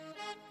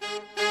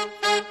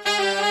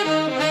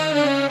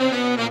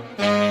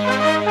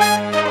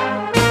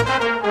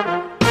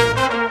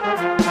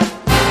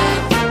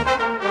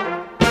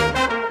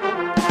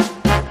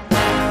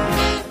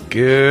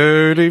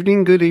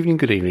evening, good evening,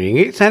 good evening.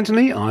 It's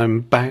Anthony.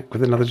 I'm back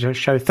with another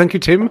show. Thank you,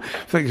 Tim,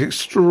 for this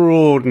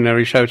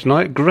extraordinary show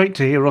tonight. Great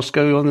to hear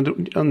Roscoe on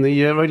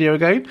the radio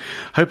again.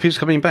 Hope he's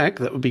coming back.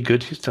 That would be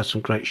good. He's done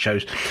some great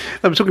shows.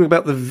 I'm talking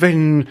about the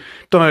Venn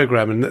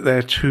diagram and that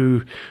their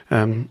two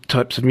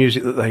types of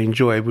music that they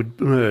enjoy would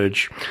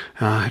merge.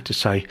 I have to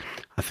say,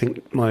 I think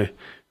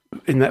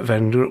in that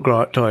Venn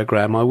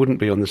diagram, I wouldn't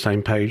be on the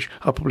same page.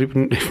 I probably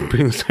wouldn't even be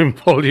in the same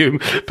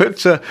volume.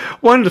 But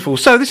wonderful.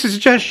 So this is a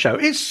jazz show.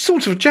 It's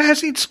sort of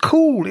jazz. It's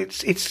cool.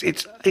 It's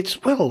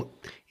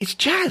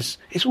jazz.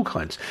 It's all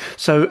kinds.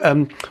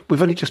 So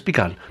we've only just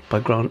begun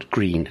by Grant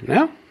Green.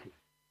 Now.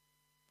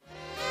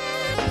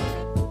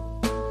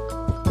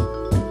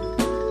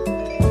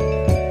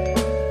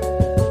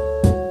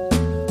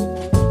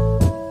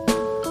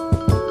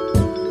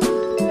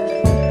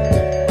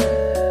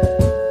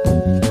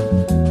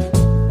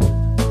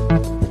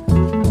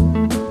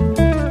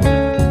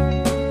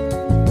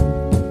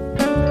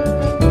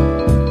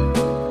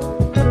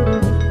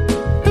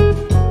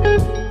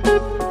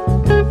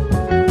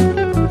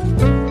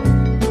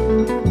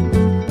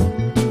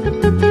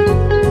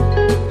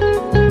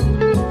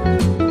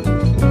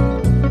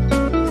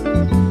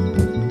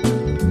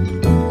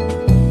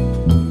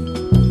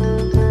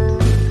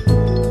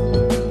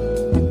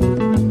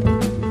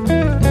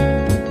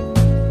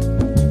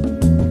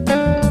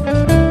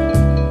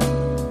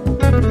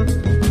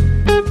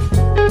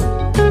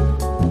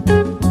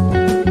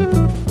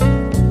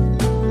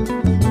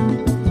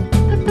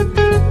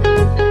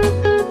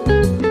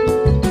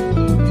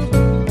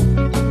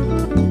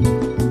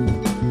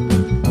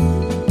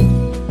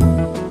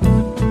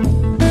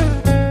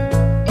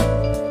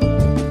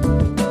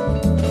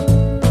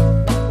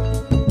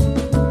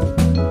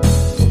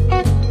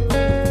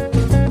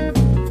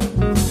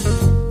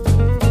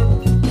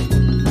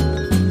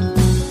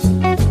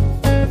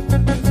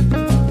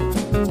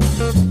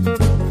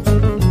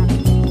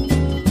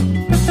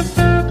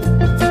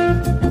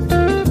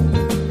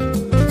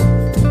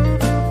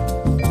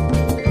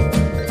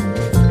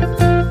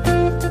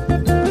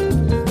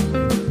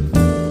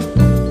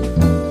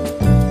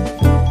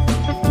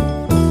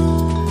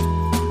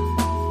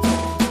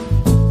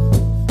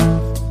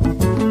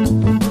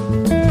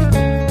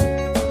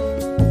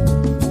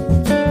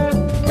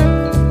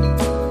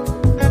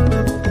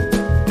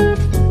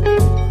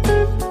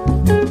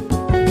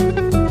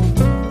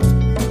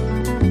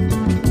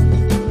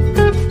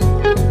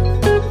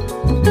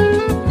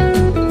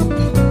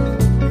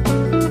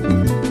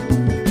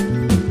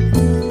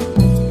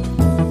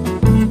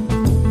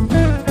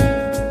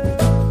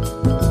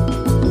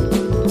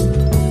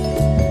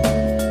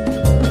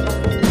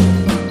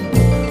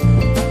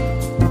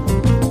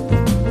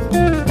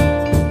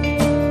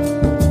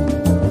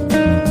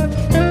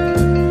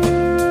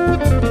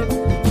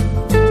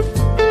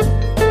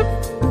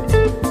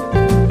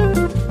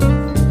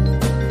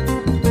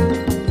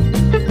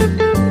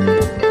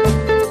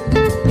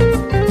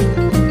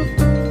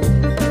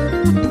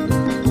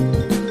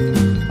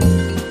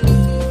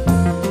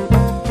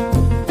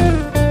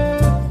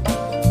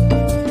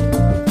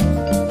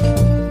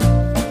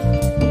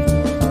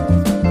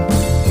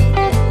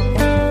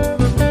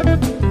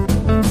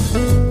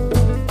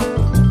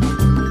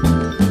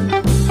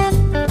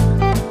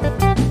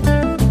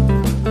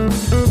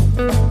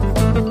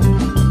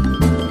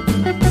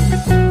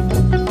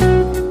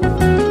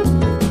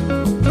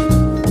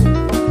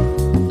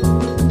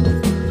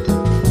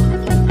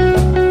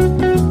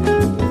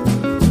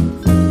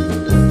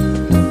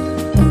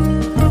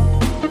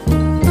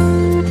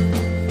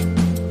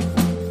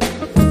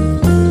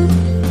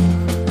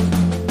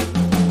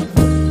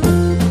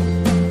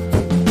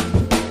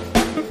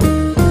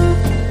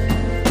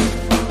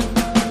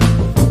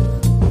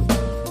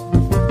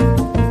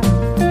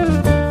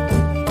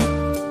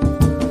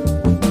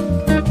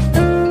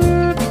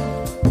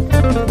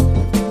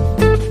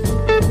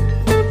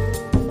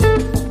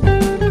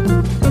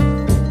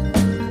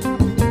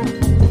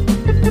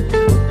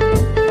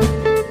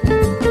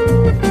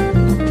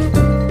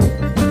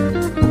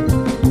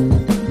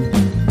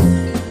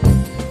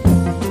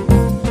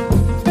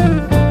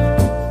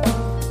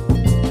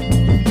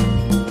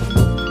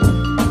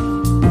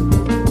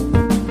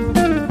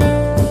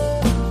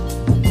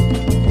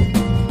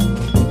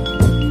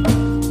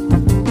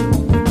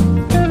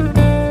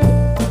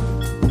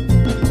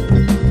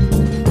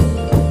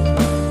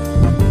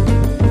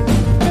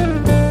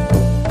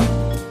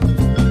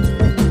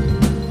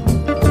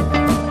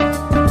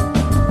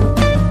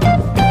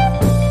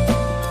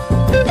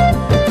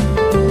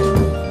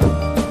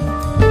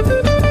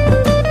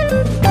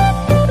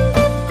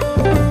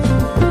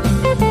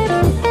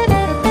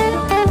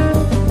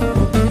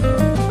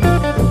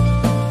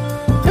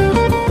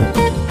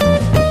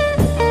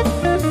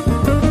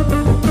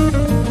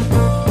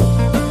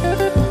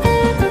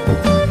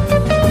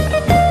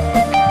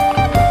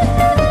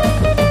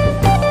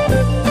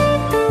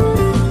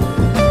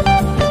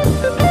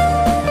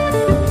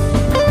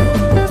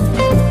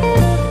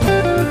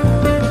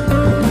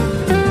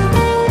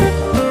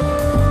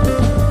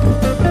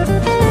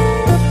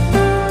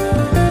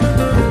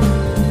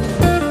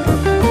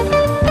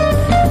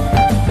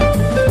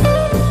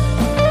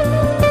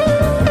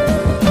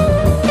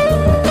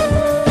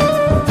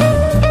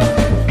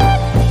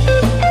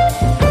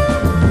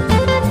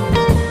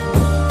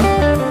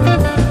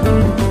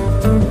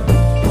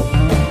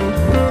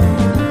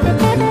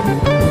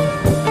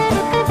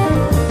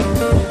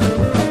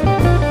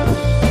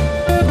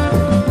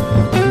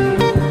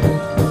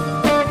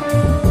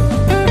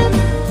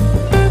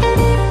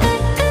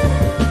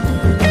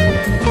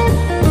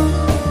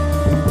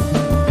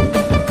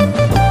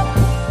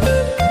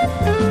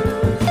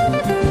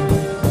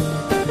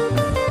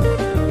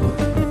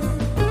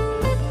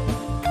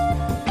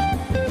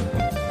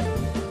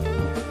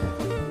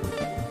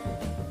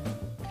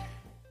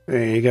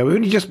 you go. We've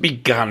only just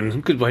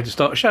begun. Good way to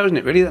start a show, isn't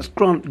it, really? That's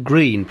Grant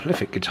Green,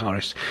 prolific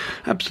guitarist.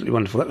 Absolutely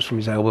wonderful. That was from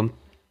his album,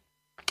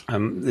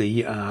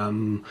 Early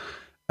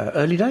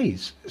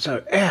Days.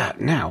 So,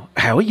 now,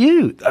 how are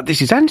you?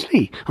 This is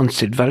Anthony on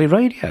Sid Valley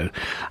Radio.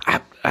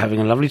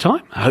 Having a lovely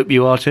time. I hope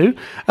you are too.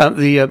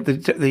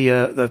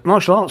 The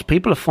martial arts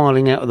people are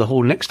filing out of the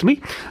hall next to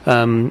me.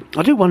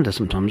 I do wonder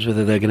sometimes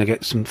whether they're going to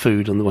get some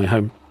food on the way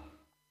home.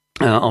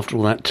 After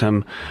all that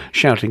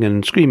shouting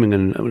and screaming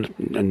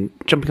and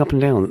jumping up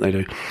and down that they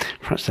do.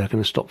 Perhaps they're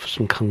going to stop for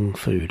some kung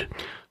food.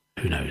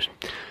 Who knows?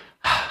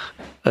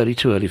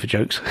 Too early for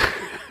jokes.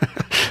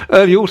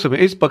 Early Autumn, it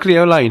is by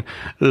Cleo Lane.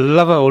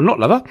 Lover or not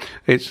lover,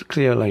 it's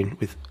Cleo Lane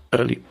with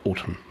Early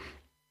Autumn.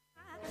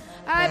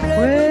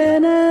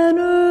 When an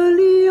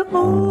early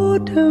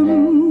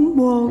autumn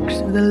walks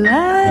the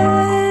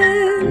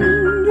land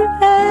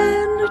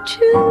and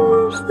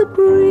chills the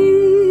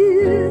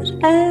breeze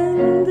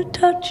and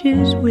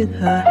touches with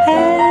her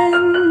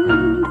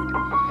hand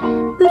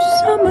the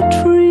summer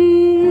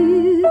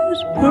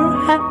trees,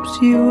 perhaps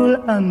you'll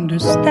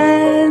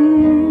understand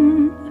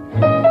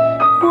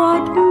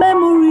what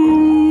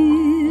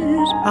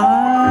memories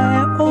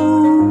I owe.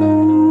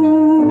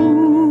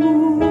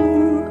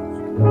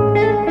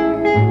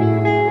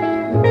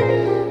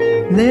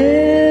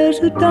 There's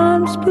a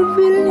dance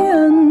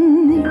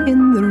pavilion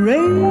in the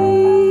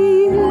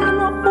rain,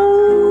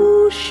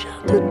 oh,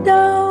 shuttered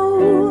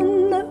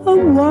down a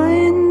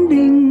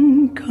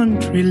winding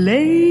country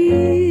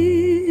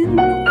lane,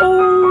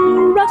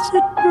 oh,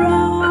 russet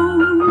brown,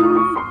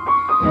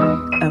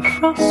 a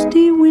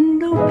frosty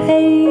window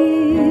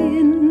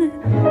pane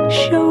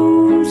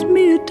shows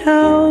me a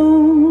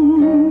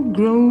town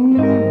grown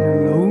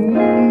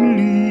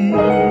lonely.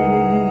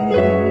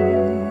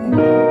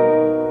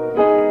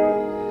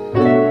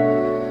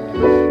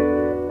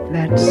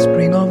 That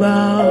spring of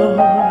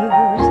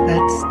ours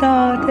that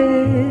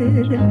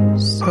started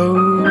so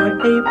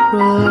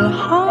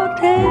April-hearted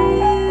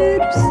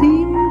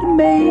seemed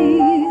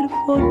made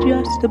for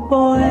just a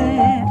boy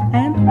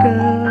and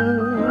girl.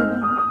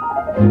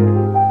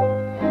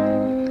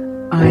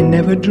 I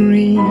never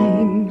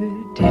dreamed,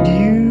 did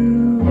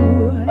you,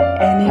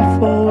 any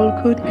fall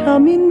could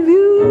come in view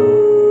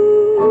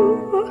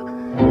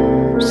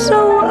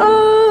so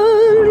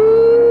early,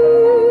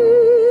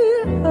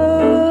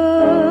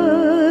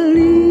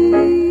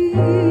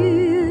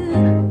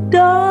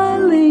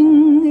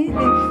 darling. If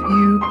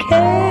you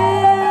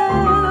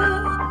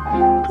care,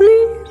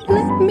 please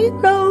let me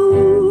know.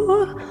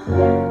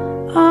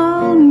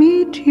 I'll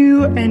meet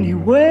you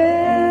anywhere.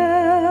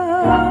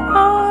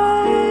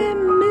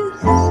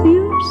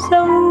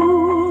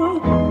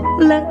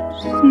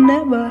 Let's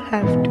never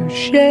have to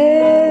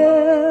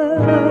share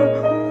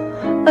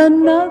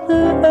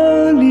another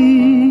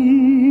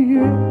early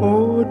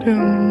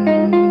autumn.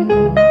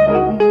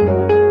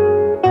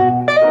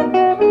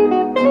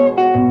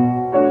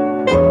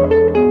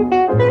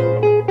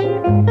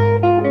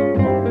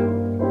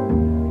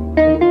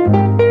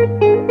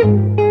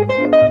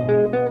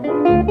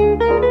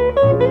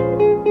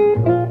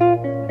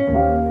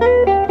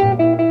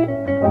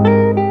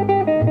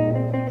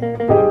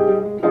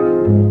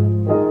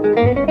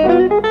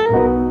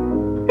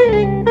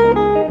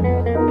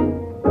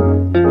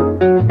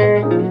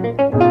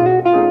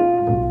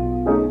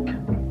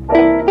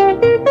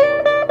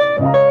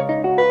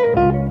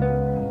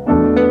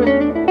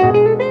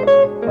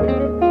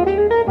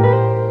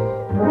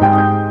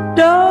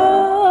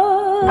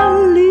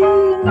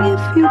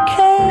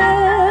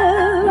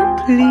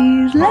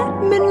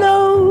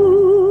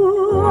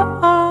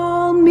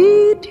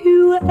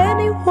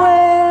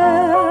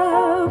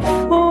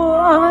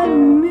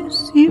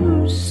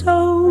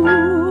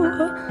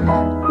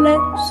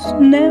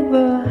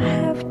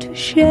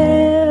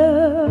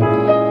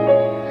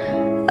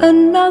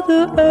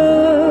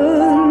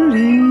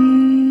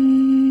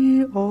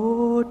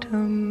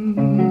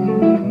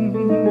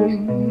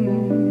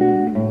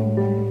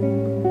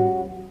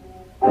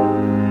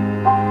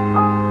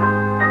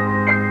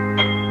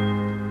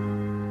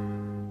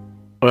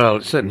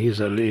 It certainly is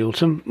early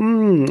autumn.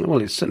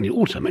 Well, it's certainly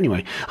autumn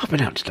anyway. I've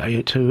been out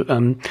today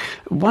to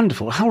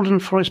wonderful Haldon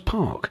Forest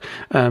Park,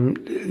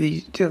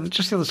 just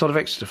the other side of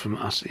Exeter from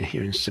us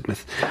here in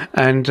Sidmouth,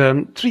 and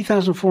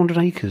 3,400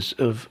 acres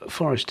of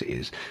forest it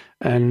is.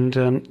 And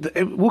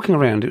walking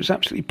around, it was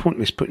absolutely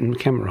pointless putting the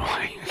camera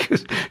away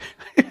because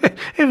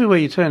everywhere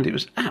you turned, it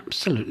was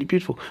absolutely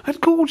beautiful. I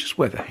had gorgeous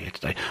weather here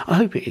today. I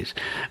hope it is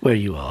where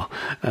you are.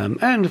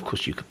 And, of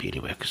course, you could be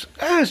anywhere because,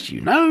 as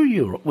you know,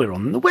 we're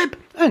on the web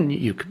and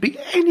you could be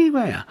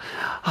anywhere.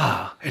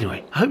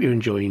 Anyway, I hope you're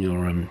enjoying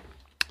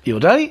your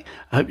day.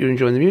 I hope you're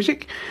enjoying the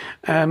music.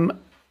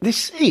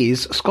 This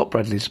is Scott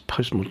Bradley's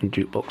Postmodern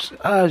Jukebox,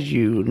 as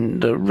you,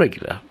 the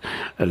regular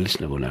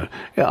listener, will know.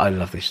 Yeah, I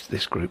love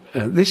this group.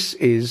 This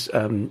is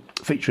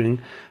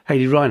featuring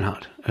Hayley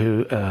Reinhardt,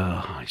 who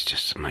is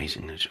just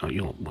amazing.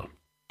 You'll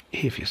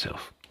hear for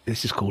yourself.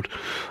 This is called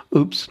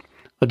Oops,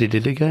 I Did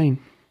It Again.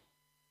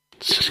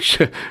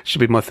 Should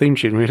be my theme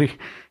tune, really.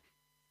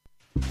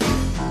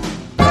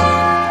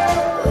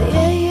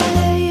 Yeah,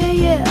 yeah, yeah,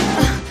 yeah.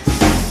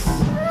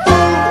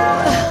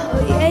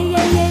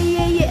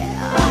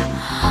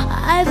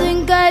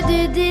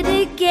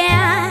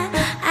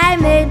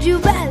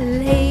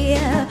 valley.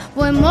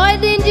 We're more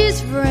than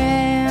just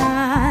friends.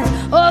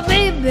 Oh,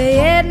 baby,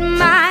 it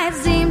might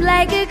seem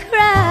like a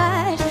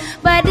crush,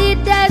 but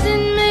it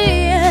doesn't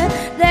mean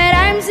that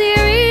I'm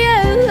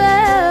serious.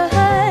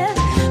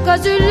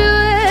 'Cause to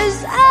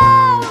lose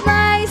all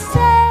my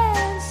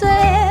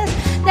senses,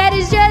 that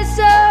is just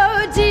so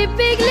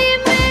typically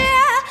me.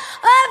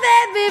 Oh,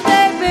 baby,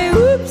 baby,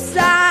 oops,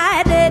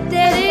 I did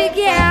it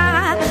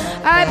again.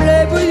 I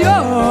played with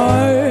your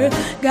heart,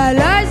 got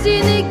lost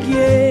in the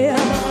game.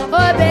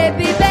 Oh,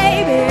 baby,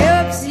 baby,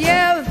 oops,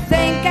 you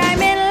think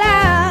I'm in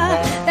love,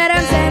 that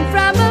I'm sent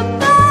from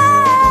above.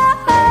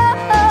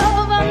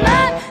 I'm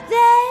not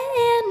that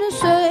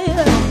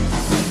innocent.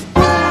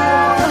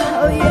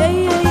 Oh, yeah,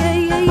 yeah, yeah,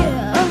 yeah,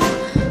 yeah.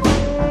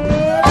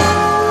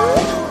 Oh,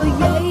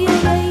 yeah, yeah,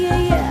 yeah, yeah,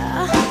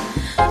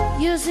 yeah.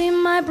 You see,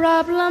 my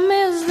problem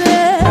is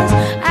this: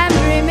 I'm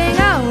dreaming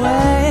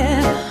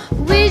away,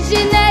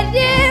 wishing that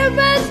you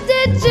must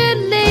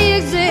digitally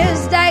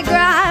exist. I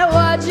cry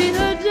watching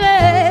the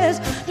days.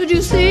 Don't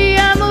you see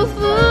I'm a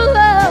fool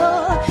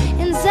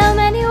in so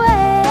many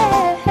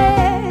ways?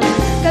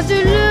 'Cause to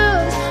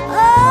lose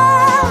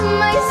all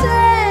my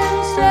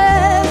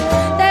senses,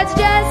 that's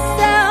just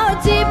so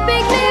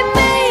typically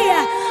me.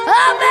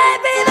 Oh,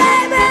 baby,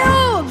 baby,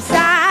 oops,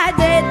 I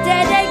did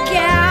it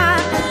again.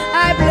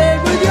 I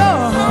played with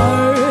your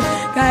heart,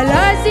 got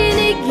lost in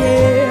the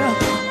game.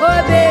 Oh,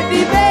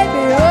 baby,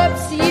 baby,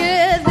 oops, you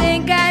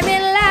think I'm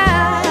in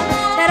love,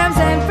 that I'm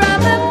sent from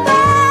above.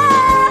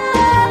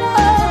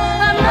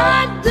 I'm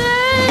not the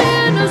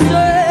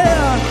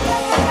innocent.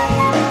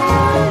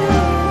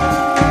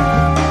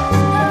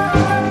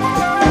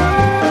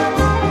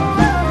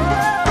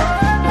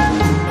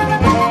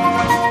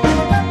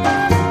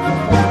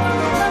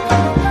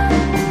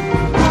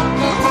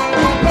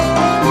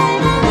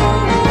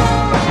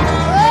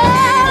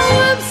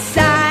 Oh, oops,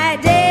 I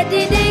did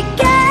it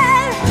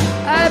again.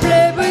 I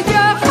played with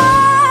your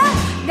heart,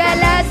 got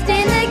lost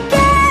in the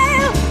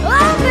game.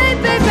 Oh,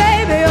 baby,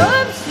 baby,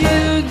 oops, you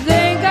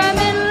think I'm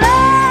in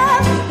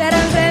love, that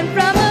I'm sent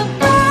from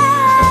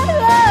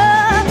above.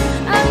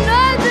 I'm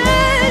not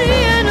that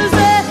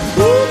innocent.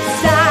 Oops,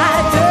 I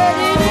did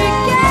it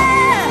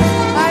again.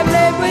 I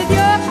played with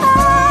your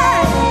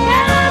heart,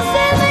 got lost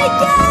in the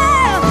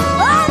game.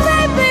 Oh,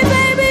 baby,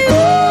 baby,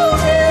 oops,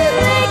 you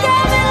think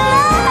I'm in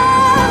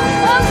love,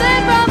 I'm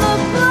sent from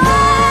above.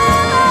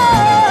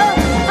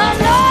 I'm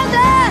not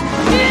that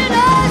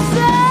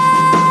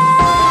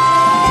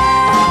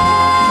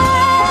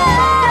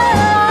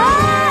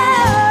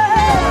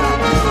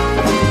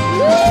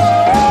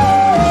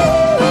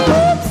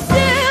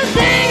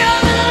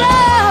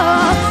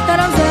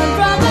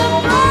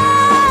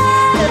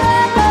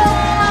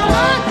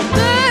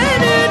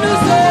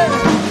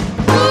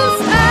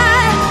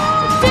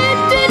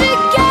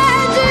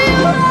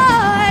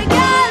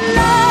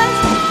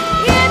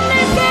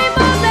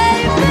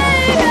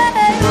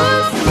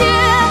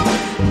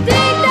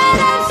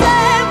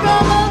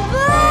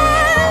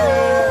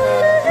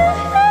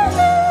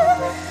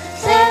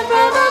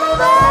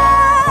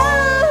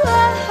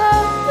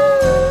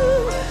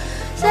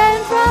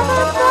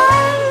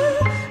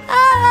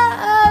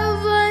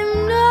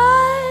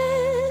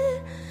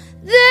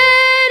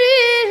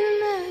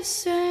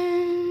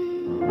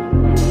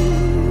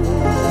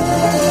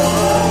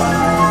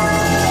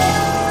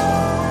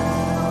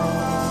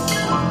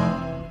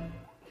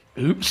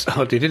Oops,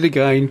 I did it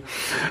again.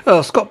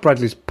 Scott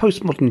Bradley's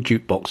Postmodern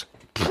Jukebox.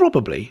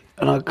 Probably,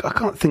 and I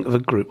can't think of a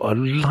group I'd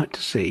like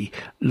to see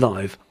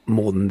live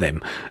more than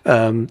them.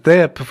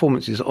 Their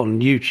performances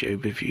on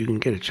YouTube, if you can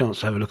get a chance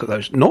to have a look at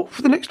those, not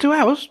for the next 2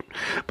 hours,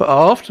 but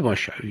after my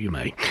show, you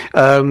may,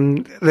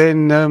 then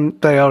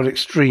they are an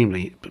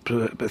extremely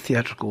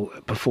theatrical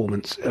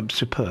performance,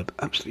 superb,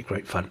 absolutely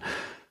great fun.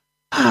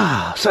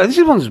 So this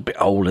one's a bit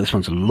older. This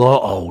one's a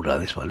lot older.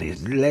 This one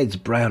is Les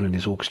Brown and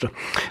his orchestra,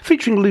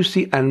 featuring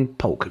Lucy and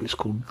Polk, and it's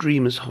called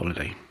Dreamer's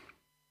Holiday.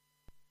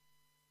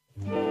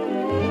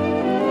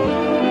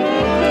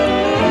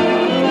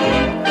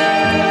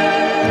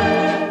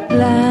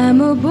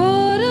 Climb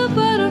aboard a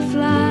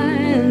butterfly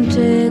and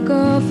take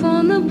off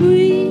on the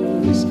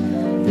breeze.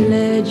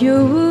 Let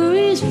your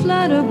worries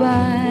flutter by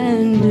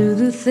and do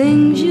the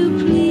things you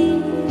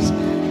please.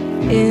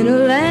 In a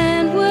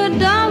land where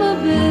dollar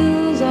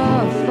bills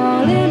are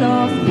falling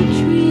off the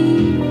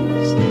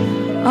trees,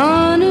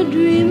 on a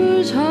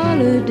dreamer's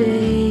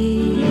holiday.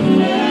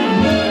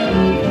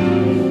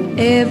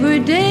 Every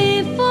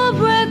day for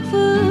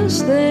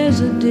breakfast there's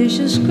a dish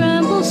of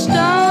scrambled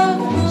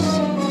stars,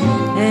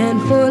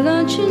 and for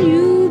luncheon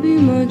you'll be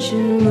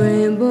munching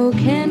rainbow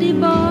candy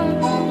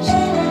bars.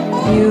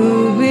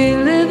 You'll be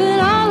living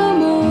a la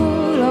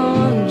mode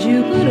on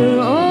Jupiter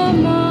or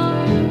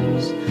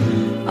Mars,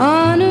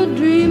 on a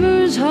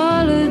dreamer's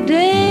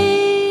holiday.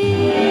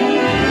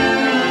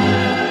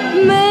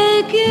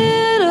 Make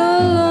it a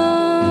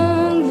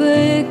long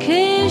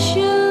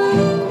vacation,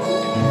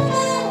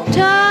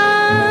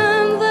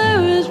 time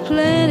there is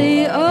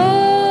plenty of.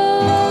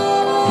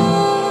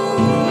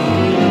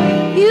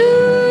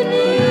 You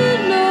need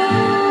no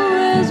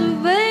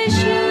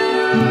reservation,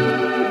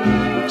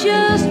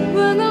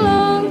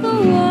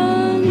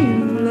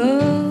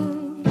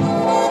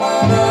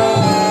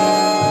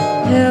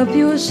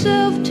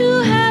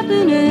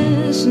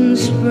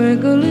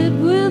 sprinkle it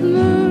with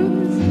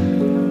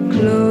mirth.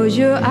 Close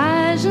your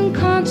eyes and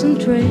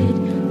concentrate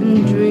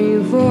and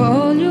dream for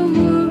all you're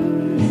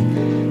worth.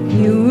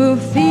 You will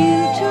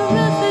feel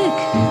terrific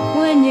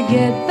when you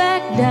get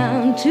back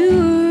down to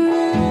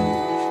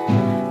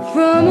earth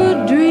from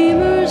a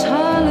dreamer's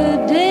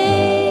holiday.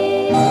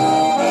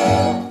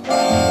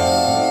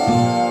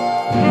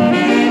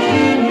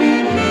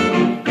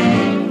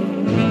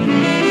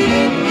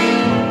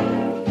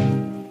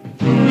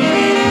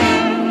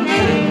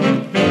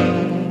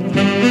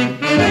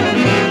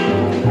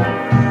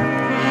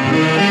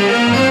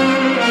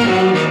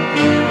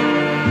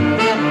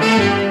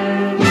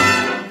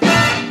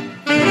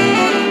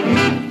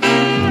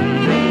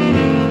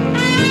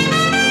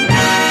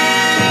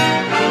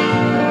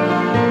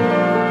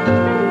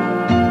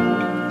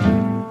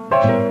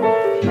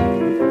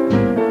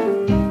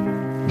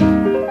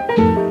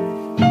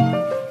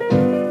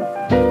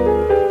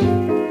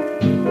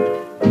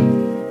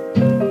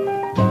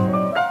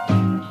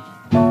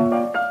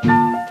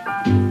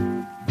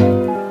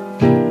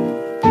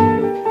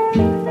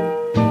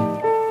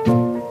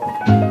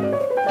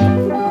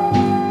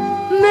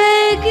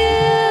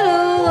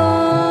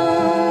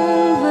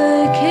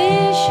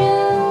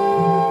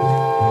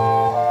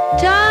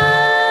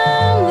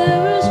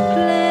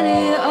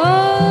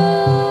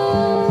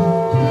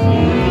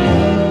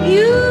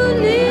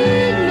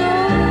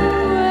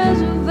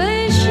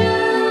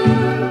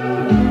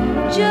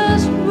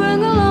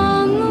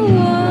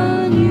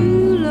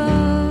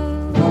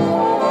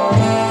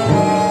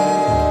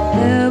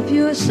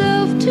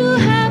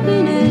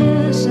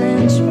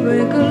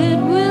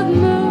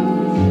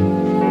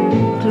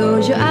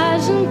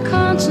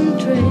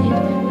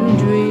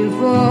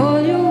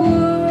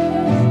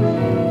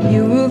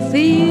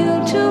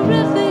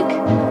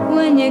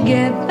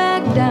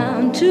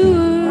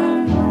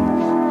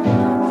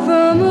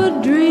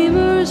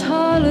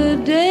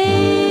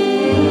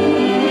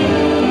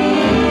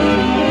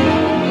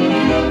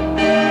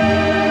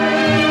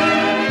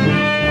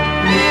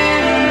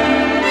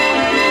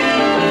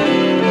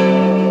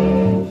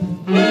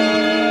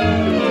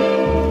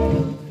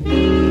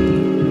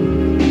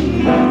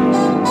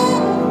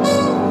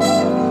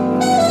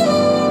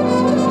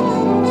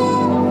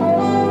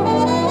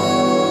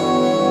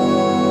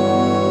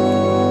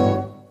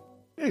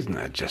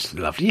 Just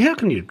lovely. How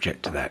can you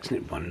object to that? Isn't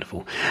it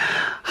wonderful?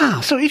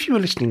 So if you were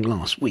listening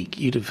last week,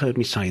 you'd have heard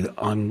me say that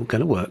I'm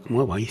going to work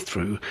my way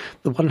through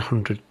the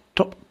 100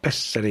 top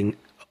best-selling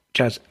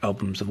jazz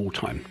albums of all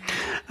time.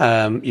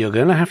 You're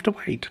going to have to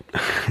wait.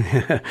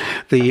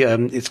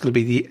 It's going to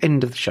be the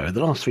end of the show,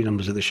 the last 3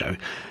 numbers of the show.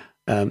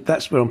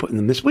 That's where I'm putting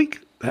them this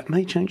week. That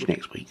may change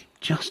next week,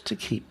 just to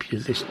keep you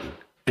listening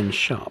and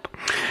sharp.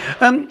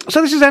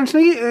 So this is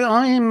Anthony.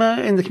 I'm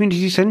in the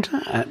community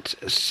centre at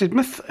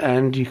Sidmouth,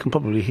 and you can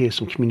probably hear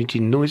some community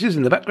noises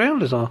in the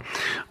background as our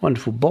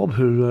wonderful Bob,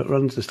 who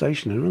runs the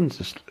station and runs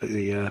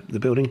the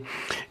building,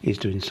 is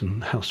doing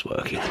some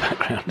housework in the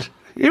background.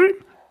 Hear him?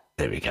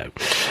 There we go.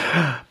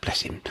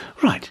 Bless him.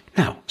 Right,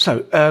 now,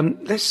 so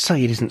let's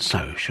say it isn't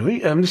so, shall we?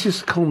 This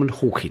is Coleman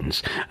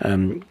Hawkins,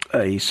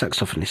 a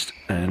saxophonist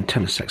and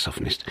tenor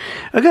saxophonist.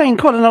 Again,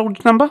 quite an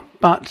old number,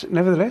 but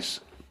nevertheless,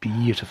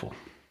 beautiful.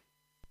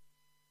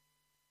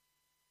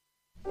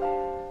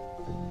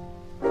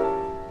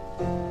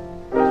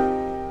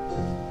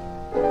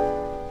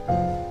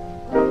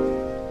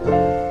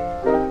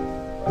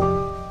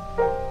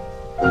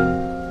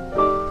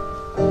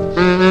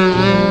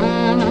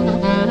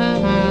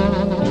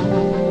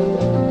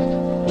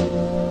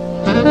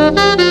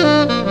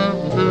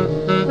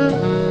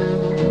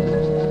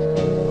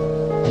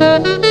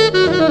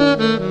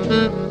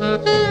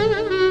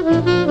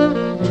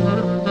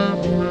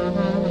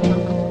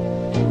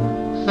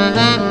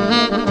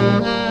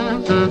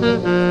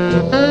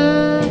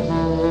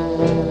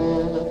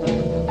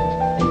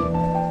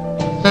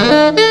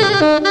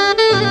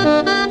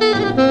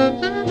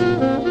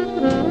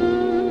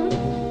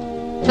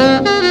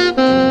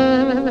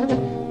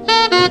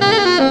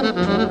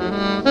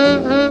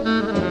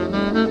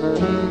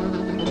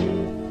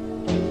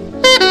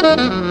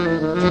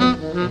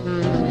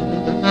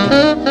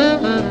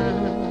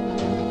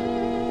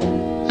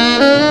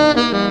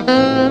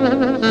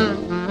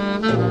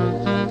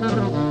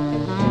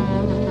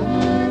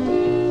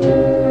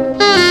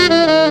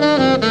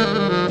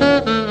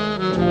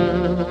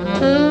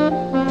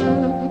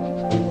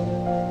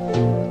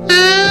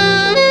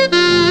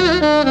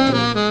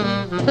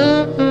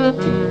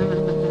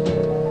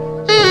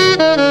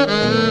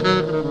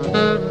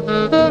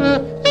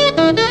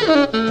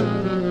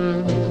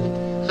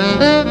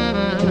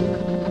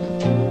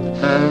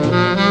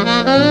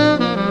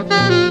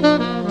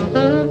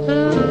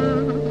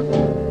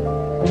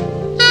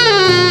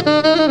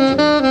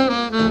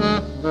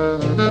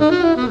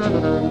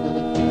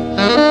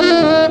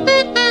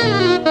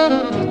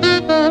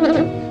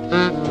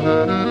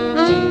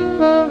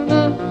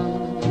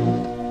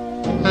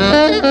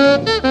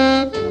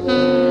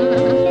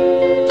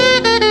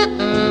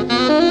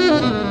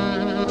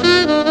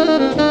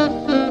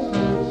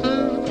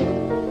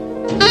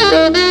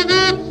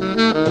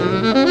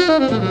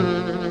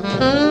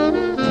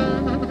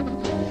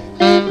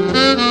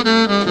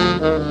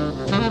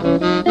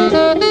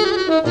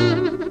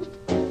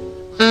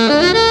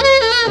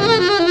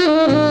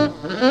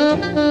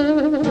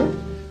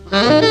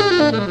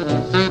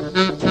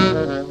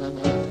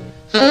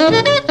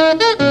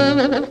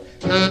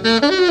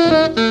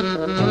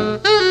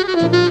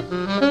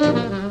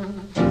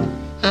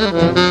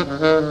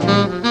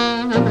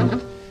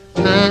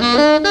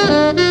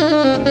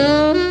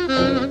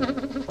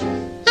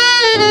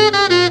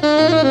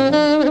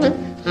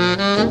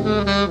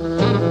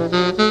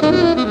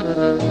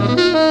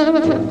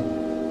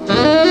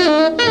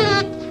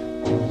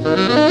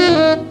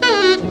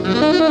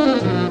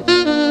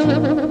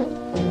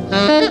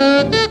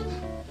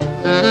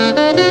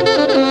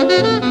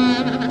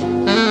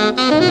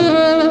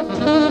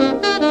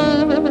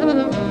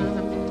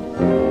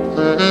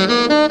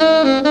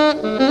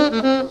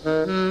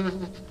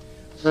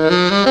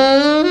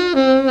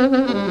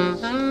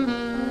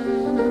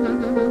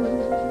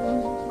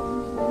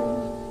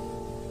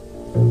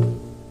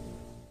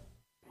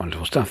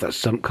 Wonderful stuff.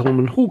 That's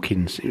Coleman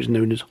Hawkins. He was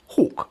known as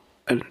Hawk,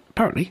 and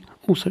apparently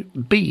also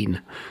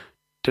Bean.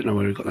 Don't know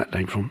where he got that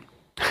name from.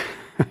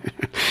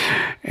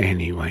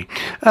 Anyway,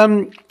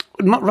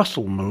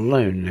 Russell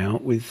Malone now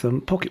with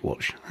Pocket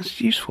Watch.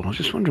 That's useful. I was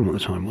just wondering what the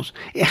time was.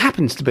 It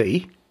happens to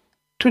be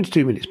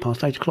 22 minutes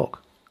past 8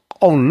 o'clock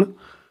on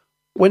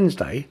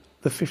Wednesday,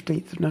 the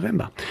 15th of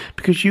November,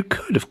 because you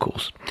could, of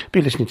course,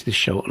 be listening to this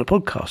show on a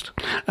podcast,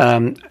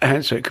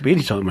 and so it could be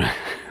any time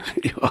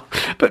you are.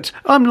 But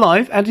I'm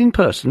live and in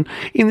person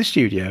in the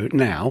studio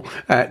now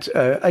at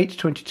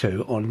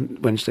 8:22 on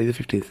Wednesday, the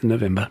 15th of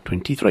November,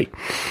 23.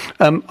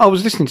 I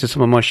was listening to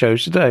some of my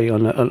shows today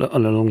on a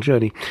long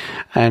journey,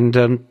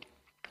 and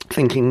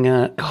thinking,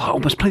 God, I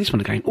must play this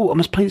one again. Oh, I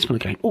must play this one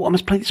again. Oh, I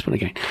must play this one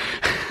again.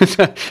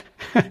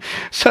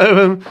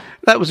 So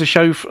that was a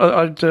show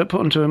I'd put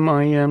onto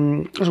my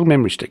little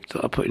memory stick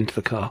that I put into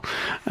the car,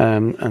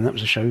 and that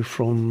was a show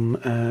from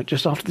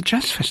just after the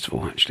Jazz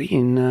Festival, actually,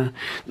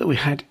 that we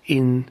had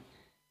in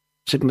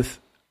Sidmouth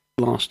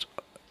last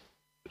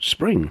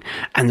spring.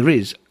 And there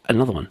is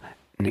another one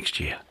next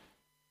year.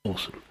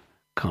 Awesome.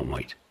 Can't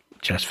wait.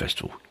 Jazz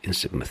Festival in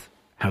Sidmouth.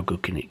 How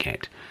good can it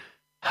get?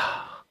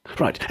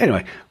 Right,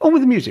 anyway, on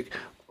with the music.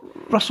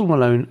 Russell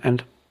Malone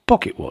and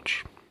Pocket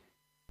Watch.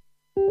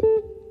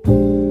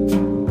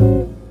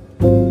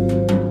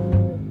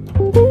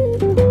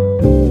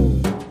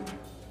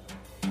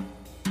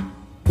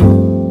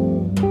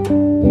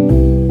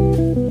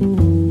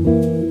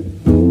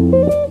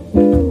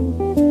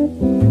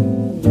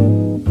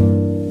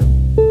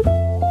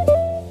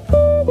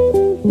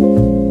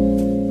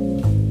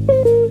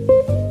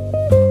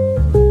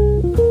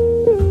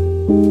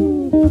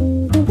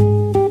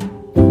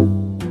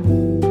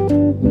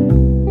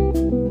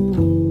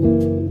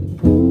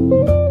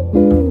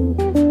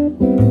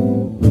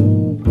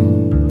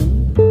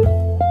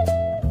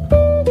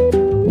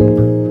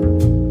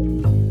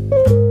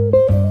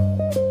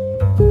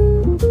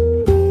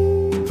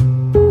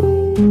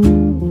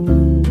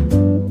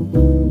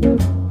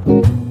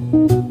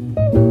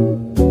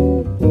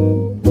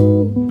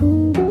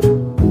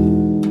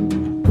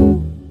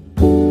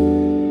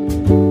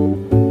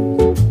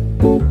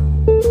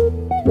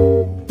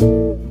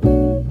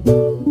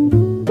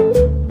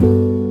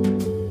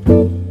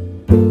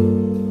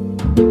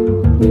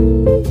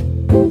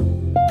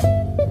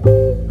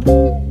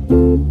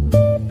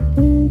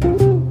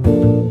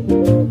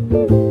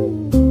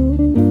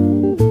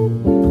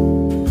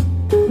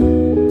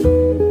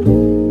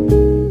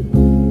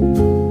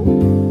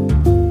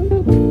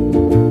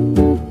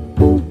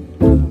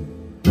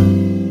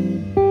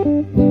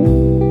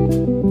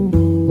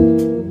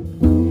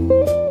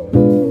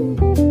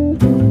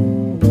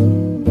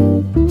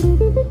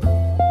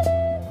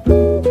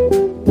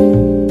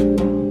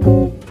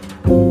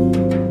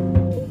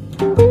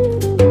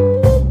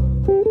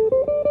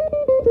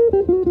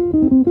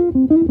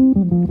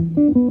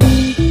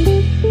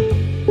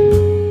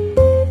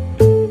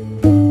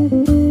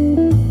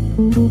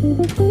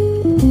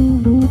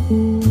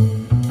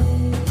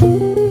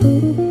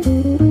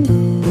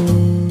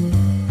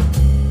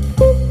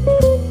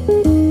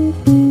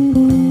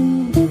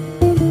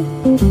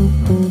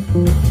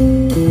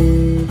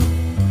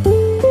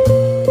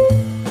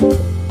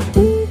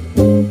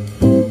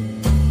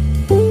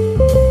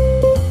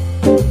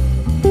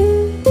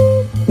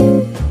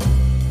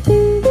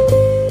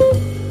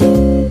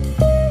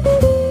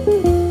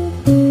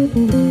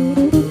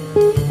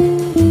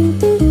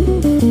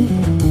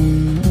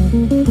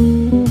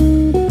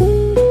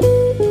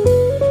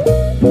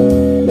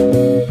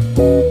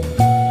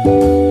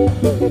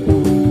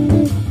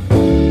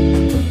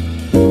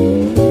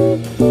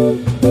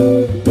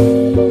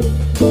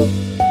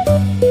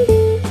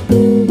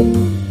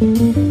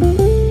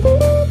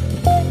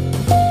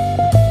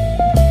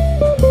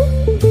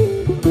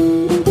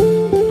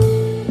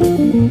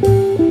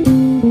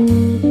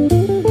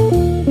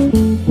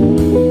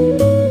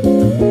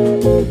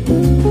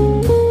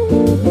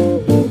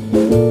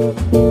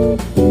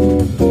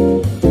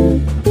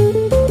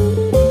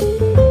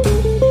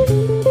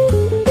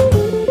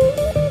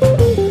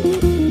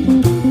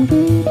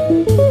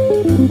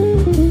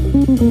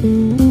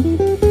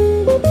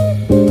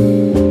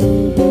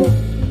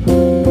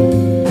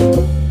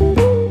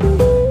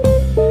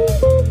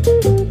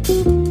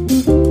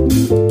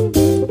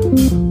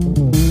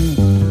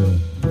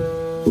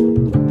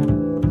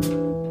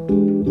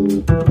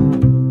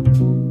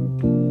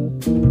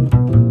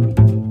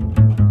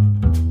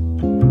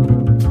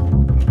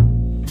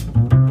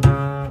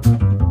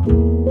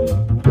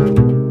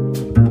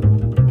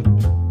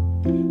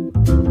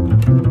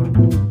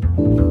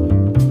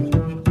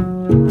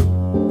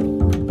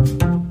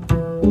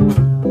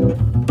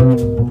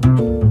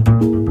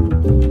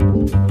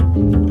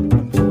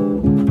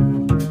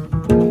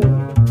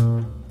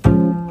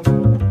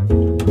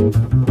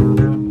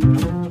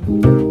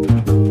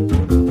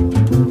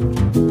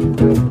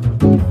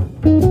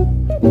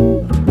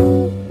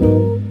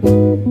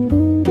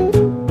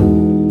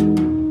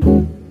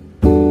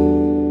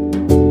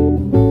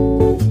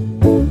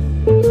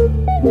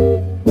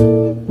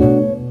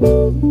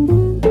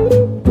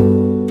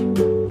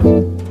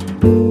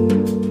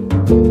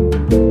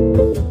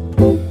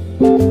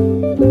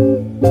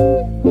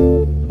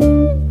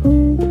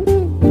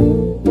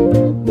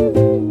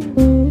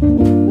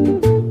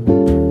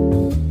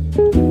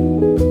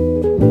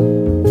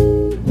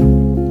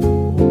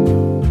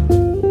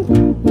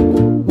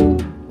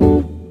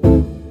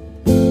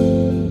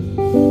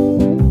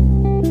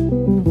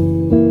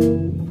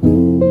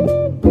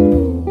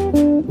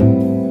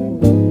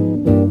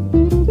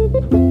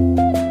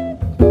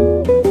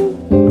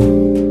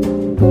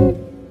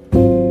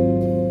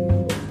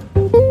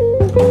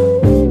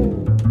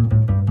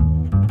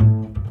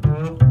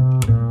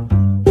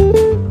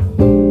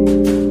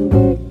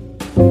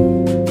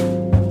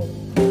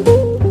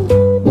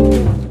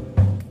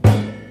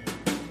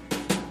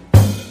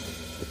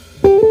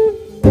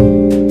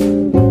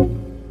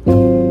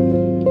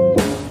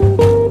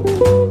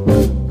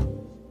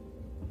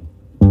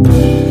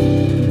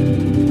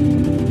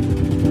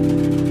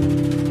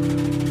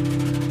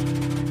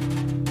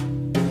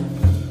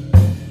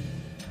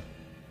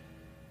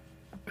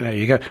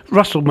 you go.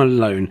 Russell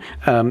Malone,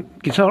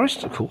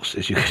 guitarist, of course,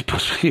 as you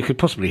could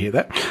possibly hear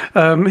that.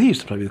 He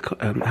used to play with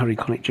Harry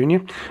Connick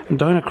Jr. and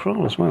Diana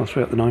Krall as well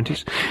throughout the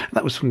 90s.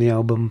 That was from the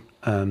album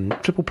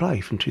Triple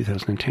Play from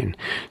 2010.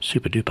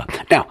 Super duper.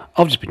 Now,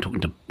 I've just been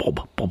talking to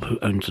Bob, who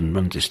owns and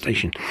runs this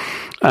station,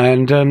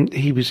 and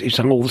he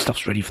sang all the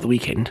stuff's ready for the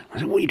weekend. I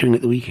said, what are you doing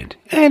at the weekend?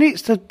 And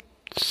it's the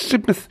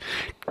Sidmouth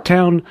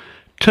Town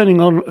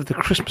turning on of the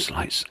Christmas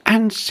lights,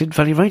 and Sid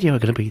Valley Radio are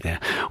going to be there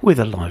with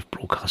a live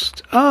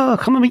broadcast.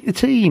 Come and meet the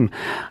team.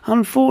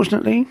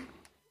 Unfortunately,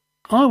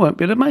 I won't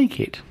be able to make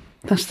it.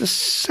 That's the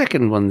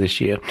second one this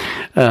year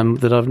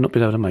that I've not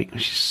been able to make,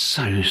 which is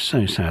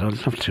so sad.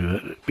 I'd love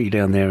to be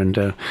down there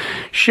and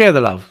share the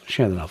love,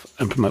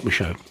 and promote my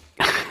show.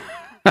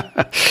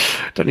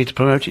 Don't need to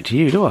promote it to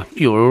you, do I?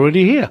 You're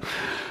already here.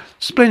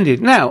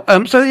 Splendid. Now,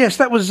 so yes,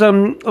 that was a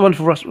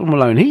wonderful Russell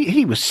Malone.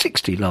 He was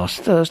 60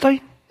 last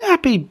Thursday.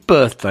 Happy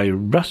birthday,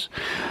 Russ.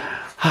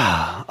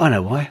 I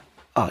know why.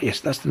 Yes,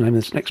 that's the name of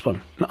this next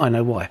one. I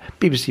Know Why.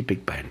 BBC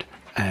Big Band.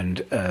 And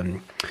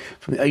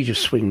from the Age of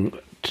Swing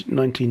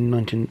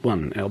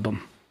 1991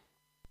 album.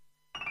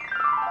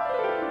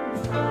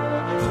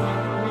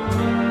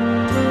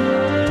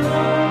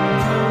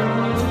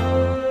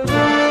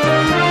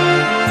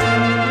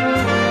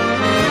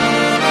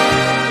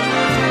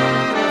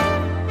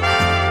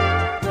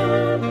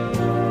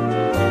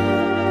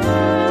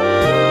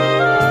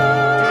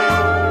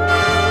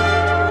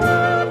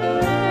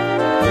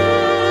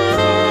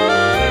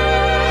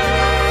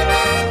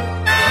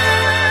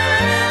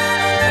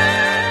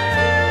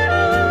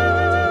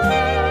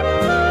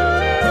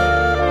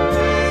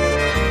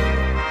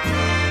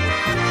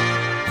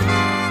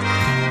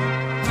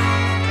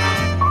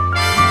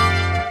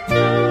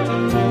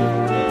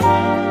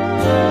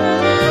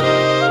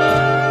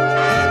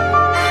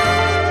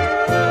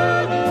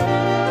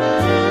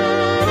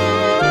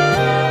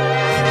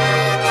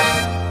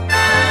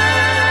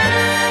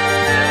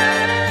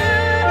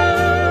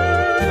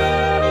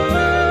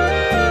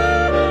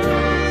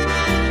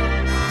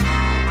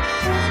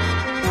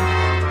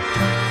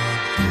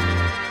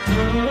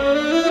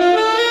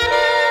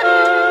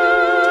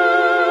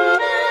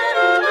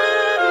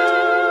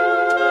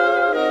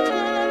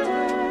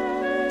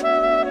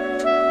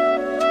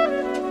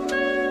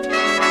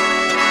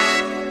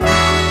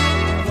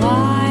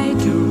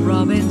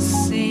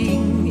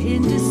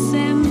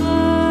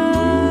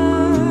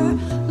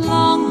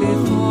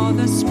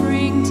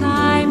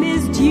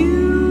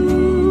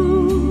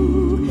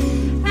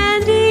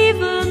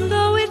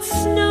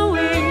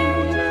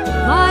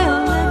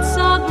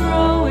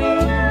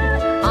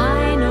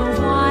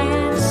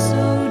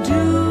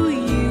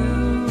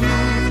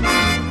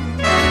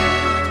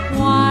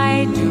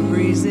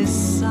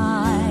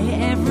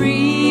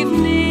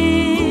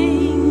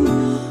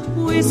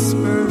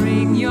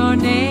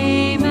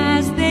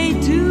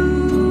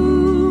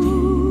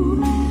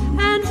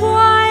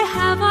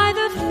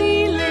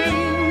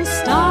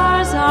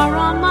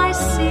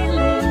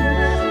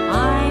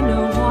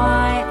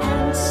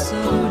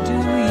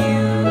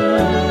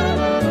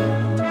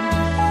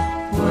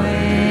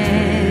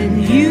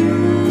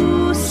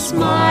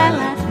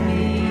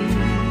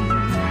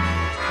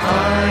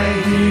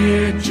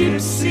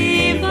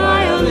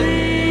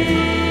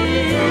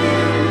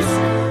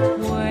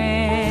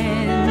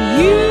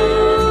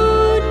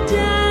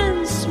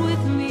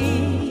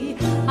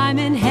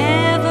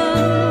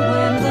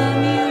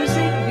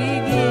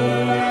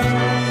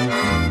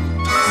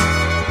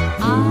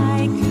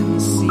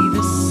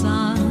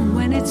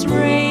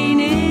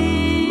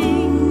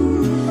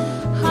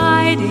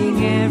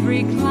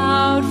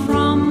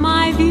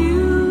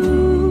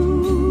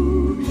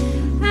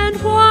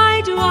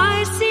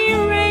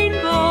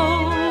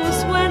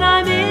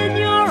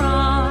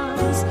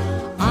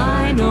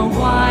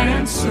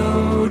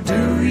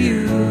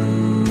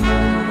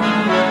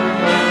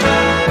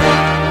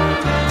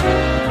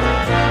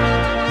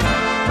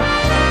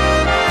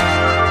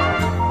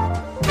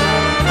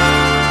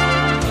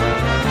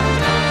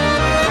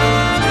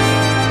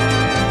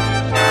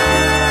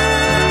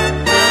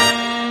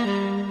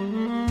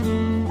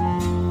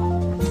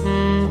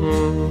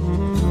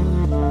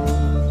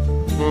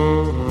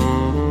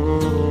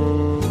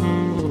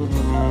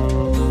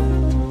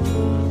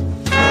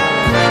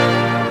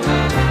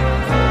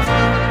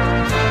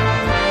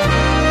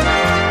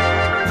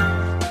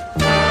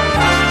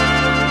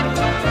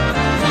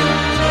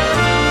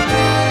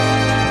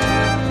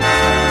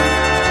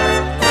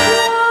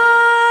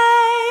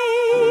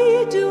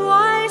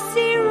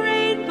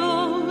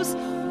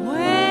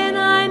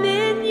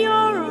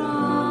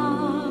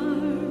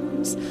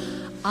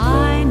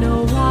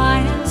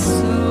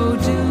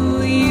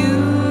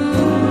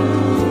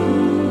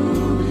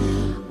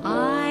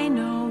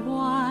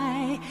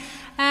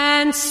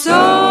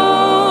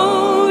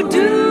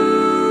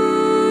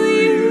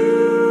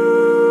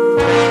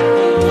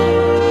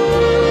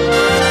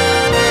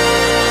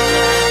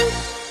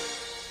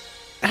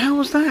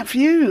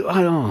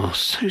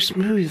 So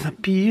smooth,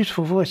 that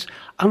beautiful voice,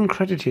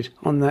 uncredited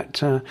on that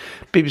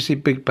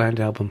BBC Big Band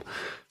album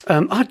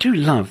I do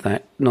love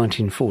that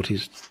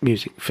 1940s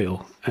music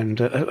feel.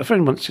 And a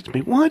friend once said to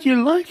me, "Why do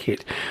you like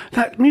it?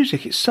 That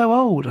music, it's so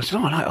old." I said,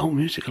 "Oh, I like old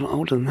music, a lot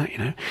older than that, you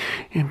know.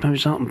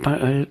 Mozart and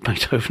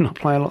Beethoven, I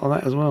play a lot of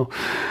that as well."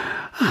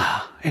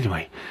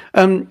 Anyway,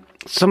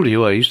 somebody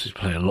who I used to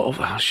play a lot of,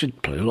 I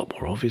should play a lot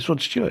more of, is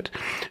Rod Stewart.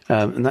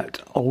 And that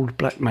Old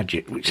Black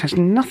Magic, which has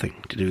nothing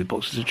to do with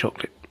boxes of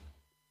chocolate.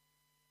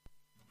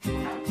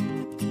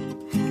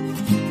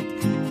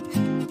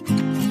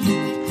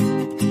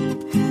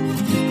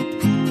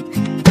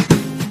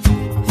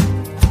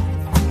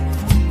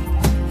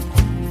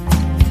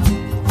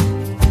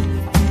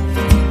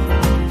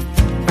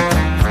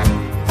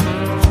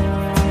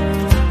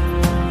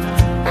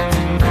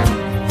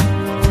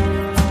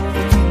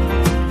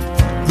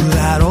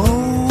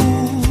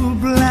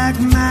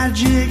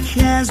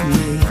 Has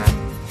me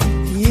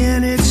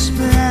in its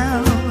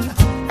spell,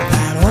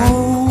 that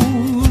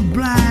old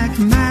black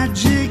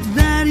magic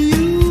that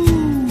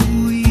you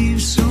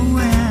weave so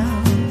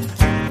well.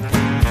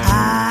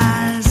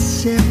 I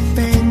see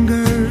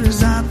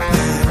fingers up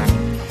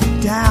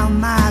and down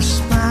my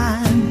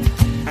spine,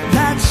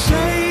 that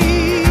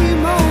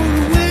same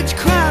old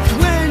witchcraft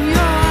when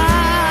your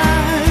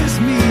eyes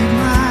meet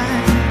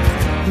mine,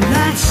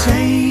 that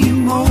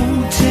same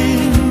old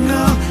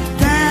tingle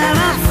that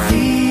I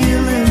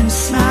feel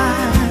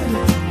inside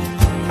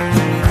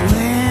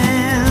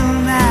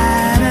when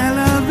that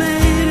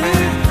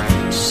elevator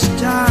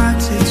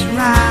starts its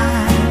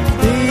ride.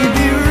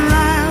 Baby,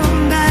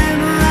 round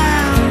and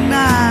round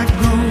I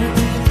go,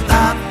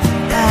 up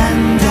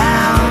and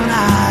down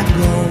I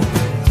go,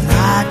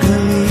 like a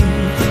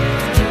leaf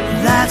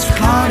that's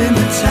caught in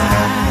the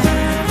tide.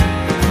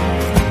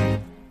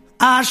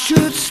 I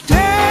should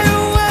stay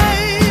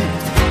away,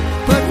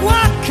 but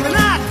what can I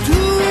do?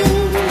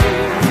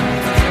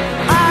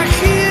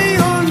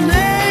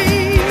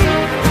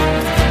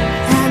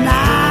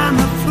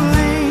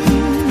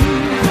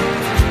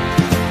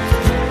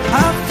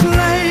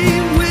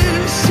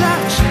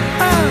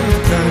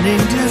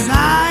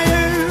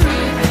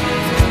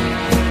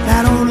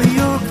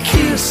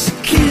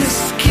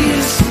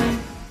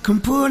 Can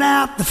put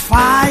out the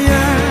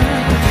fire.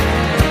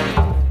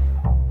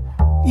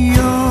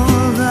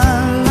 You're the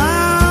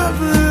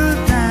lover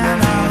that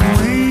I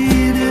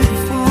waited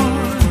for,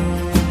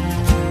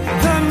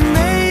 the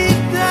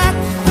mate that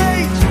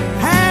fate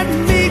had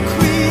me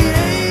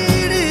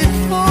created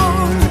for.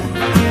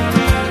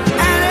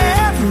 And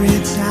every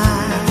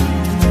time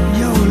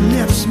your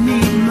lips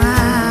meet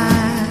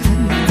mine,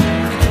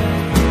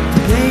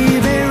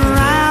 baby,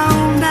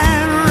 round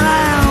and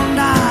round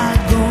I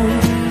go,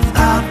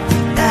 up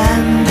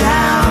and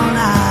down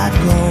I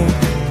go,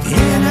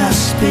 in a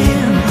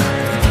spin.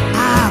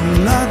 I'm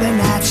loving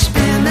that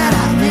spin that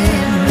I'm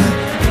in,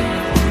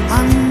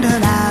 under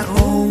that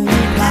old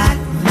black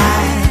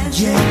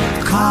magic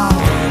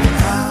called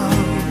love.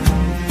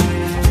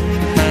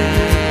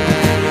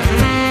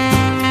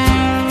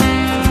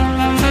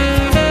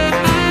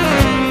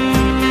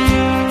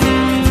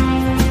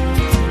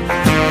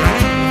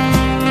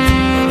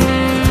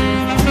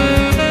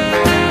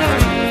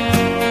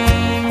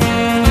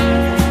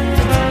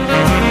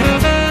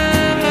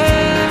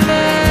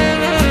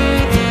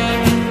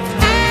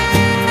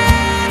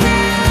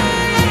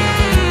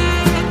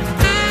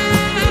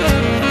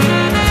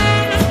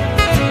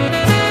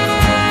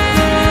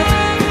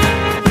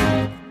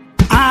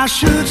 I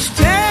should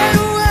stay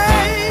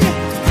away,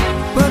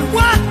 but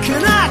what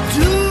can I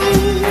do?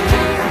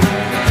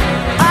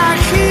 I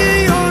hear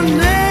your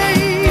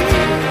name,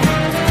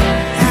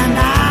 and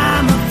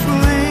I'm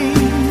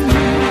aflame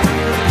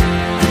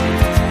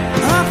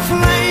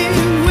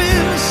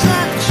with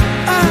such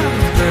a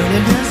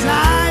burning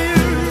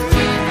desire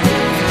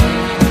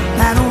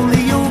that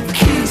only your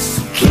kiss,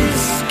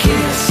 kiss,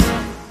 kiss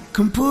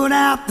can put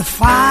out the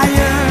fire.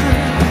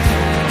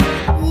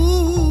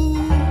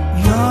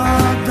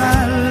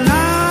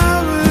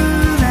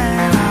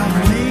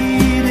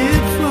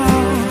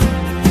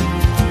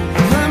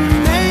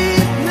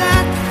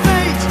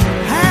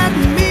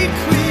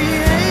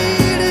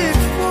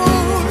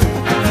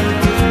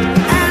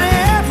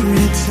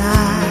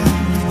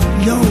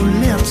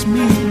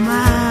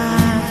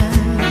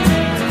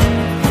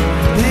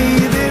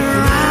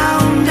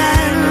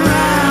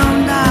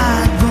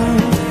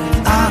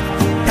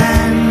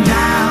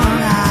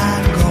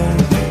 Go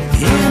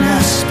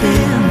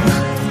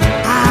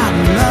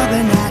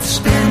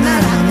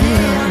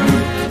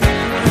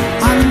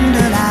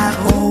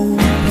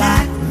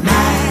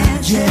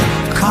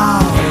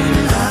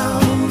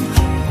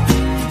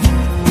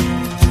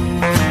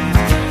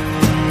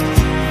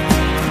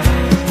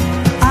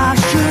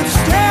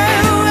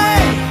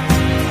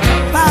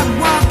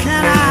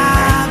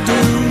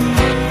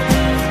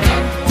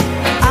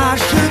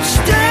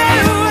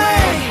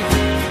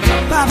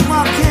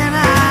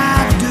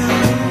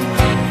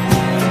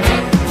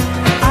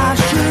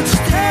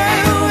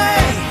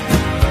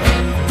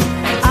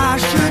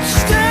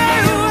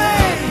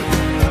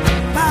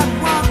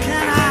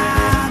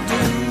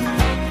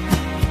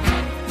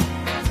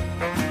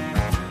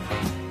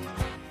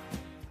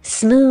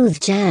Smooth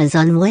Jazz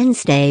on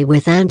Wednesday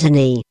with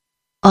Anthony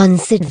on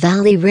Sid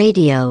Valley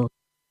Radio.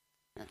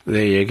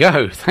 There you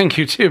go. Thank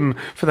you, Tim,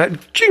 for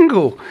that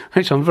jingle,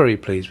 which I'm very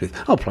pleased with.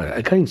 I'll play that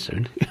again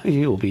soon.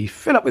 You'll be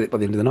fed up with it by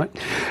the end of the night.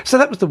 So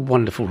that was the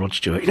wonderful Rod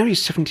Stewart. You know,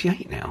 he's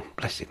 78 now.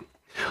 Bless him.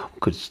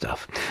 Good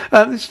stuff.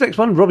 This next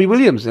one, Robbie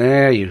Williams.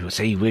 There you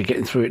see, we're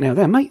getting through it now.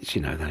 They're mates,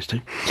 you know, those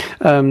two.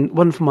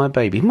 One for my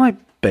baby. My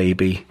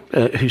baby,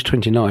 who's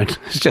 29,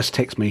 has just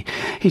texted me.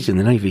 He's in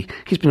the Navy.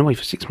 He's been away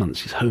for 6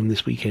 months. He's home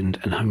this weekend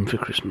and home for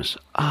Christmas.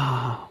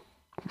 Ah,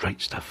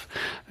 great stuff.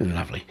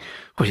 Lovely.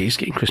 Well, it is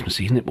getting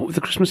Christmassy, isn't it? What with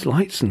the Christmas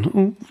lights and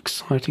all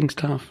exciting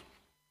stuff.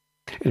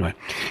 Anyway,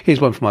 here's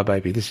one for my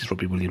baby. This is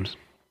Robbie Williams.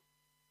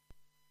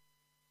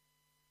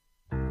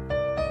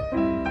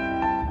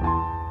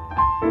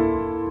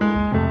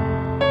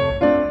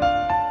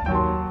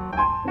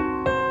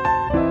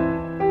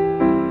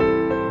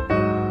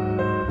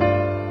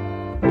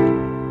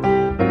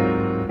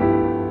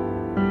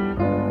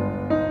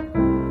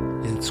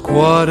 It's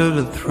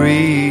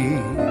 2:45.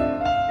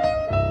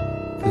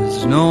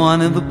 There's no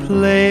one in the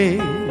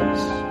place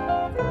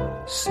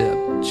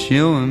except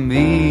you and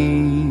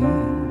me.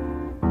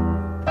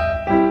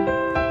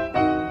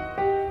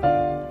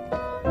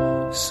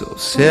 So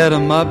set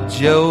 'em up,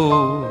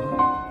 Joe.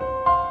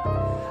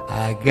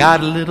 I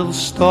got a little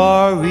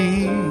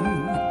story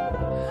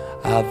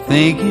I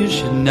think you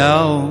should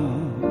know.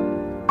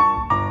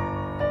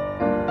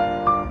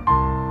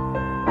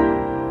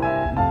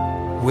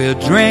 We're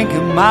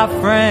drinking, my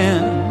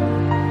friend,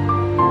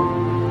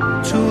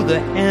 to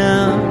the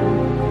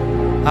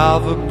end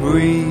of a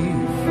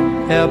brief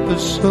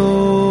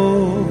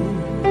episode.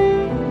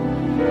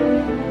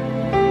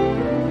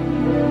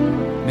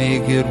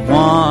 Make it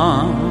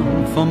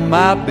one for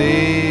my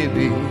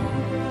baby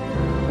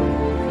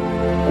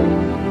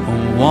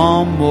and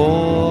one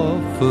more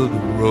for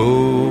the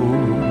road.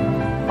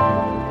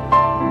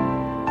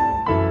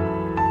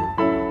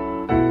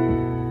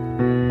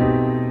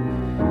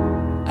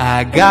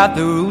 I got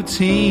the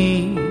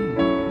routine,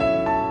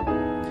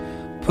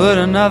 put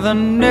another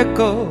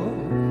nickel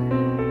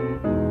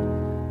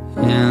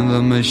in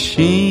the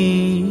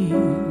machine.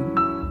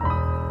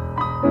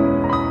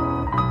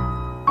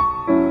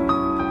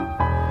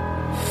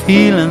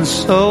 Feeling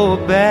so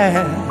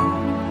bad,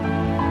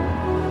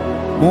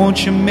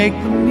 won't you make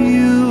the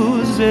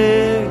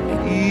music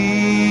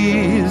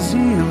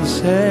easy and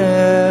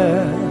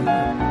sad?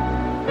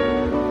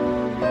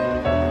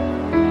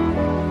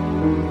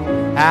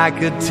 I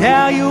could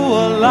tell you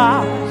a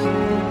lot,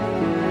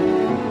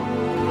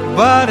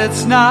 but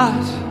it's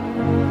not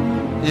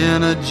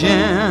in a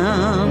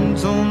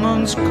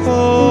gentleman's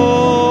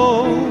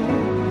code.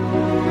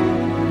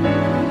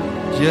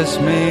 Just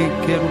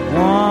make it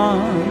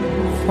one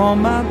for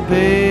my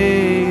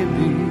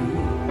baby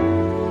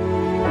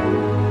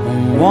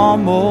and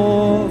one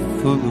more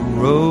for the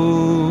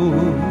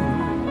road.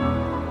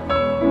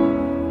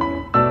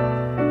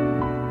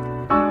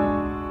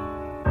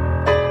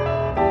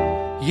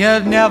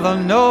 You'd never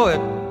know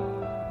it,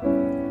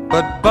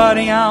 but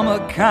buddy, I'm a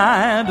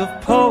kind of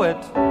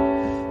poet,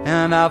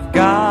 and I've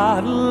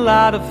got a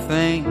lot of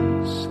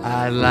things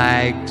I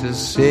like to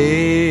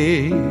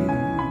say.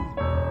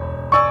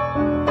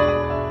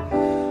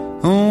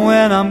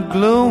 When I'm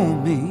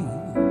gloomy,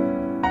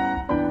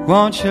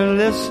 won't you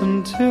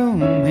listen to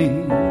me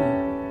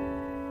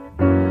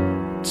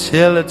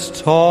till it's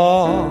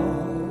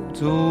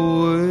talked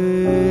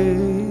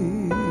away?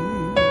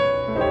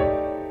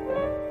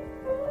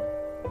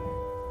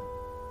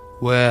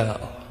 Well,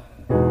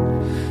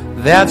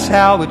 that's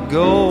how it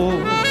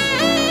goes.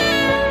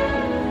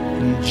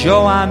 And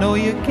Joe, I know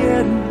you're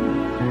getting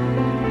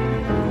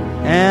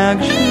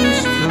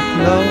anxious to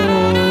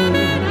close.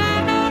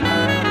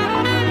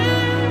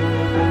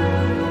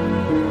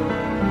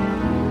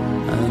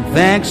 And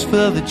thanks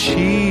for the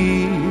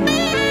cheer.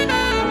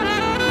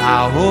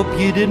 I hope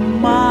you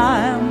didn't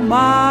mind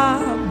my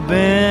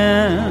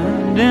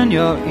bend in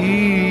your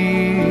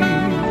ear.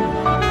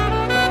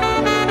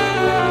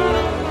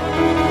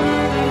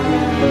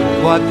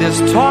 But this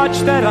torch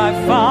that I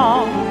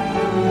found,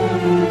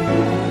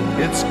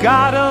 it's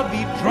gotta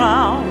be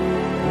drowned,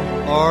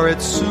 or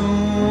it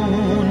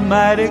soon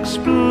might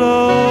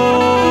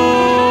explode.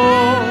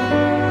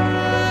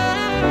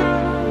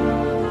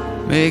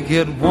 Make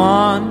it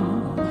one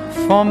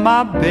for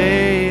my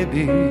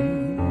baby,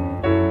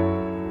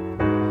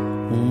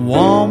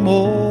 one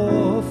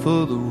more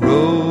for the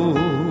road.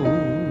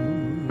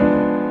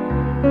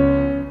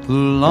 The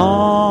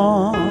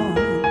long,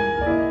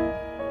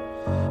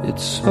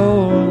 it's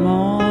so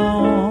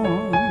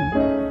long,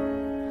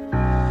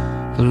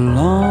 the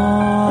long,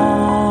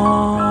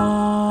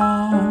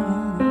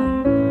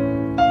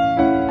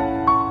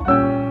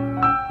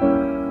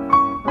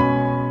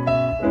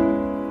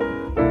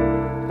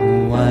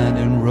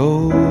 winding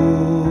road.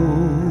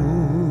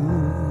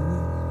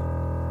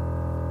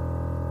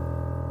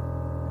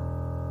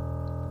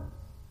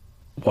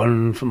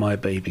 One for my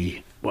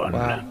baby. One.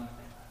 Wow.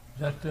 Is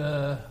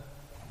that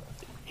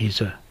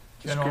He's a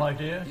general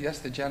idea? Yes,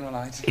 the general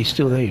idea. He's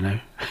still there, you know.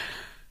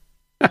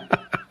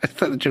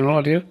 that the general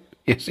idea?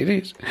 Yes, it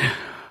is.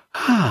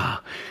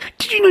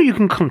 Did you know you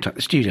can contact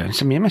the studio and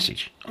send me a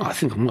message? I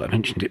think I might have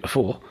mentioned it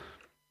before.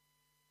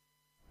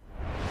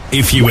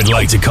 If you would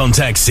like to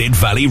contact Sid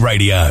Valley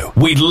Radio,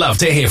 we'd love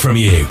to hear from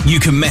you. You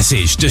can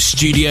message the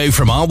studio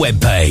from our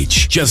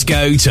webpage. Just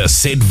go to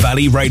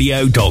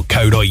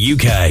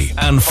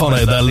sidvalleyradio.co.uk and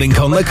follow the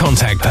link on the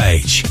contact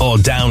page, or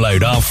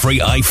download our free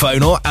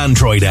iPhone or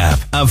Android app,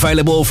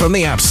 available from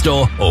the App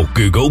Store or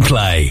Google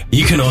Play.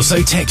 You can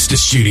also text the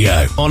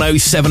studio on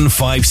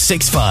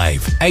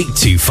 07565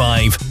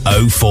 825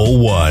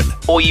 041,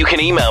 or you can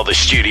email the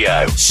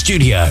studio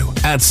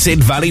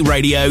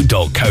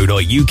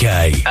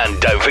 @sidvalleyradio.co.uk.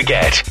 And don't forget,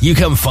 you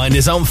can find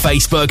us on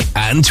Facebook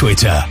and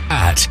Twitter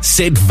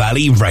 @Sid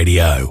Valley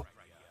Radio.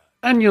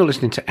 And you're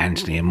listening to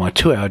Anthony and my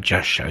 2-hour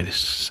jazz show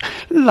this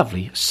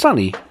lovely,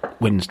 sunny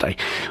Wednesday.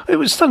 It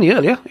was sunny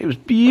earlier. It was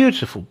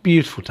beautiful,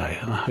 beautiful day.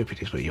 I hope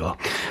it is where you are.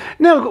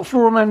 Now I've got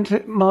Flora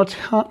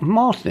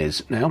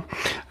Martinez now.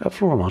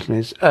 Flora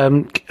Martinez,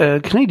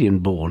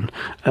 Canadian-born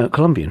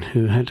Colombian,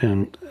 who had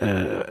an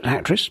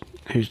actress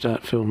who's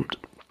filmed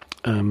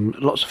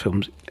lots of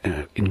films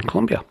in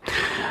Colombia.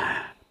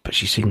 But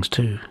she sings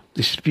too.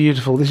 This is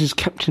beautiful. This is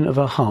Captain of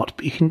Her Heart,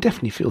 but you can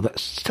definitely feel that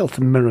South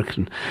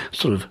American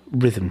sort of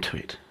rhythm to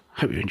it.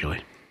 Hope you enjoy.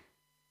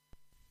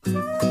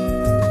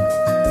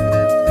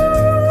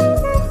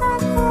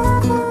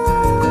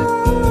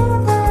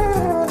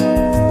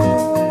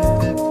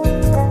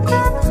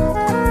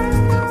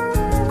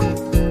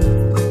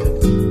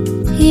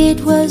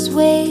 It was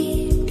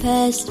way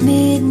past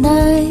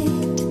midnight,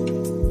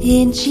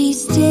 and she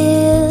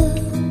still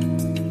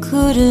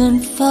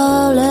couldn't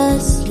fall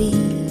asleep.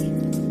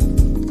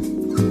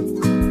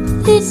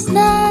 This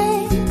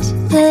night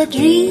the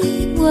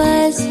dream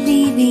was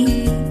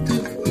leaving.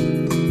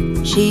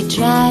 She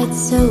tried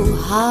so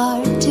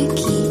hard to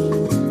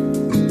keep,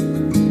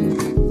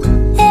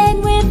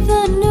 and with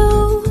the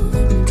new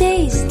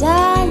day's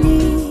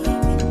dawning,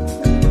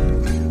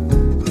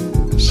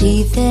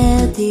 she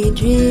felt it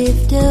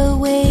drift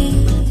away.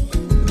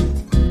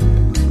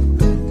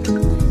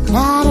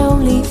 Not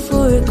only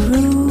for a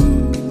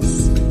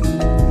cruise,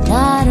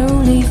 not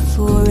only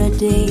for a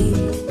day.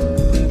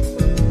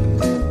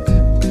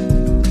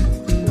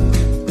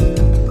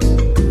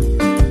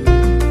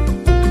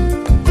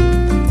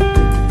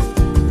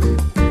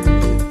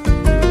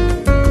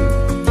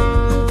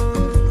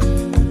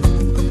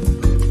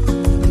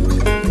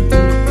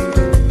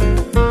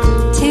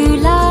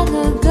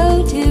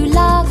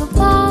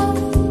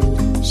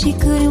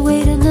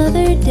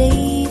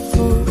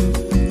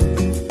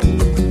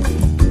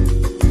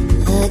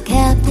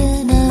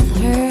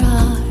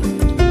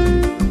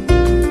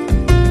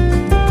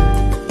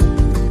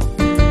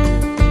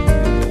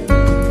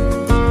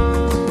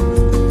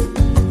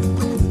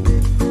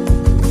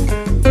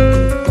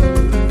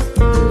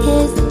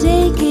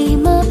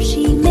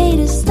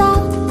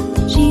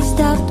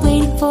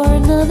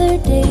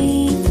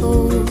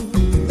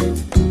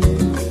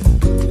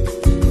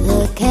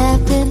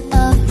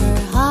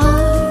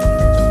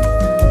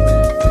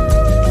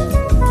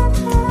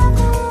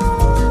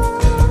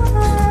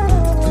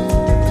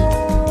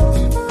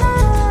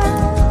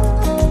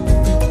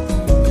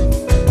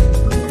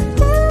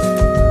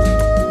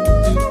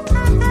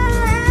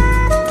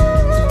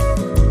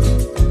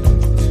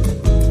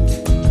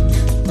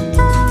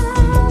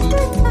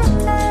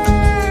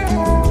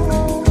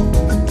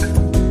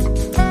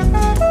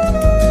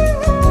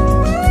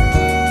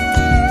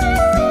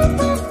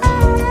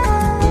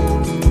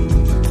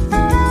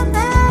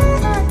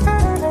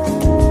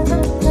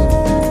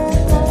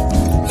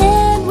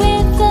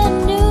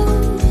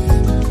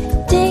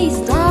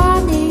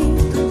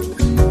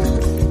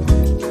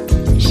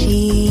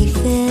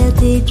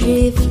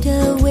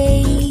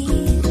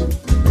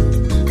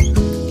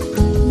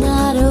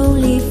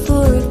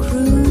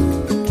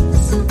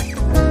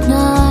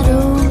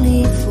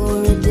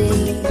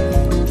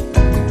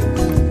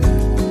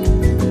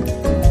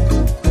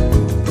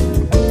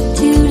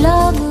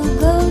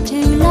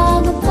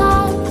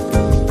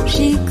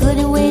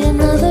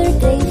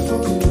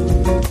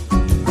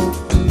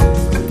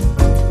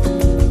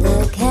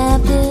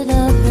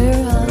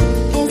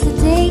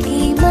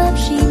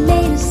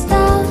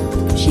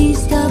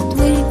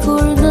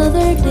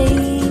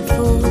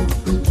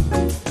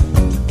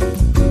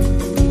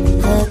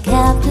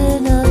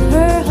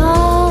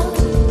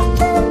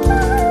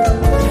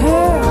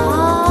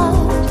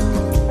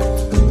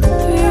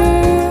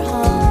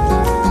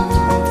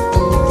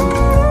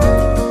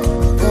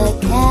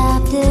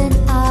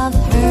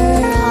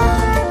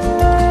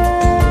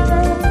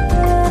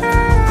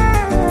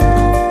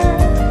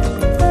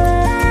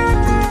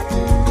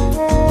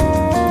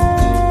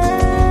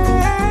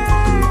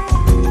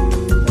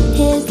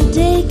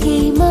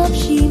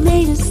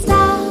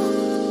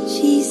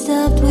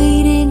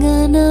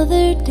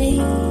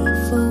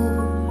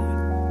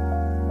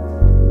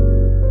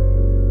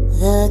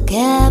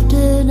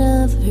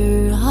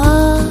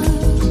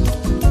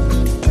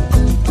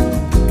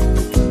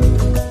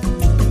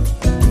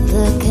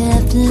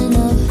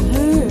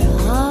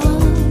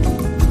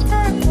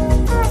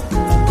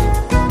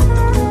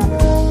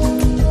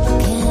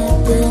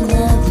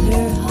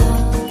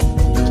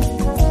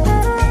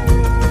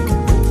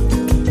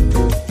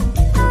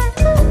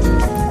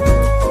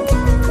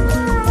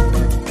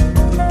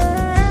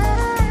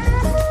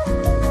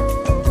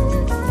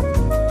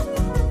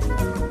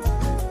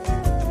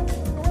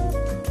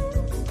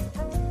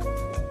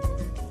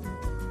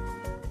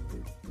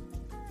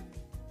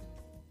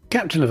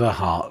 Captain of Her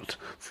Heart,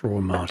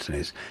 Flora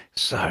Martinez.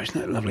 So, isn't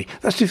that lovely?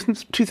 That's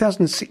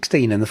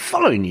 2016, and the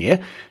following year,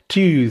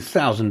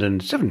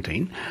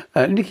 2017,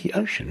 Nikki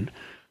Ocean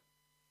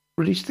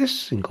released this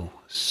single,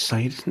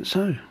 Say It Isn't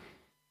So.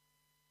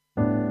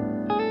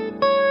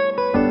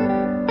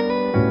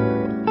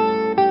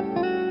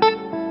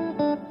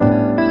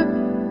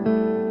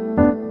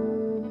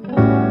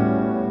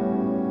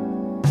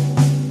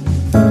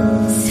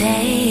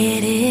 Say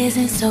it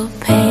isn't so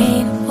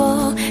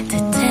painful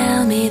to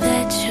tell me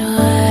that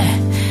you're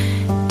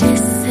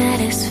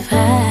dissatisfied.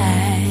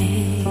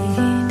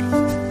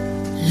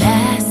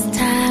 Last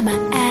time I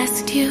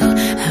asked you,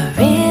 I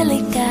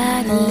really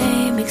got a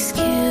lame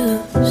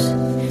excuse.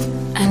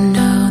 I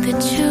know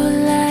that you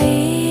lied.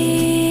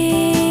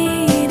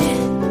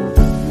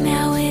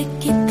 Now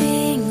wicked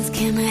things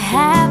can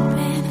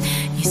happen.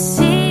 You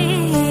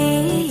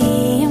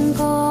see, I'm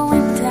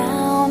going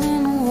down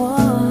in a war.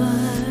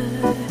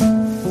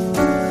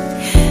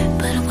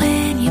 But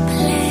when you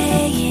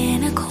play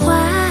in a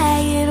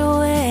quiet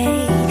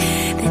way,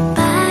 that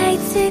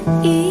bites it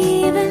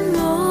even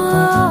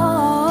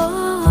more.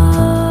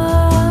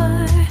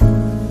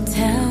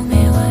 Tell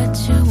me what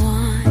you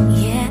want,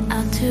 yeah,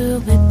 I'll do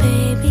it,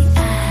 baby.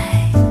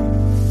 I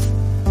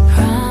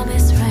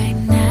promise right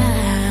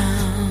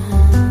now.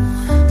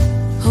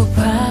 Who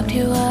propped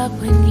you up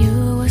when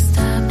you were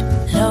stopped?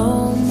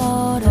 Low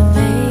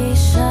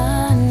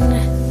motivation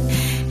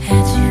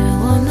had you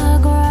on the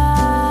ground.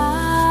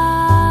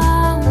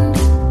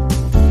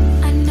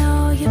 I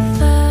know your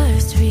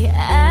first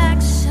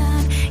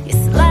reaction, you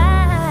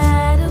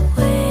slide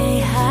away,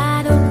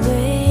 hide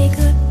away,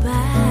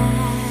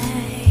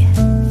 goodbye.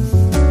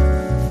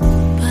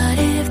 But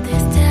if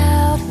there's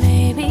doubt,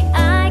 maybe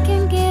I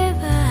can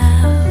give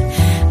out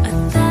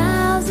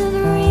 1,000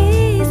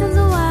 reasons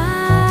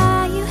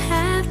why you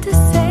have to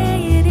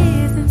say it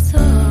isn't so.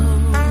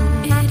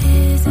 It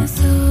isn't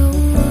so.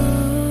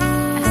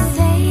 I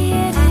say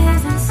it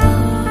isn't so.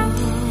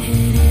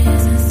 It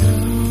isn't so.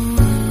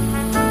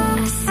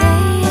 I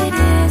say it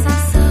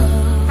isn't so.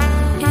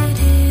 It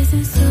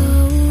isn't so.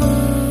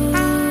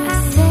 I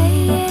say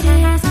it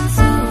isn't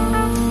so.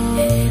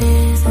 It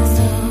isn't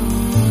so.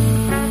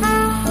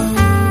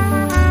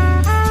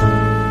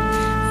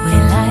 We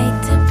like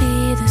to be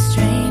the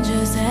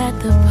strangers at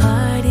the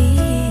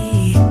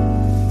party,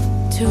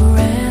 two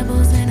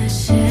rebels in a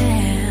shell.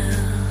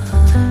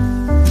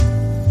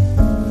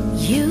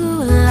 You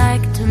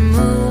like to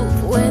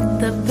move with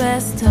the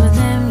best of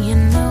them, you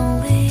know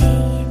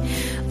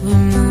we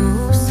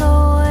move so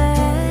well.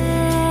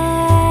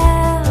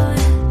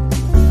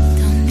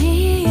 Don't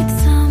need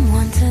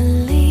someone to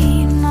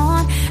lean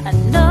on. I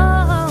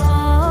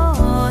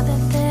know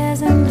that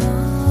there's an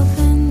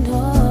open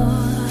door.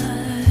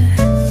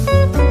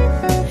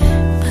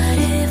 But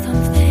if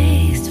I'm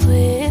faced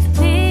with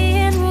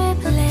being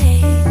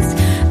replaced,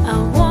 I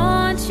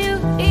want you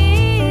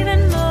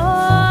even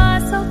more.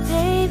 So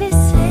baby,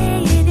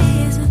 say it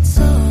isn't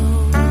so.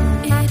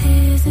 It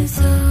isn't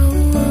so.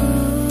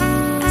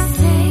 I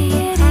say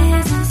it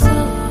isn't so.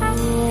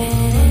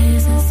 It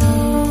isn't so.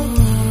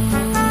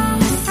 I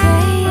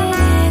say it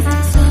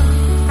isn't so.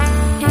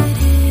 It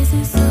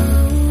isn't so.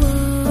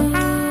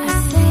 I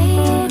say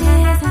it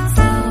isn't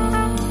so.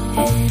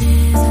 It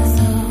isn't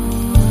so.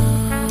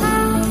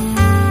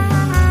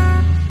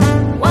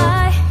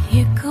 Why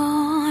you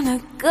gonna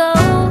go?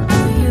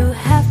 You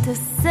have to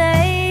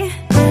say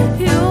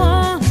you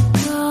wanna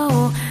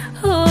go.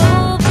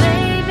 Oh,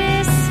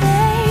 baby,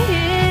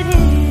 say it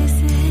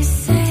isn't.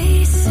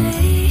 Say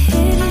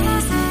it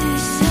isn't.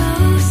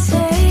 So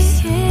say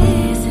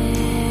it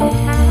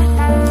isn't.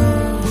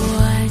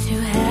 What you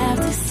have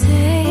to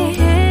say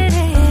it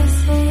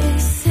isn't.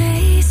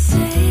 Say it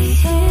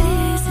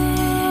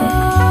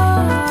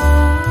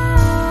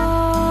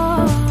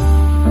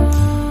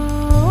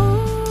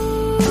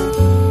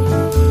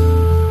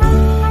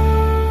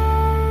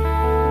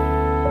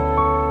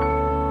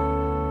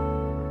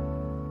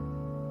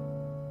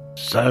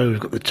So we've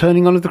got the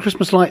turning on of the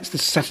Christmas lights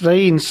this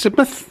Saturday in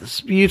Sidmouth. It's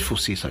a beautiful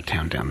seaside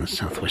town down in the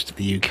southwest of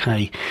the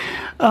UK.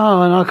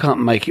 Oh, and I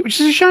can't make it,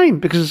 which is a shame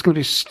because there's going to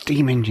be a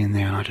steam engine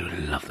there, and I do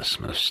love the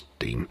smell of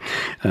steam.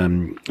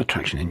 A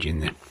traction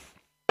engine there.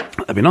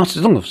 That'd be nice,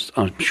 as long as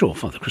I'm sure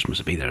Father Christmas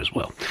will be there as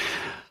well.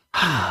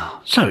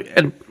 So,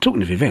 and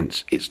talking of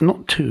events, it's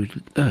not too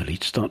early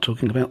to start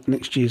talking about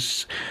next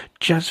year's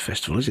Jazz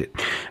Festival, is it?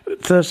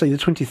 Thursday the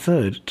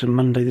 23rd to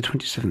Monday the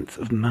 27th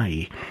of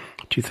May,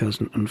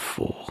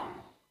 2004.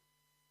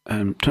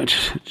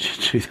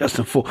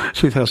 2024.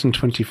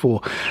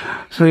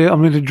 So yeah,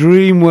 I'm in a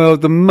dream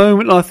world. The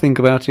moment I think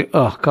about it,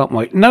 I can't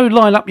wait. No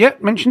line-up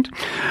yet mentioned,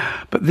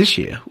 but this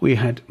year we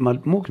had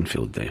Mud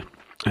Morganfield there,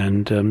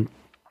 and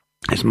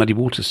it's Muddy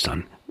Waters'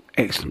 son.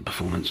 Excellent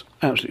performance,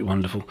 absolutely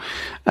wonderful.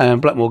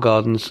 Blackmore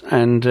Gardens,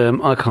 and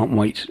I can't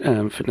wait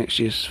for next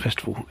year's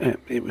festival.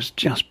 It was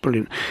just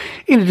brilliant.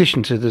 In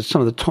addition to some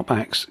of the top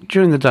acts,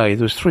 during the day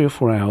there was 3 or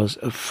 4 hours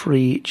of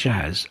free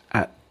jazz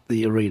at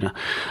the arena,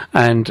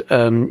 and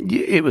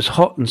it was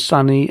hot and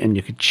sunny, and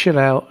you could chill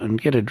out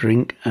and get a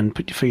drink and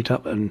put your feet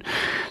up and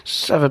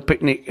have a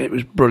picnic. It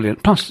was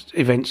brilliant. Plus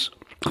events.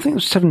 I think there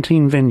was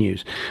 17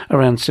 venues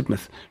around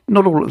Sidmouth,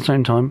 not all at the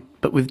same time,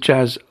 but with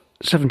jazz.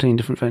 17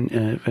 different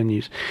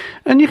venues,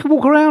 and you can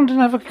walk around and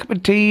have a cup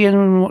of tea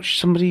and watch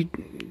somebody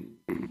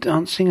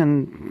dancing,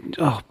 and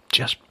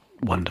just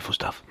wonderful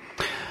stuff.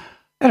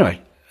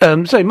 Anyway,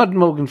 so Mud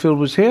Morganfield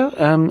was here,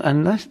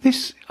 and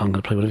this I'm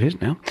going to play one of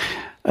his now,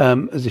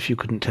 as if you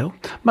couldn't tell.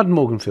 Mud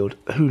Morganfield,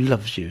 Who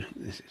Loves You?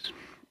 This is.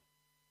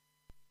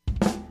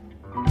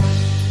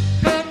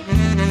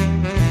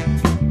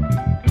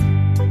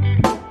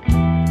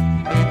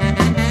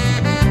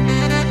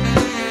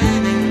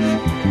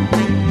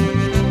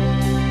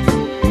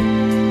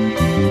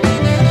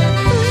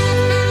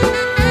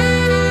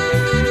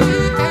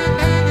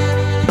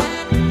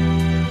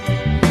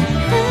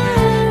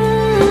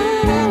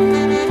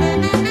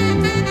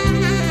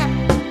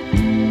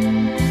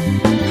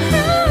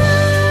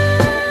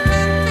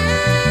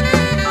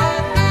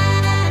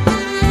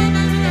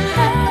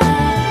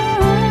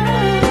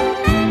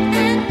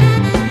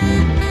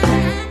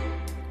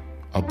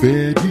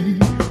 Bet he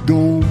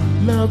don't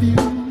love you.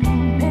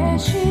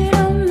 Bet she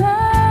don't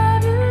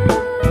love you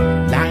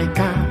like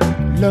I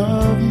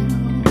love you.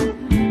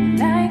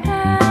 like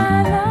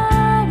I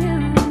love you.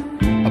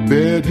 I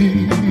bet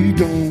he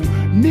don't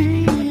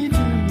need you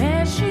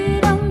Bet she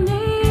don't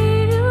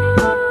need you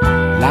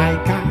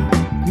like I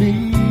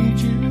need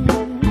you.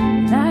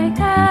 like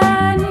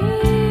I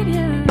need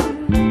you.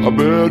 I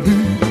bet he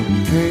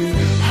can't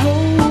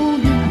hold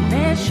you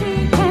Bet she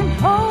can't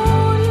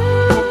hold you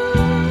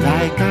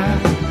like I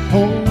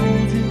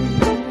hold you.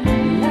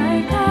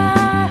 like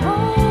I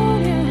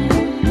hold you.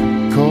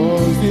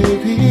 'Cause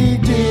if he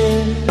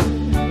did,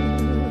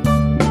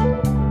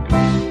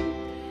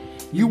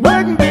 you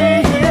wouldn't be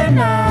here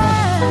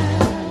now.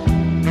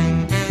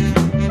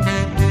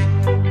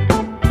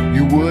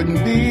 You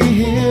wouldn't be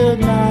here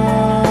now.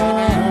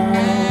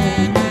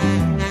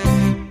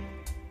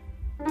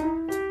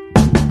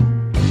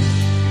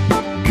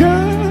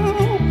 Girl,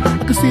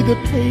 I can see the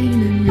pain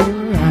in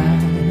your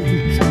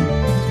eyes.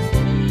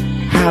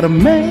 How the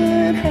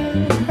man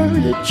had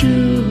hurt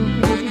you.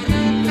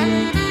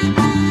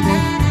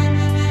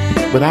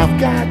 But I've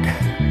got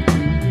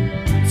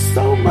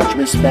so much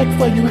respect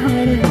for you,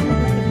 honey,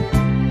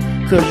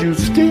 'cause you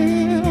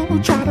still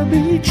try to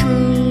be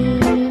true.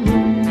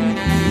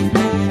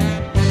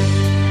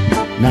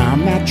 Now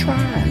I'm not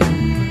trying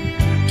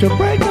to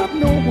break up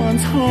no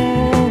one's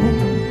home.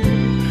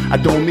 I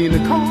don't mean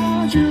to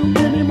cause you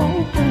any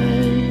more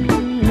pain,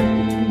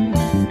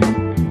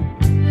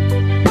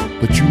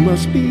 but you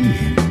must be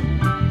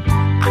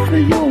out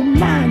of your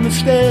mind to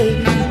stay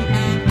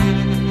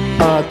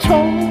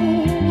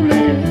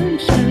totally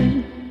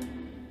insane.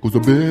 'Cause I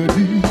bet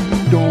he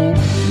don't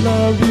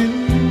love you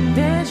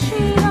Bet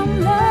she don't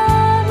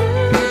love you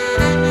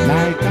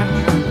like I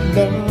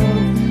love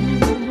you.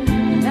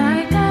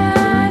 like I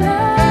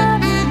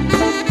love you.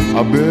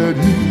 I bet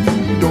he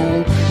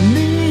don't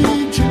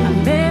need you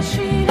Bet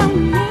she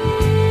don't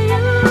need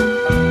you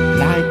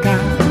like I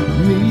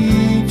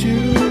need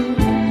you.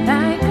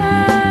 like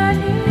I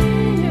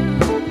need you.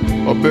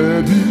 I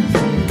bet he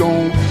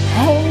don't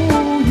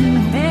hold you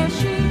Bet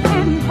she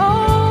can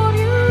hold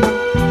you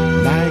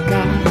like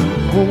I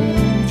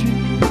hold you.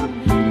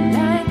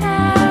 like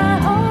I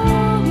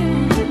hold you.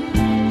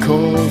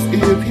 'Cause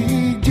if he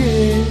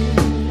did,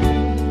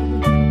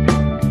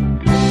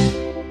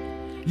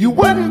 you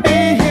wouldn't be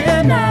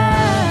here now.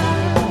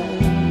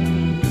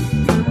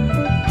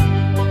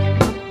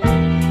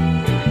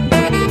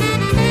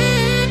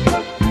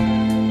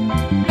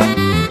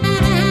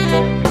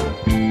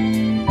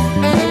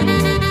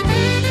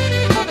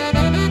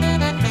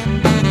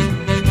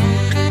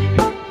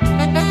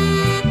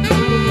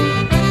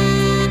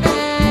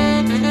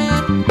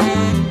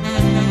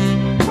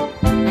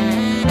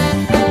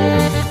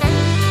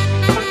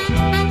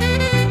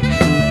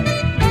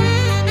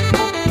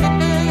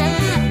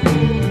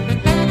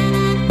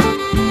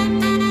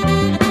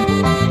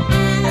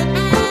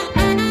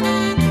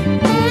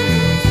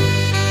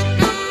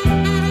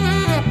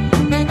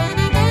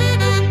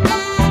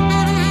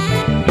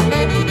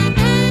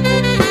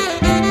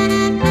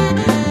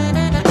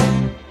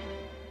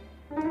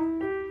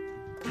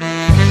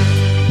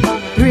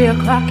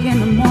 In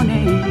the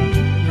morning,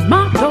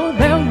 my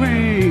doorbell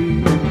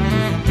rings.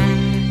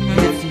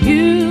 It's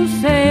you,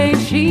 say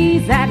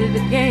she's at it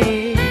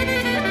again.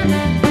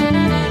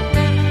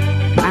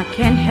 I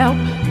can't help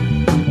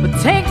but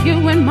take you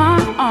in my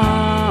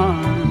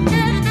arms,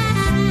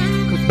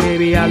 'cause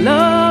baby our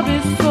love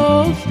is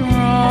so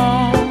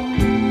strong.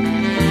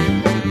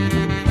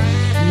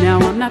 Now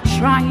I'm not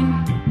trying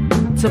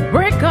to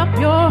break up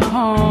your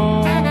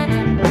home,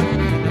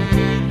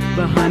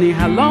 but honey,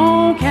 how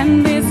long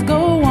can this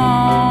go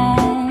on?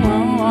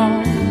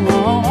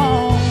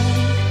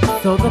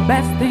 So the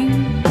best thing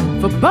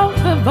for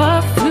both of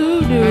us to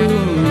do,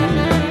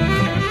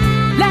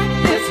 let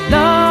this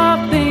love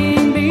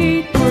thing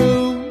be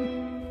through.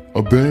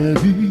 I bet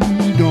he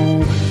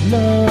don't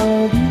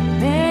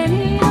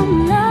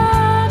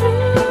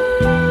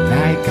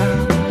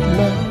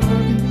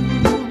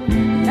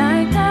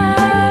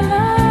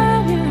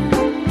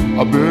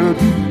I bet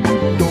he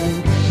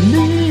don't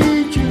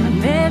need you. I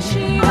bet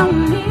she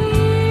don't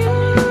need you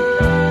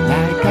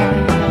like I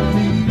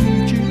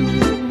need you.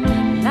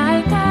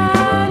 like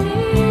I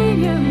need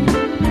you.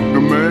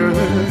 The man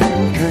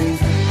can't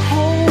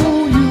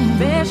hold you I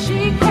bet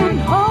she can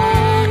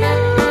hold you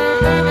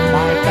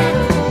like I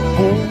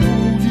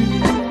hold you.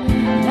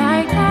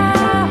 like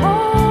I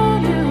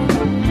hold you.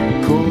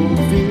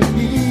 'Cause if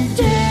he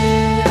did,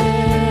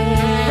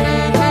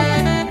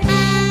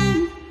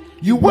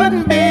 you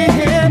wouldn't be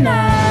here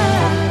now.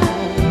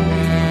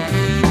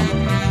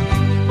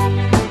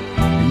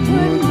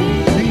 Wouldn't be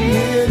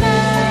here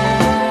now.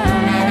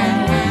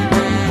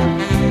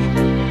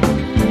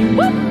 You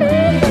wouldn't be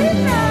here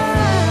now.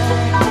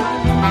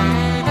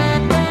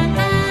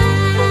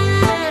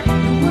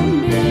 You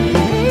wouldn't be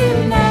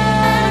here now.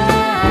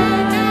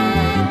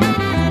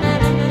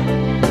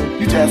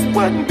 You just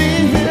wouldn't be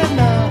here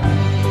now.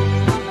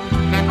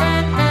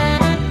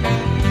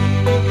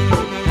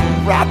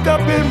 Wrapped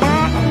up in my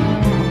arms.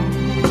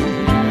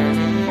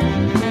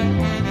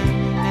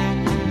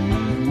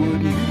 You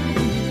wouldn't be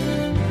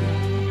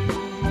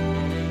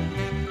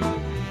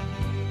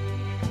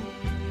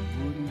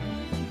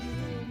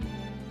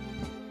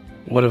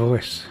What a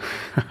voice.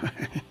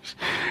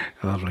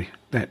 Lovely.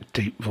 That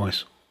deep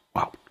voice.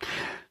 Wow.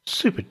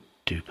 Super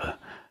duper.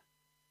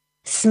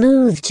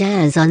 Smooth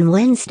Jazz on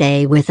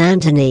Wednesday with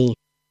Anthony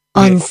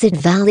on Sid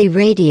Valley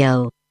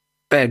Radio.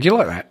 There, do you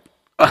like that?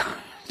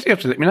 You have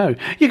to let me know.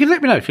 You can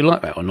let me know if you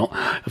like that or not,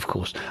 of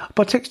course,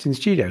 by texting the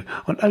studio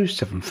on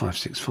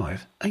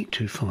 07565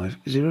 825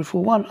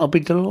 041. I'll be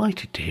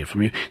delighted to hear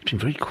from you. It's been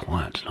very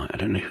quiet tonight. I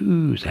don't know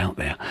who's out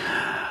there.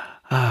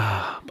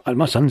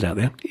 My son's out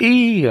there.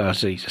 I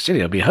said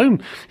he'll be home.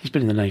 He's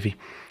been in the Navy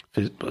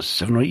for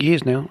 7 or 8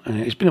 years now,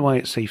 and he's been away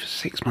at sea for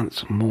 6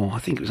 months or more. I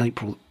think it was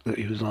April that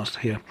he was last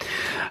here.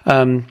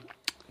 Do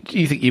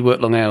you think you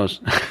work long hours?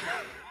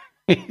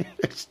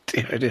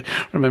 Dear, dear.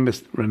 Remember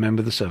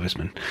the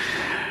servicemen.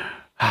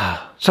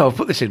 So I'll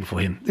put this in for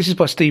him. This is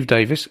by Steve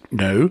Davis.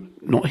 No,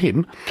 not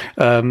him.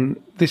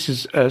 This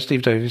is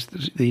Steve Davis,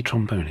 the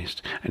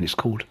trombonist, and it's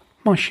called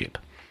My Ship.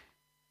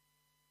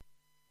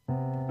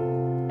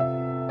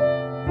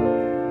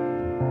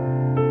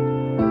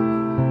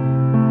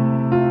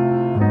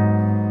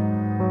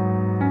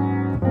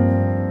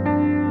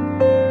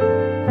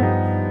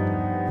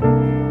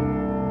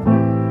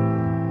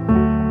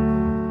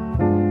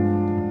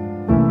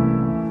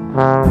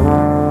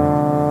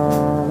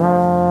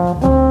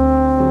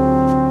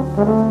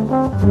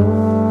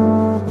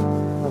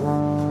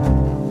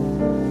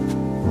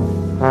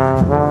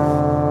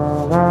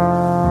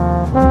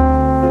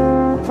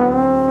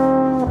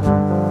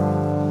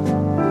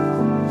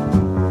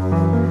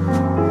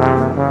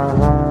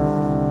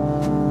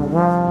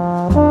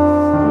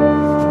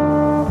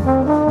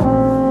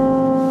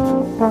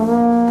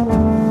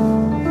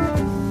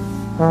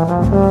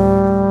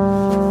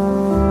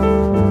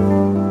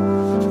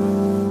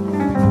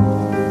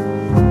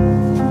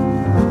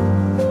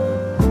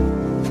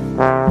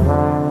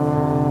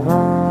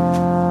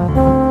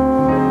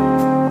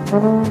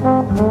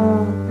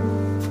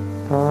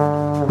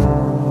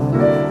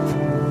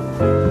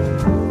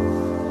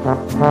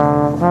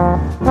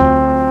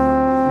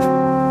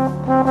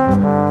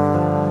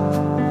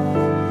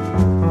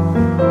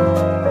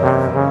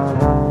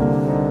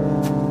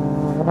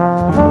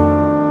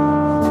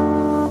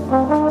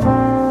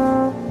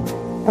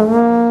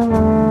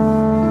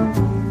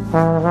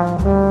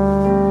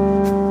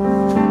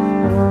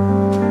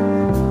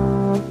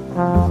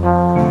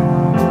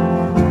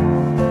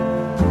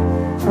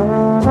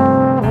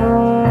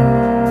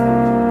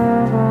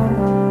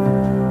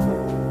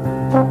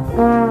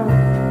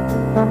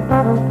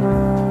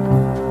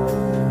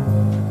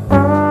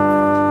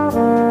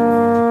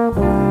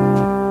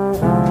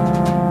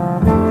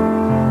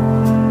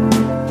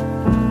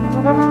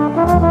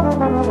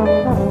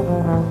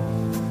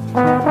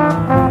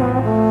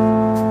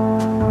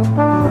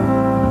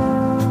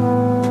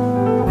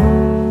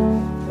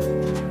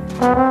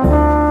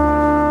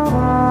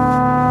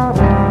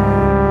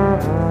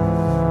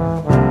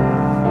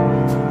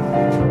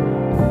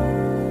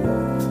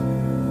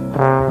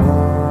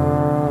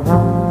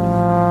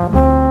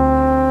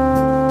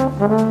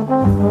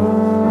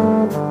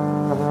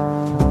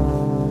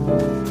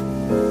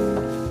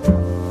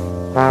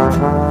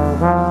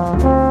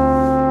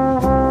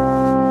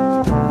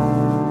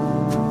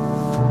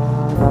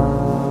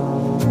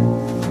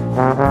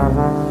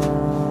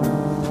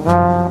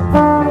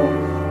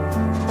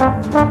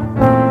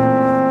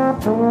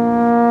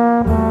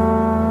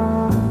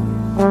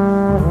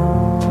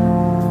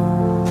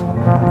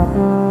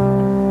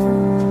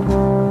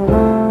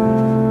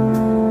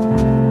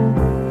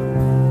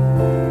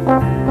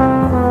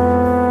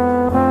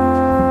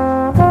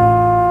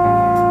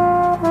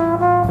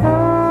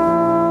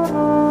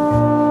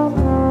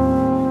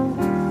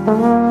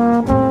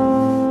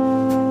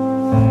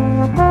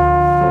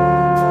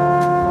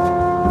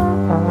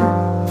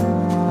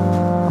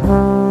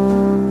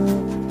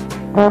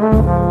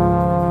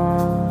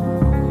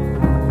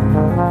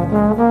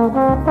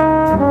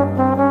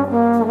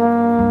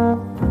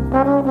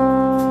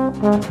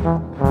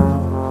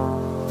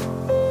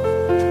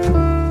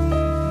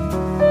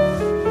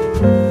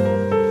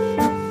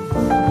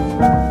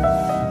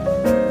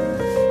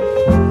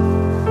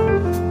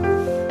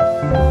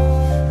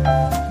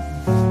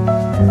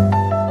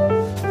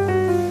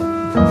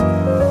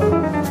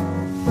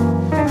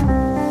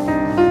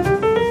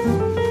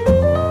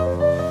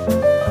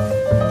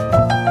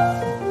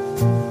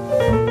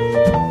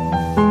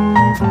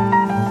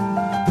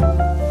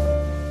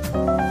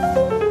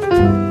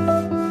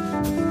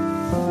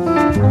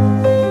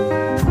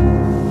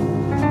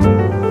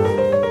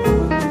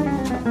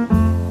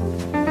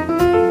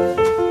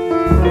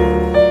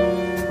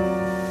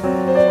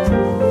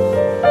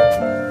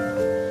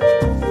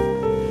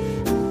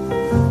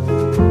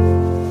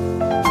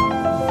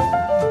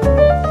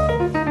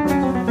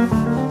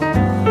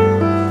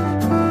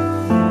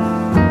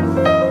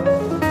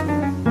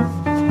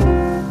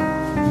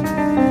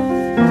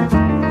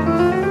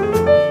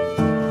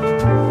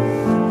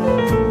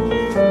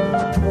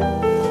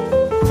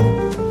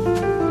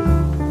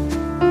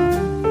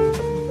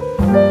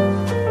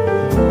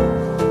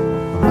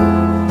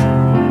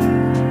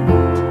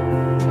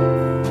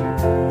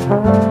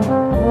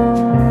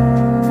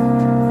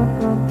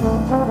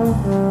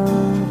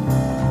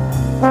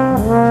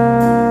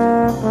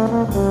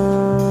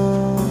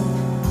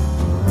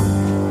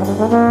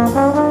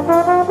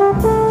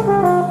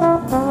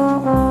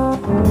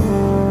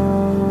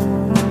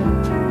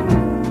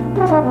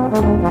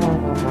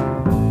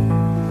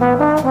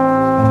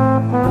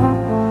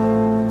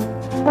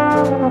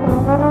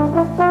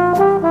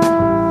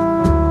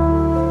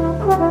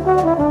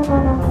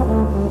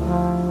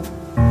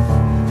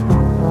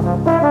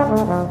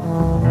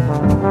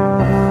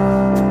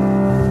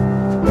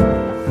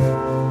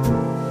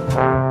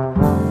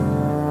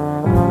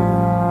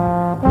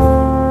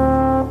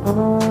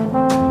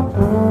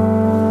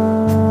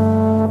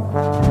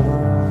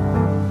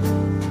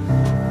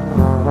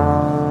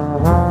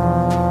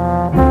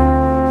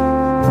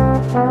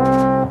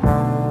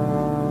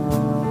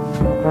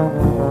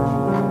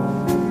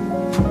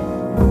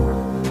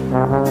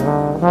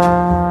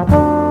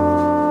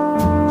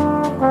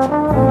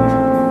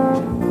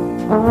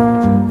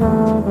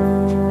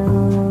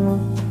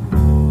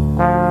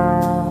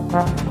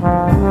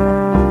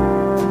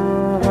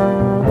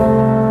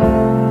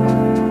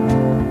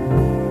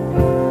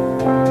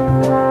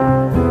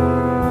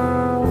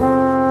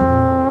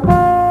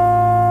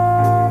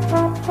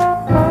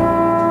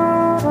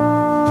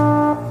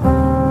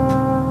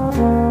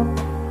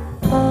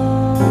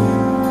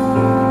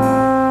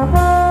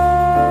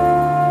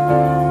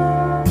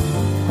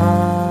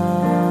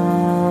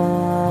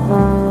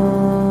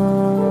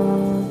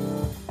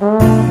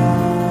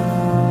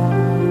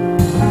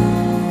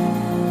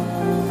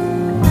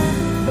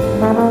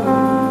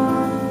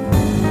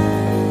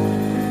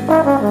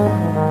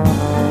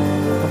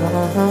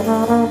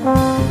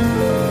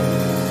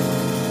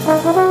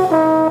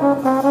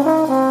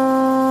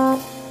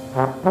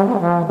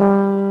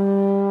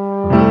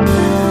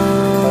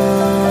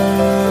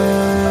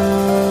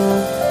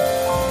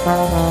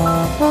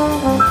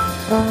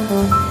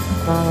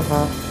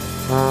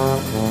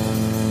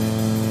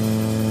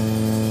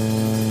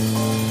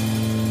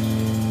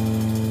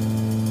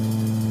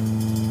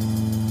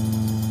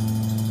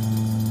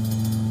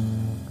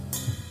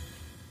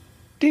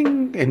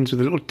 Ding, ends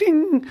with a little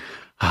ding.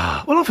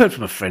 Well, I've heard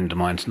from a friend of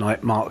mine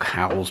tonight, Mark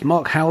Howells.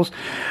 Mark Howells,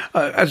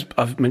 as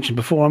I've mentioned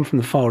before, I'm from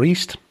the Far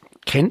East,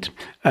 Kent,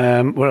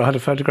 where I had a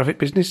photographic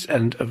business,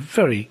 and a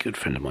very good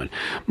friend of mine,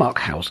 Mark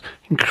Howells,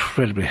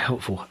 incredibly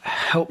helpful,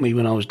 helped me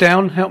when I was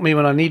down, helped me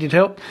when I needed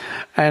help,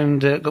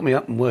 and got me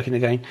up and working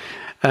again.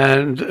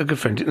 And a good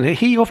friend,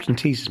 he often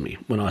teases me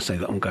when I say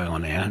that I'm going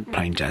on air and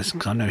playing jazz,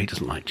 because I know he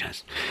doesn't like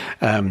jazz.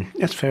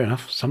 That's fair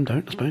enough. Some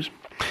don't, I suppose.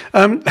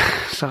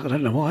 So I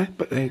don't know why,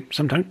 but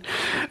some don't.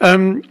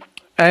 I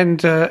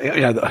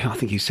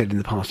think he said in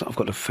the past that I've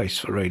got a face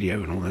for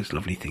radio and all those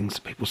lovely things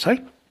that people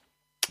say.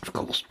 Of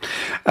course.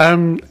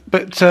 So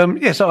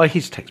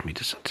he's texted me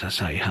to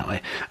say hi,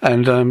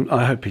 and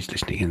I hope he's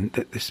listening and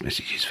that this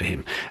message is for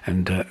him.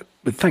 And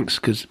with thanks,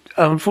 because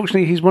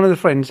unfortunately he's one of the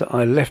friends that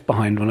I left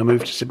behind when I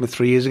moved to Sidmouth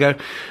 3 years ago,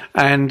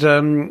 and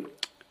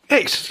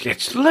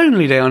it's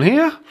lonely down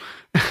here.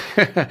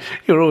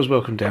 You're always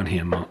welcome down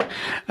here, Mark.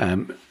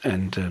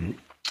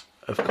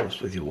 Of course,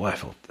 with your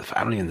wife or the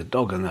family and the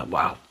dog and that.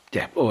 Wow,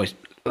 yeah, always.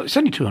 It's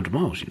only 200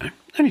 miles,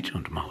 only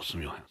 200 miles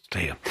from your house to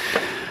here.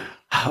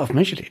 I've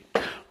measured it.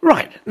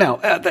 Right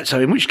now, so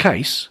in which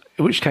case,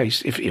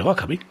 if you are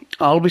coming,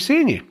 I'll be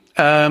seeing you.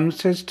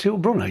 Says Till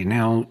Bronner.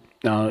 Now,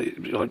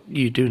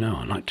 you do know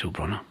I like Till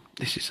Bronner.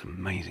 This is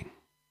amazing.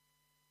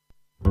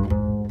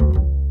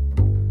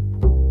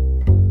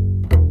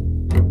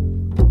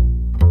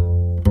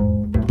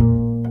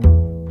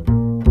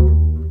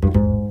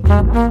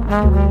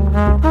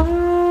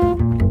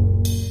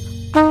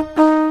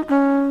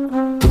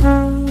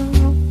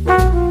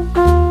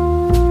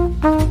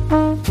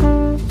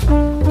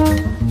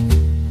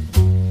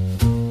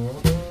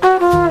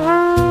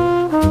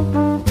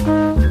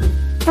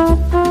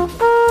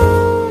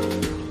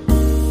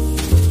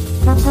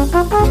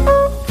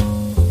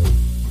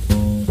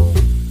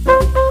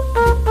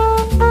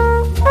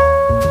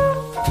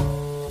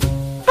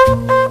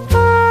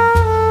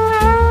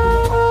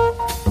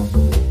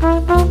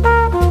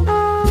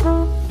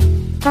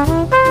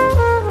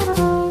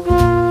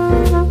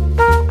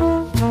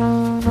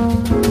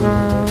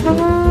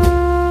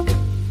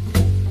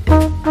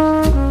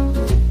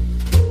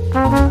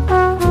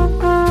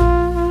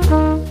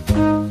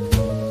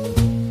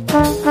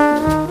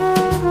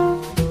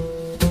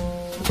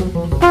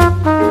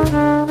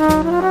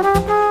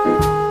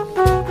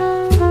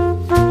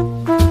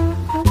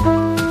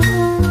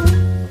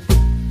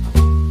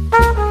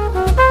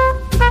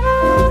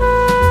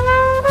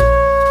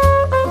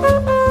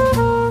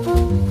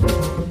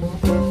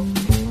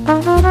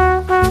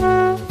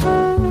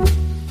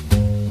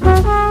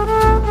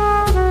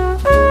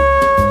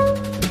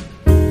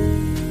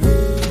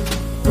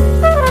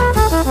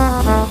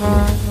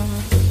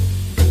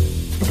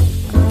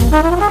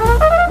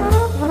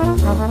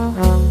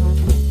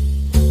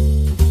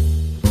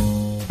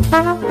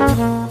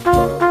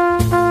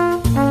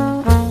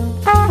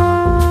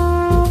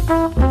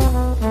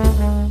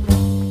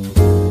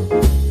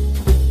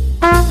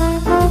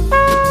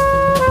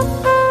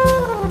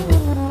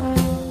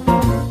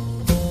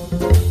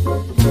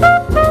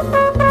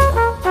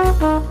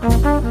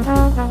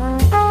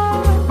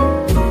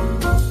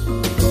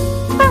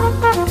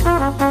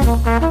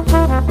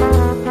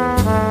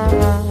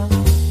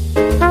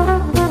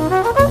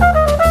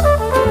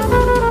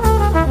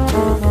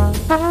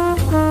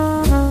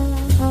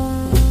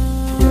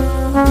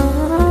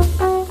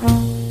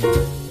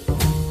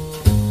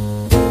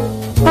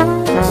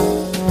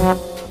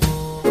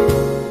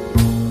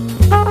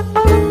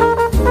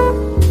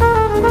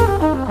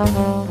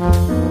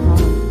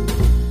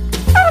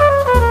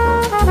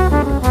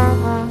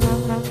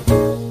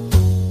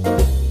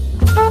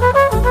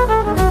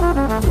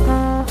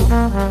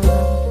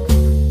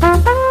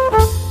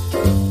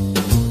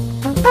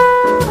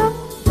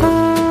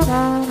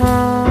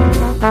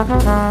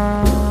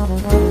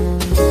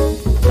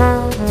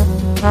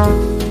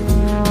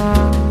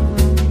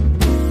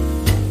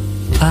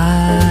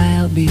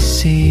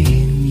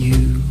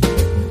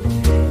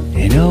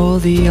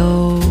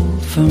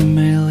 old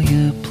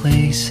familiar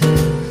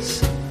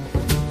places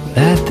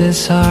that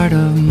this heart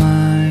of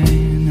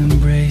mine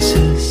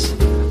embraces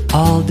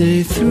all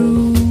day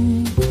through.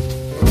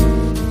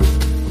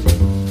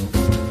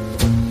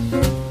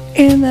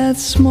 In that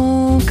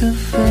small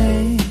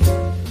cafe,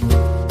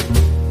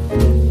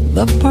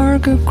 the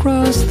park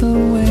across the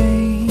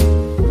way,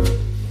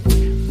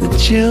 the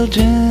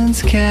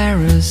children's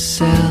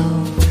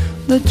carousel,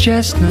 the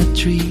chestnut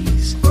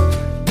trees,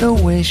 the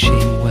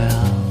wishing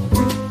well.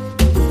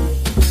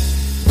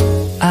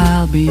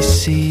 I'll be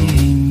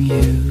seeing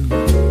you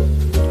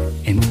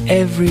in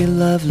every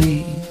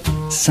lovely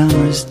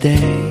summer's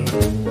day,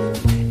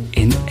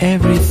 in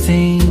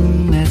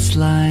everything that's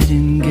light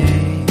and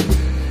gay.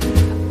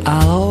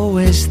 I'll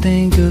always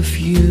think of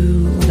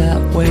you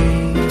that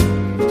way.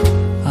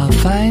 I'll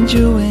find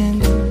you in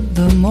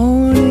the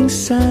morning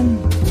sun,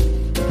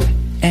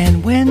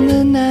 and when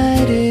the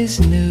night is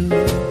new,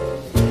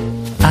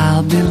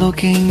 I'll be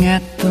looking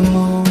at the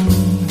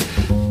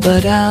moon,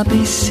 but I'll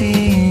be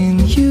seeing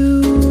you.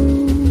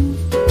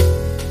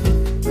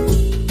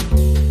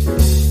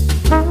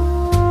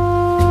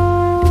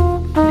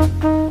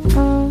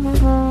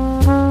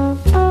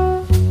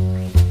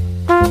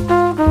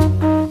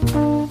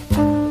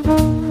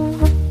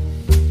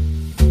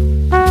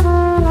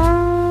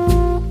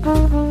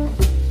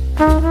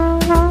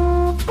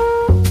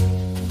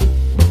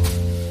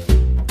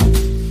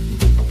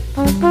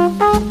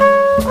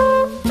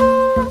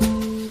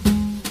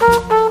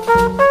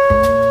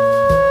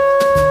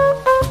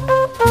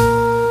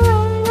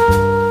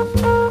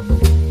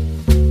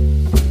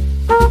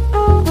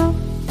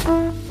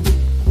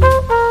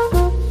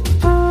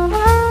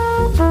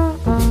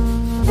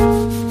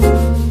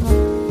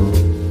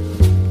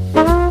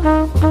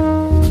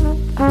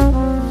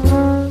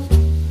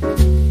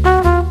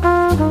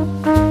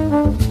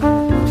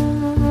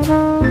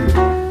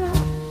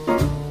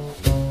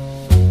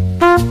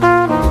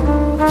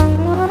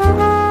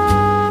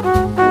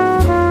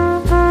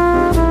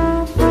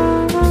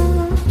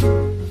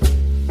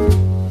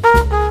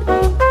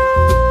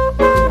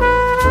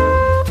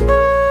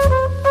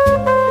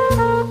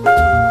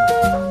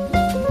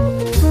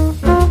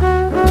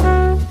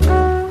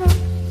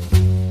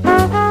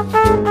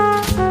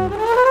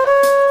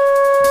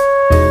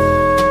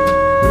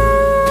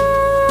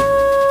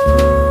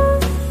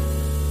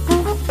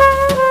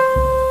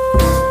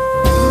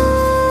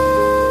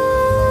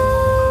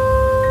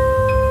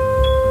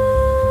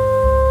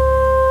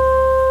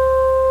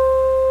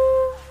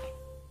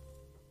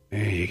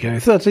 go.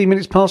 13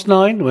 minutes past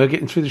 9. We're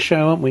getting through the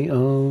show, aren't we?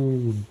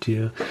 Oh,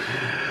 dear.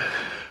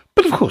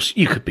 But, of course,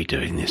 you could be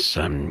doing this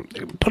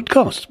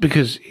podcast,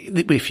 because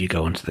if you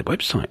go onto the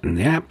website and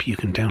the app, you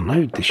can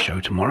download this show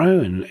tomorrow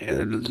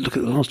and look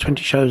at the last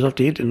 20 shows I've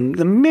did, and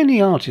the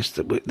many artists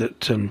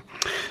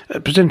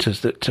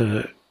presenters that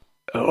are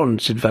on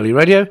Sid Valley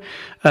Radio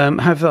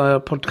have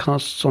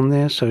podcasts on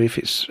there. So if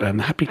it's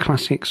Happy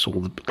Classics or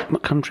the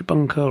Country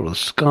Bunker or the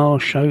Ska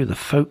Show, the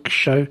Folk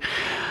Show,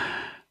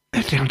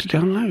 they're down to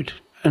download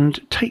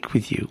and take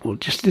with you, or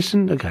just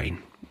listen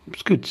again.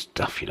 It's good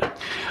stuff, you know.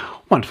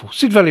 Wonderful.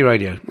 Sid Valley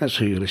Radio, that's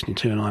who you're listening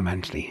to, and I'm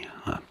Anthony.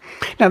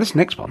 Now, this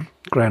next one,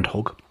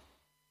 Groundhog,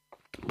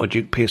 by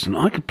Duke Pearson,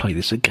 I could play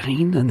this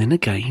again, and then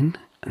again,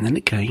 and then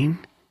again,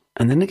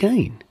 and then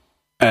again,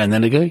 and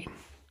then again,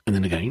 and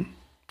then again,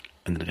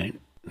 and then again,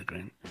 and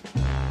again.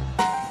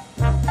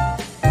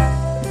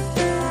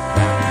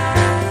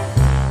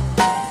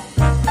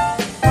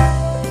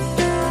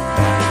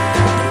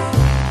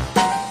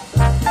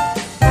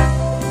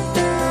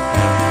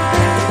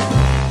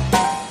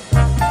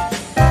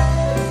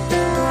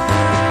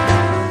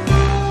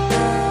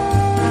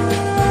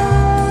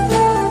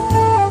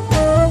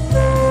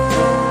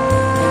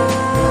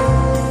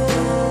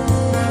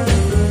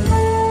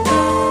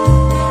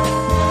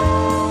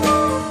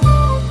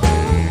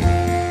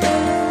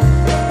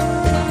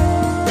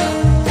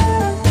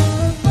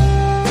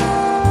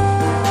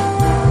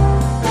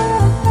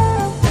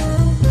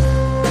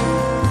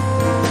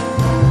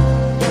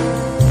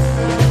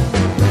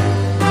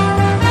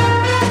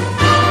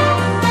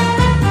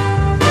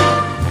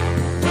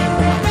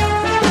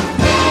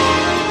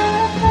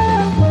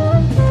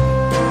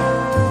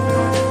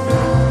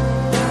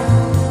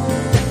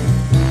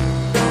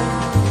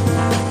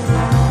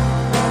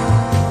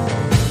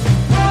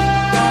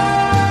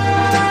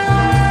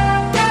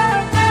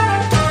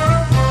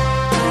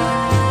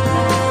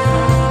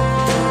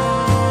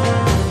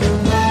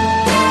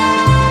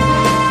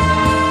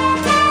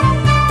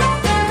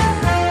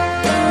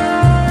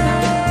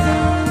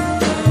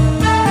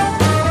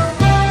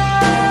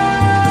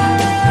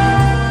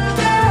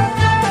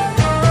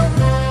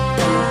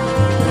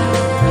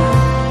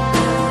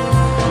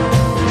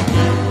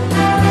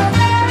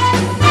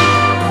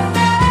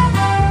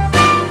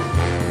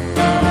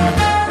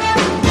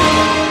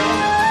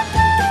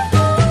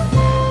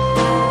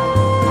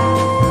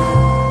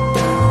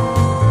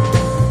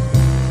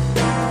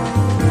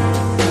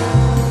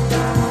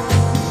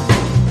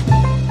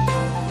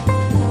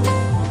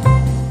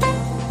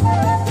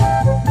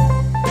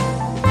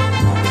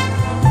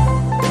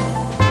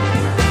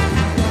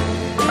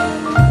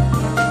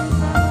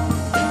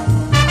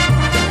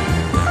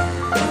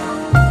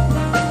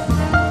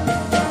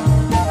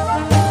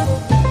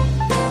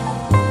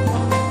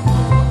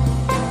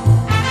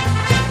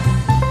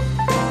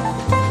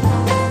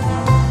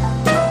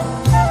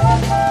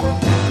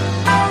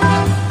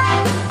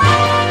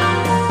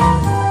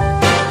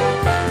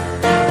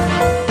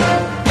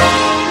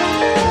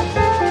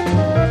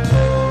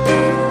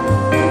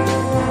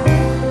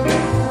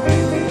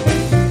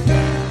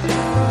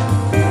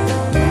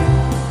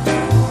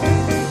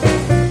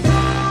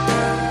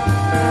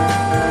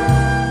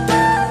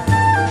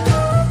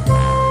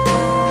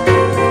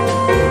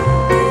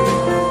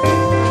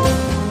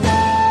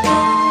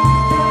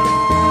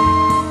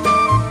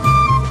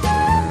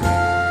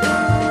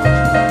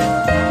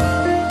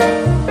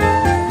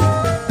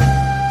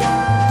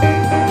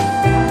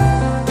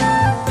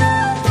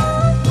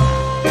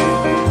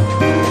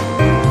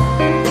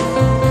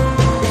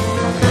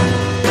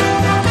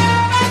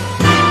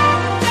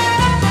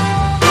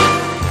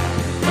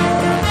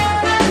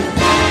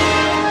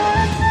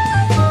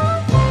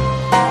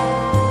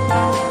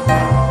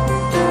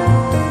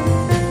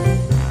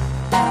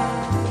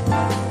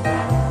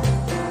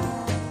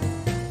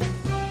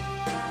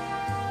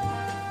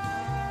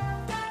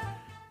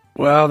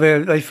 Well,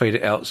 they fade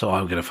it out, so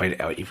I'm going to fade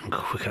it out even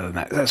quicker than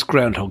that. That's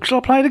Groundhog. Shall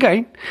I play it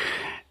again?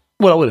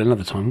 Well, I will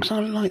another time, because I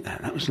like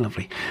that. That was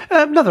lovely.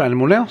 Another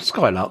animal now,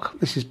 Skylark.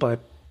 This is by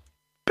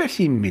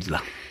Bette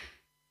Midler.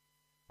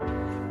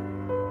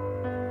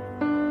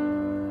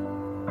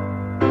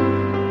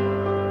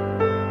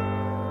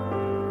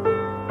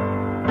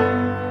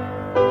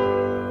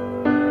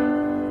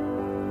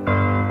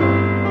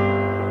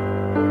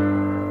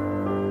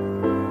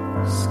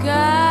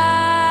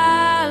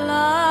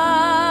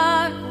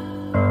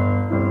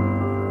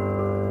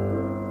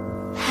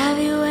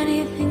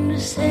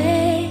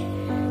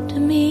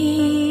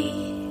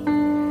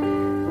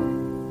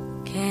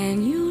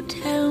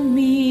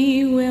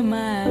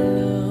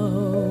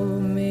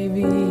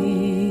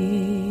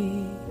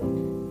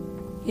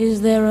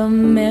 Is there a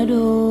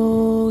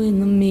meadow in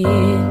the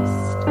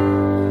mist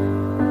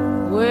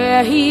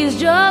where he's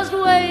just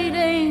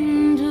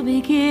waiting to be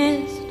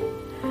kissed?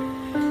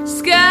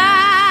 Skylark,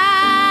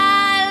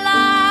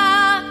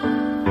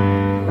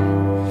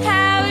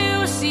 have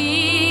you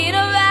seen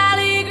a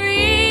valley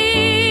green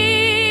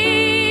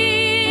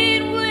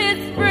with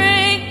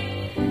spring,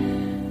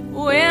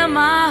 where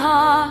my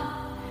heart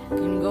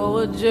can go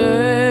a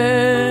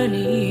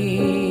journey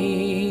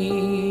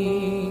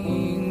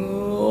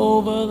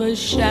over the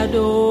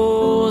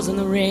shadows and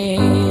the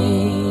rain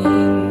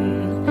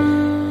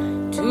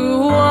to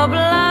a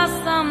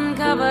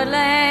blossom-covered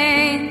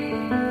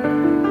lane?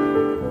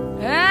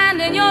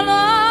 And in your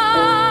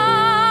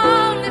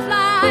lonely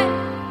flight,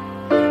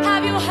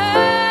 have you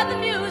heard the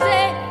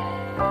music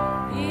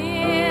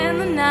in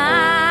the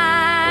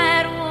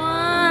night?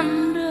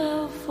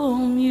 Wonderful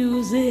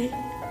music,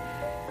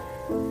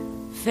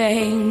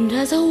 famed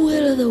as a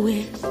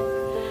will-o'-the-wisp,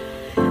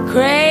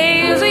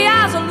 crazy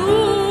as a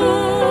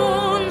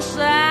loon,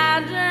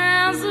 sad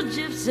as a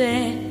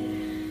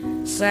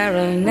gypsy,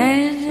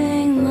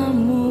 serenading the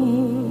moon.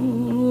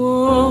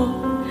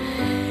 Oh,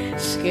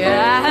 Skylark,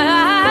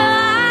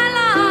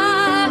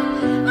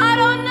 I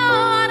don't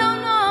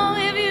know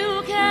if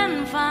you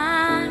can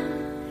find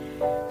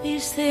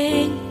these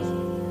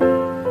things,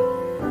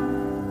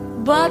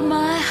 but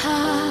my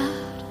heart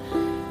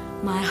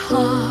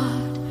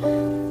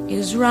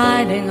is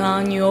riding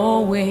on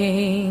your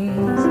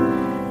wings.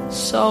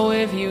 So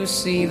if you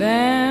see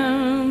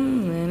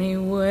them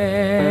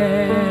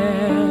anywhere,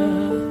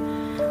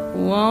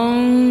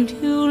 won't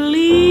you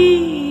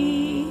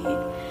lead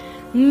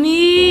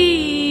me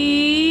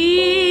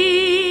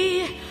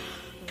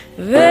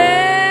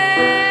there?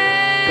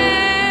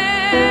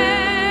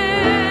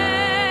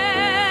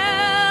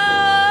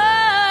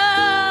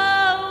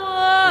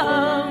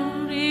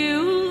 Won't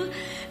you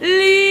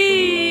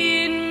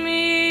lead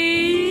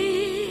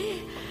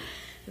me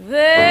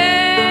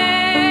there?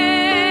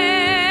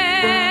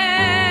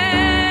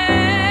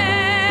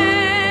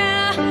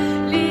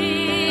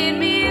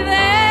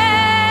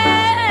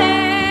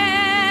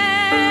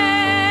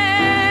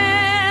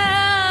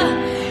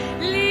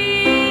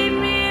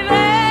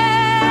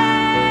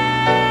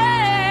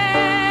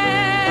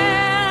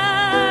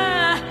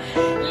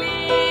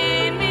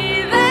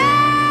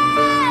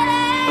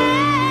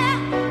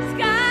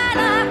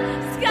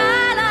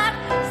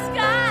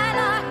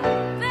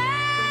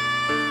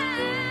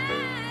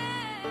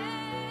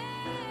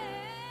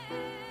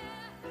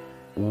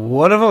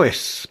 What a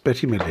voice,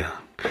 Bette Midler,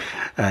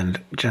 and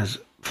jazz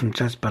from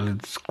Jazz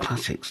Ballads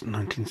Classics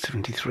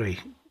 1973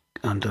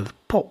 under the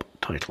pop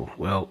title.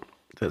 Well,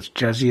 that's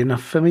jazzy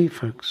enough for me,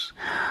 folks.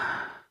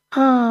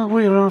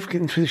 We're half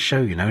getting through the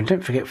show, you know, and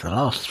don't forget, for the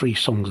last 3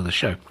 songs of the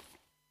show,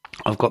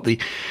 I'm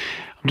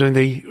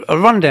doing a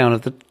rundown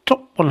of the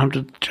top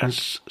 100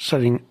 jazz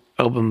selling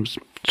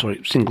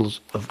singles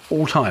of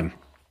all time.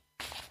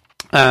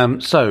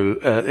 So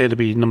it'll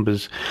be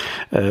numbers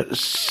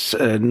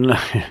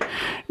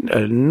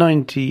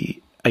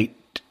 98,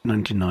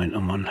 99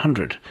 and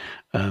 100.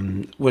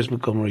 Wes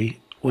Montgomery,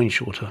 Wayne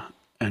Shorter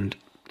and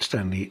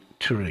Stanley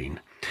Tureen.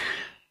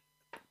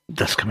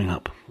 That's coming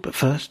up. But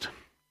first,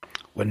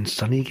 When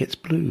Sunny Gets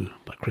Blue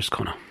by Chris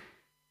Connor.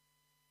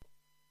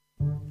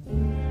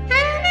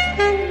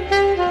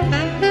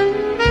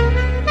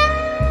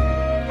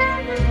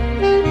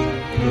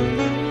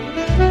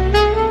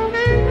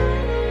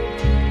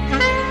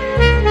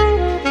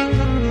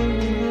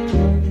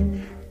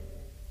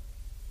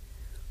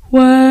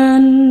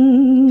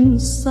 When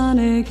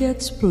Sunny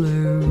gets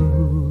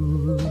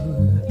blue,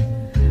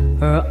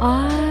 her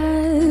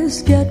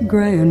eyes get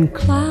gray and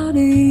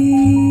cloudy,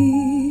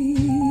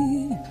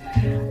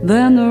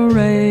 then the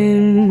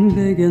rain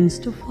begins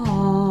to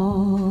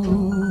fall.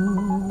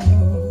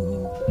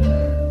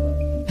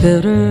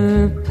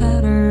 Pitter,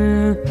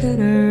 patter,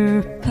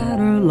 pitter,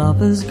 patter,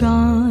 love is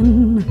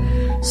gone.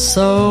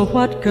 So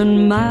what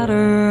can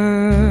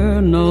matter?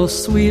 No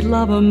sweet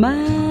lover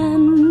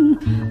man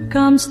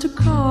comes to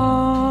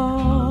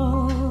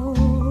call.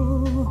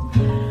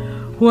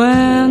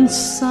 When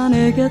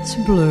Sunny gets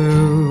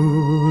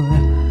blue,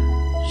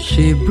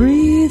 she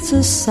breathes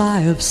a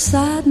sigh of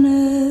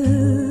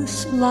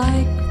sadness,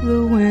 like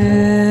the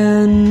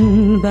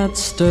wind that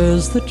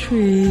stirs the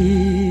trees.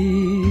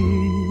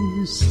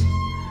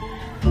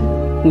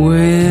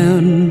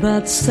 Wind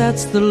that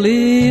sets the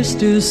leaves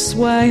to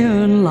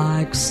swaying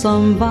like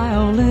some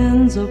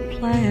violins are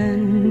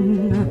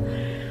playing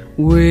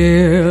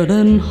weird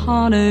and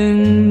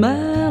haunting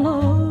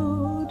melodies.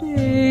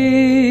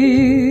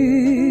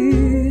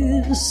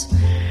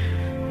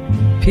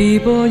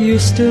 People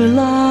used to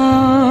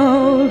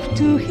love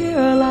to hear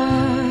her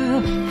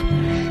laugh,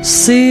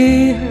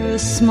 see her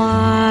smile.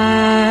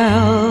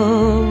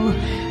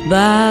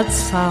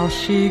 That's how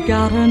she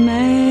got her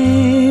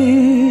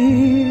name.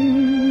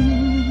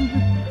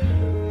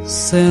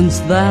 Since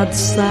that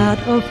sad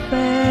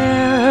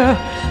affair,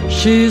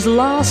 she's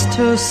lost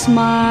her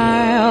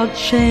smile,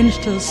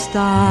 changed her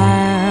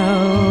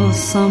style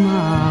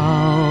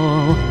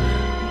somehow.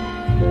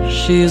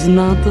 She's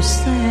not the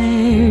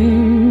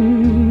same,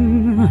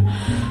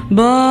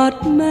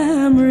 but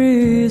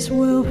memories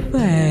will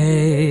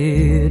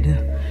fade,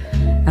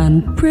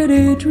 and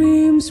pretty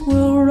dreams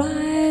will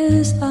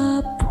rise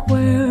up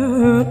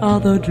where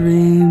other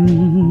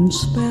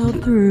dreams fell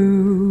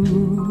through.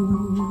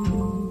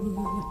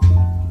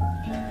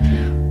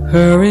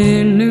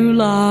 Hurry, new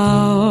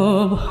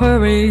love,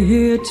 hurry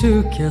here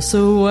to kiss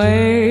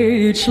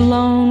away each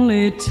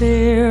lonely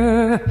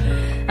tear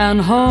and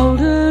hold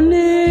her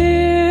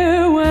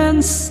near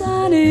when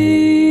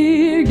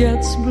sunny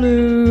gets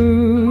blue.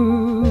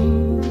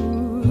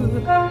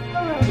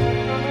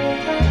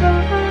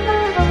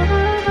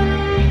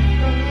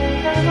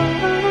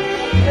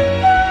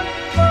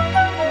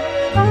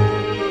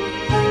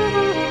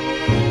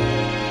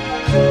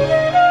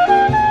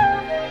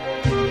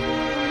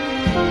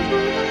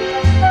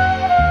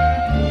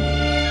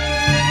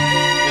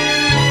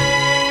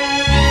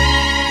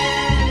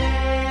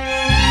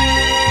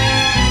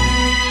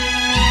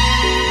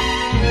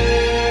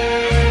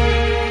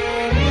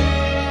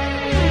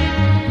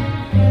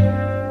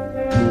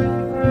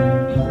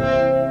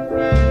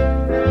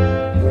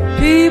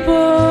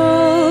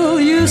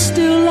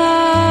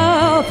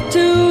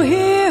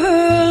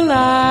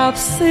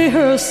 See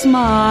her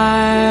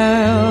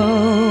smile.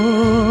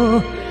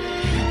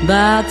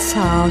 That's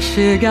how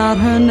she got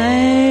her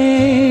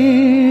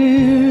name.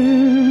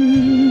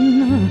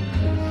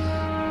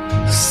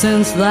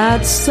 Since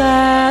that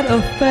sad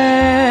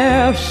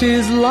affair,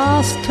 she's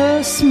lost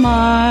her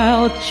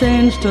smile,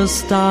 changed her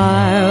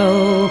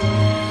style.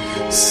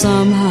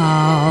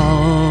 Somehow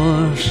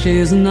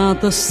she's not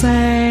the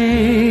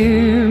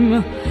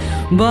same,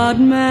 but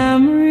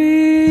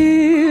memories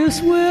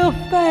will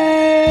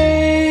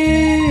fade,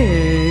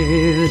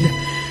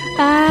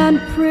 and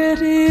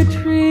pretty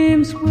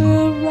dreams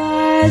will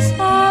rise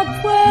up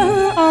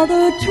where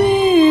other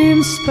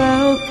dreams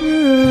fell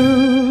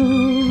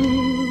through.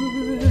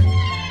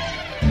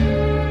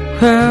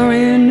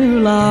 Hurry, new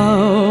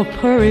love,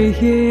 hurry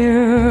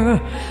here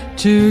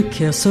to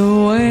kiss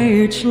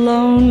away each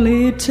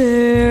lonely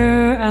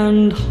tear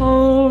and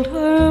hold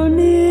her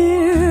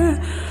near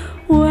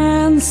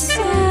when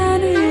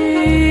sunny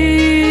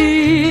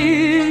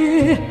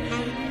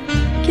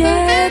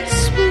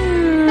gets blue.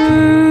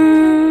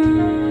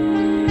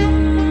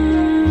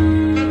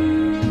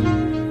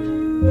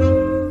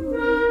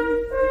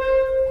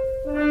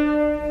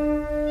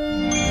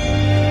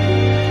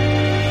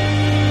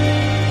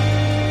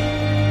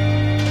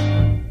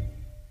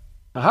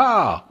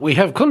 Aha! We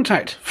have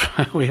contact.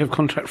 We have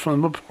contact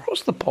from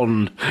across the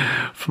pond,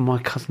 from my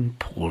cousin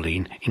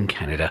Pauline in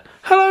Canada.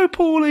 Hello,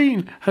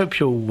 Pauline. Hope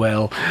you're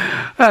well,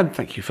 and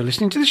thank you for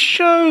listening to the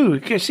show.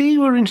 See,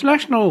 we're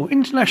international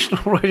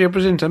radio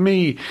presenter,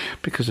 me,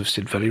 because of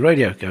Sid Valley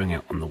Radio going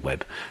out on the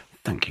web.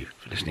 Thank you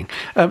for listening.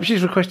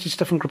 She's requested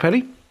Stefan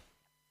Grappelli.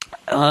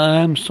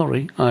 I'm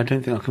sorry, I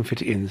don't think I can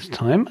fit it in this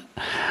time.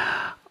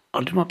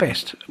 I'll do my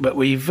best, but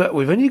we've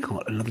only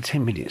got another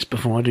 10 minutes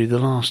before I do the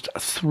last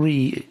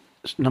three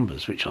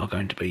numbers, which are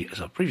going to be,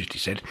 as I previously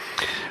said,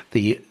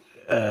 the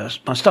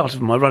my start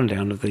of my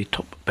rundown of the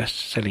top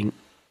best-selling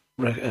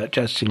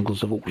jazz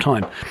singles of all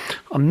time.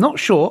 I'm not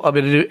sure I'll be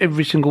able to do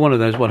every single one of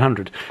those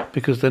 100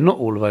 because they're not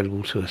all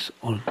available to us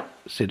on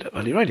Sid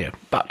Valley Radio,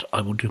 but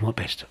I will do my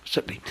best,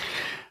 certainly.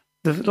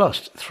 The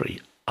last three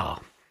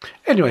are.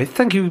 Anyway,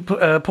 thank you,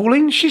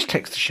 Pauline. She's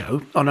texted the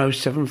show on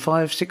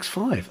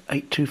 07565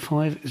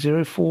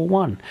 825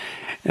 041.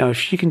 Now, if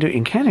she can do it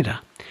in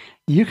Canada,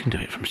 you can do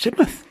it from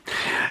Sidmouth.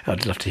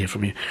 I'd love to hear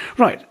from you.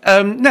 Right,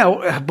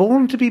 now,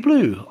 Born to be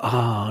Blue.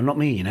 Not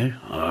me, you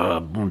know.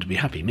 Born to be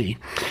Happy, me.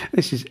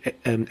 This is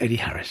Eddie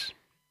Harris.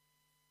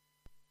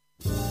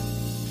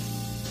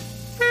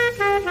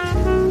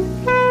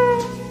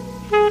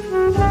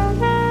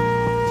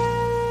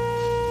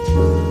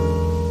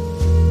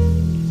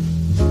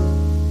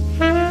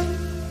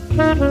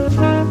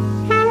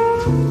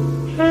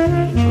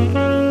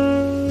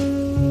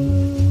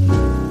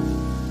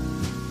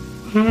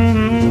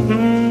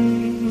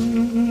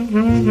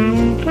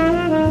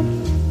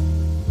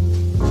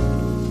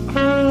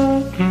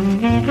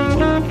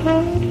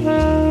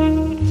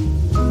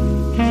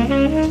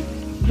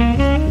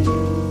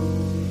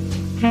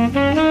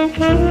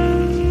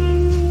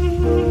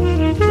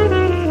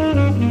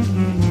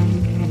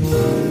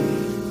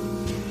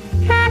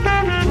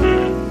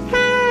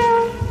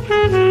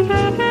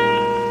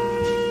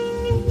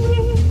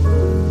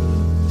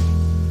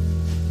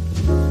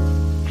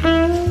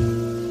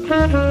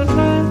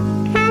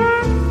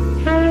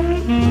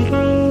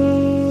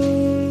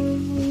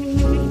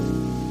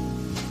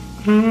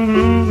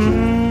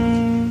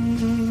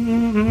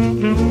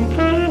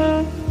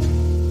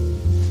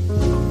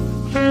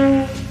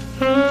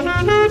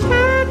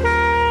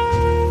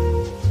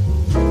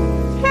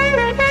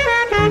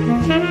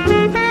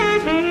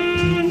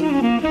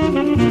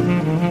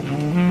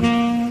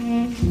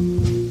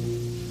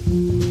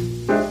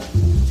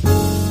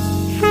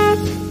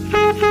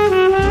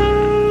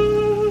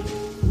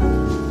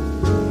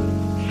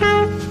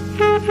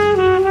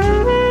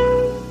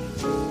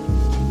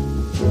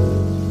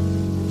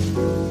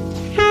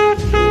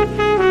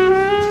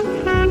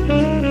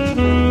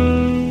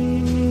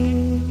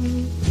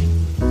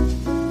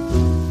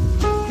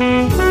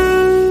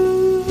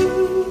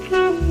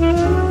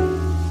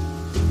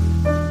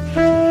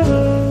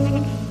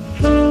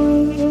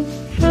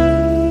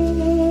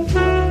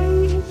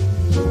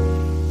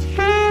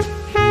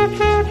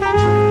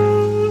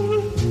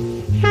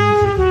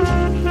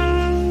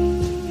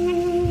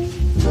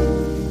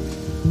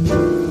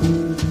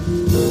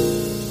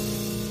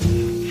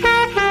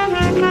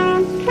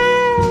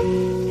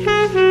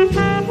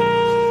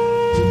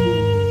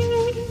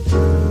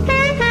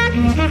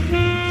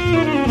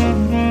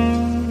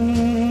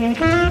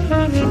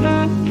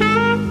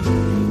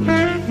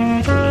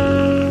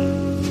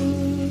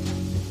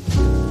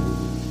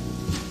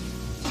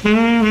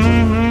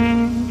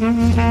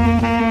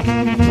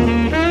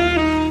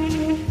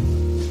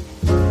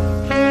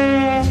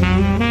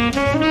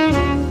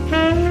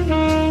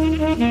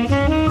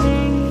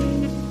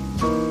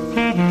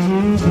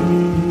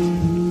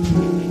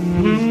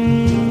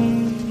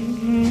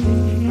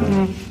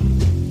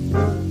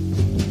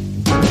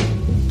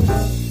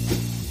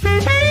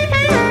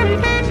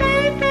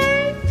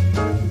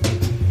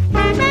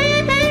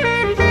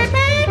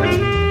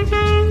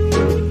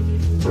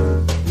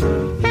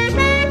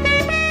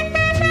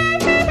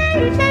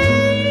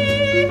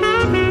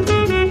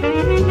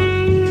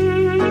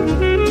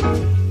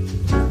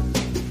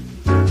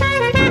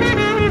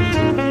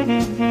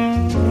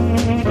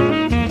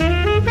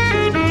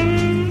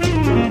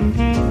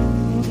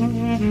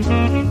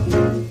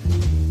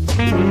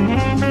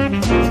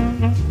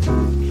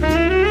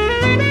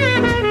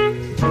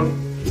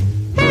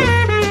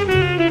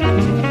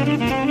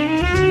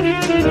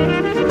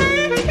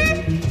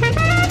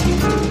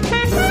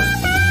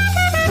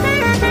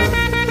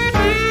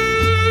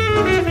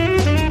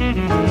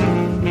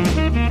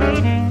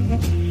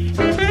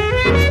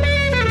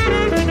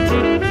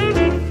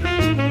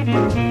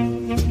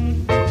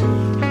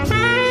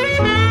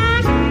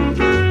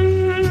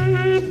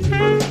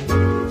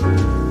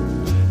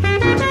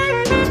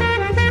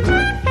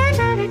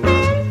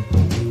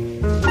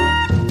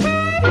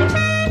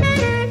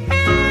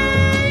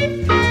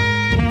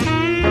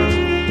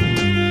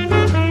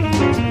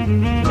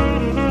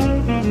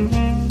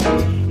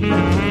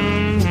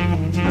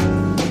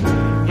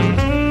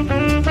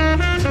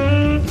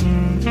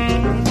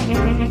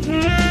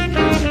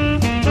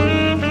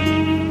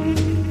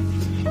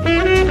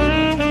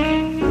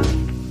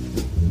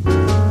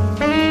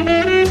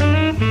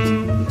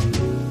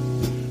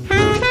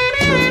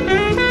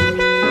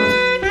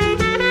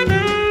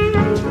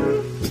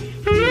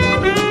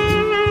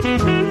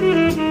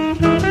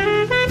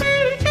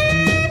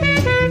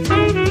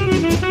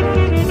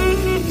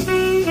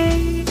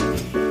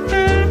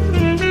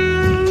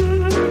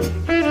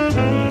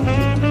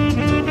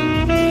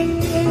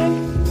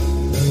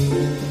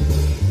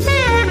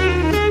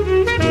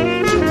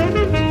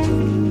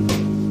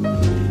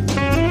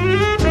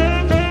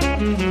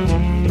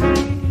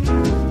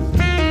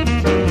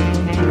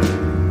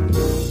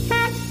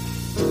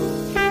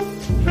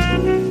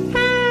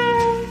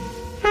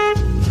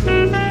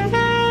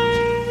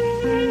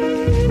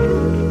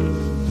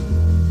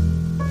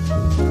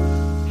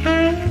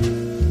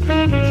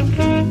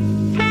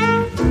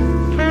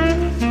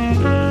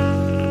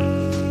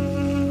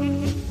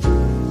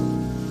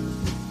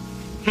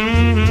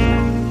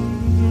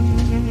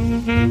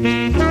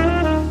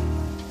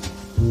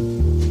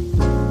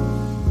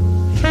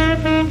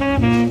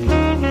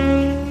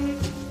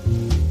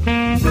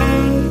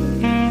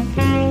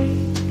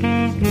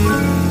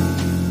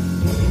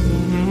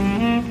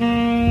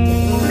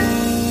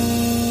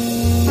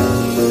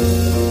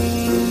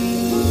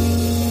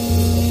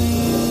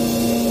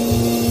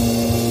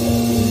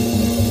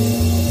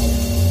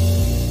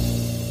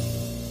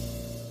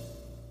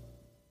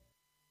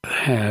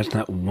 Isn't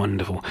that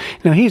wonderful?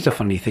 Now, here's a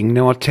funny thing.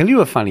 Now, I'll tell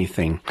you a funny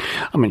thing.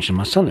 I mentioned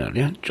my son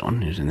earlier,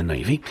 John, who's in the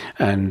Navy,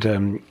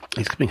 and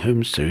he's coming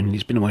home soon.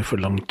 He's been away for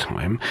a long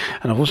time.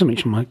 And I've also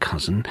mentioned my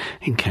cousin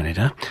in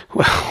Canada.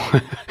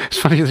 Well, it's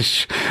funny,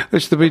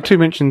 there's to be two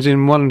mentions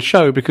in one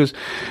show because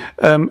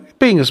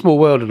being a small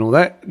world and all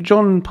that,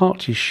 John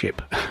parked his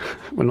ship.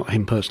 Well, not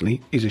him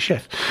personally, he's a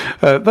chef.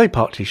 They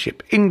parked his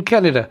ship in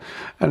Canada,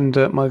 and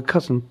my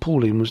cousin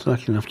Pauline was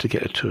lucky enough to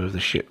get a tour of the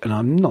ship, and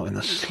I'm not in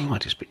the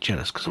slightest bit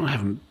jealous because I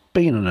haven't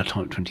been on a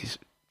Type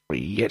 23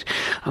 yet,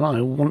 and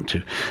I want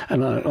to,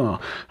 and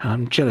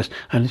I'm jealous,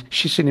 and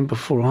she's seen him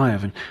before I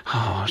have, and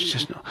it's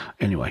just not...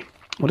 Anyway,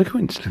 what a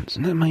coincidence,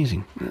 isn't that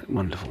amazing?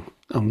 Wonderful.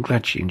 I'm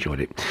glad she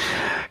enjoyed it.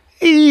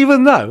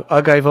 Even though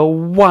I gave her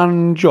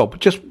one job,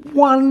 just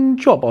one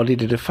job. I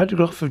needed a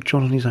photograph of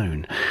John on his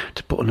own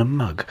to put on a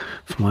mug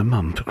for my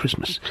mum for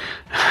Christmas.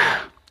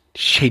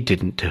 She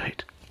didn't do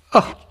it.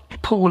 Oh,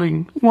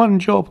 appalling. One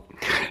job.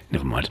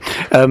 Never mind.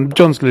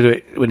 John's going to do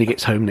it when he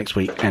gets home next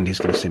week, and he's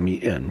going to send me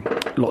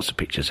lots of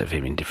pictures of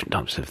him in different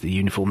types of the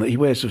uniform that he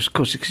wears, of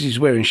course, because he's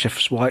wearing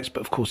Shepherd's whites,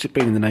 but of course,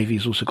 being in the Navy,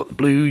 he's also got the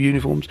blue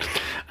uniforms,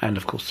 and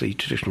of course, the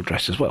traditional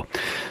dress as well.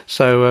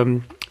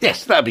 So,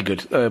 yes, that'd be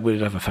good. We'll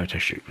have a photo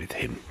shoot with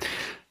him.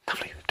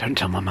 Lovely. Don't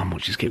tell my mum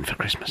what she's getting for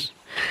Christmas.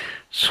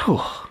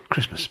 So,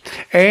 Christmas.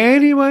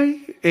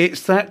 Anyway,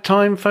 it's that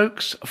time,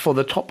 folks, for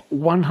the top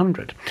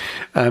 100.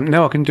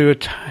 Now I can do a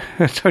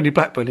Tony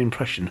Blackburn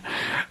impression.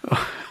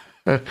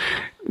 No,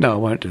 I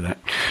won't do that.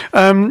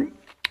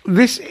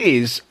 This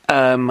is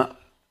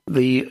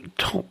the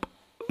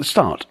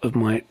start of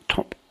my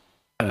top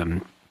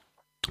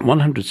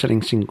 100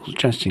 selling singles,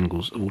 jazz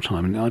singles of all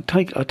time, and I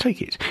take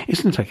it.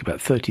 It's going to take about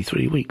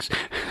 33 weeks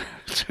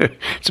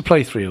to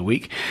play 3 a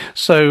week.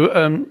 So,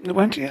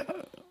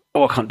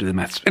 I can't do the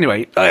maths.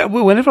 Anyway,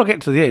 whenever I get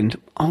to the end,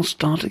 I'll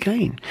start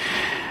again.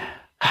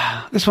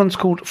 This one's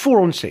called 4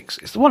 on 6.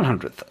 It's the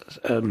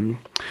 100th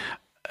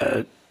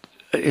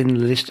in the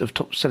list of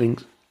top selling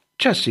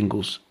jazz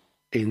singles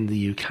in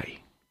the UK.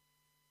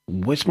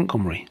 Wes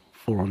Montgomery,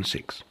 4 on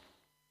 6.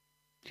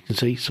 You can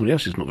see somebody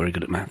else is not very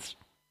good at maths.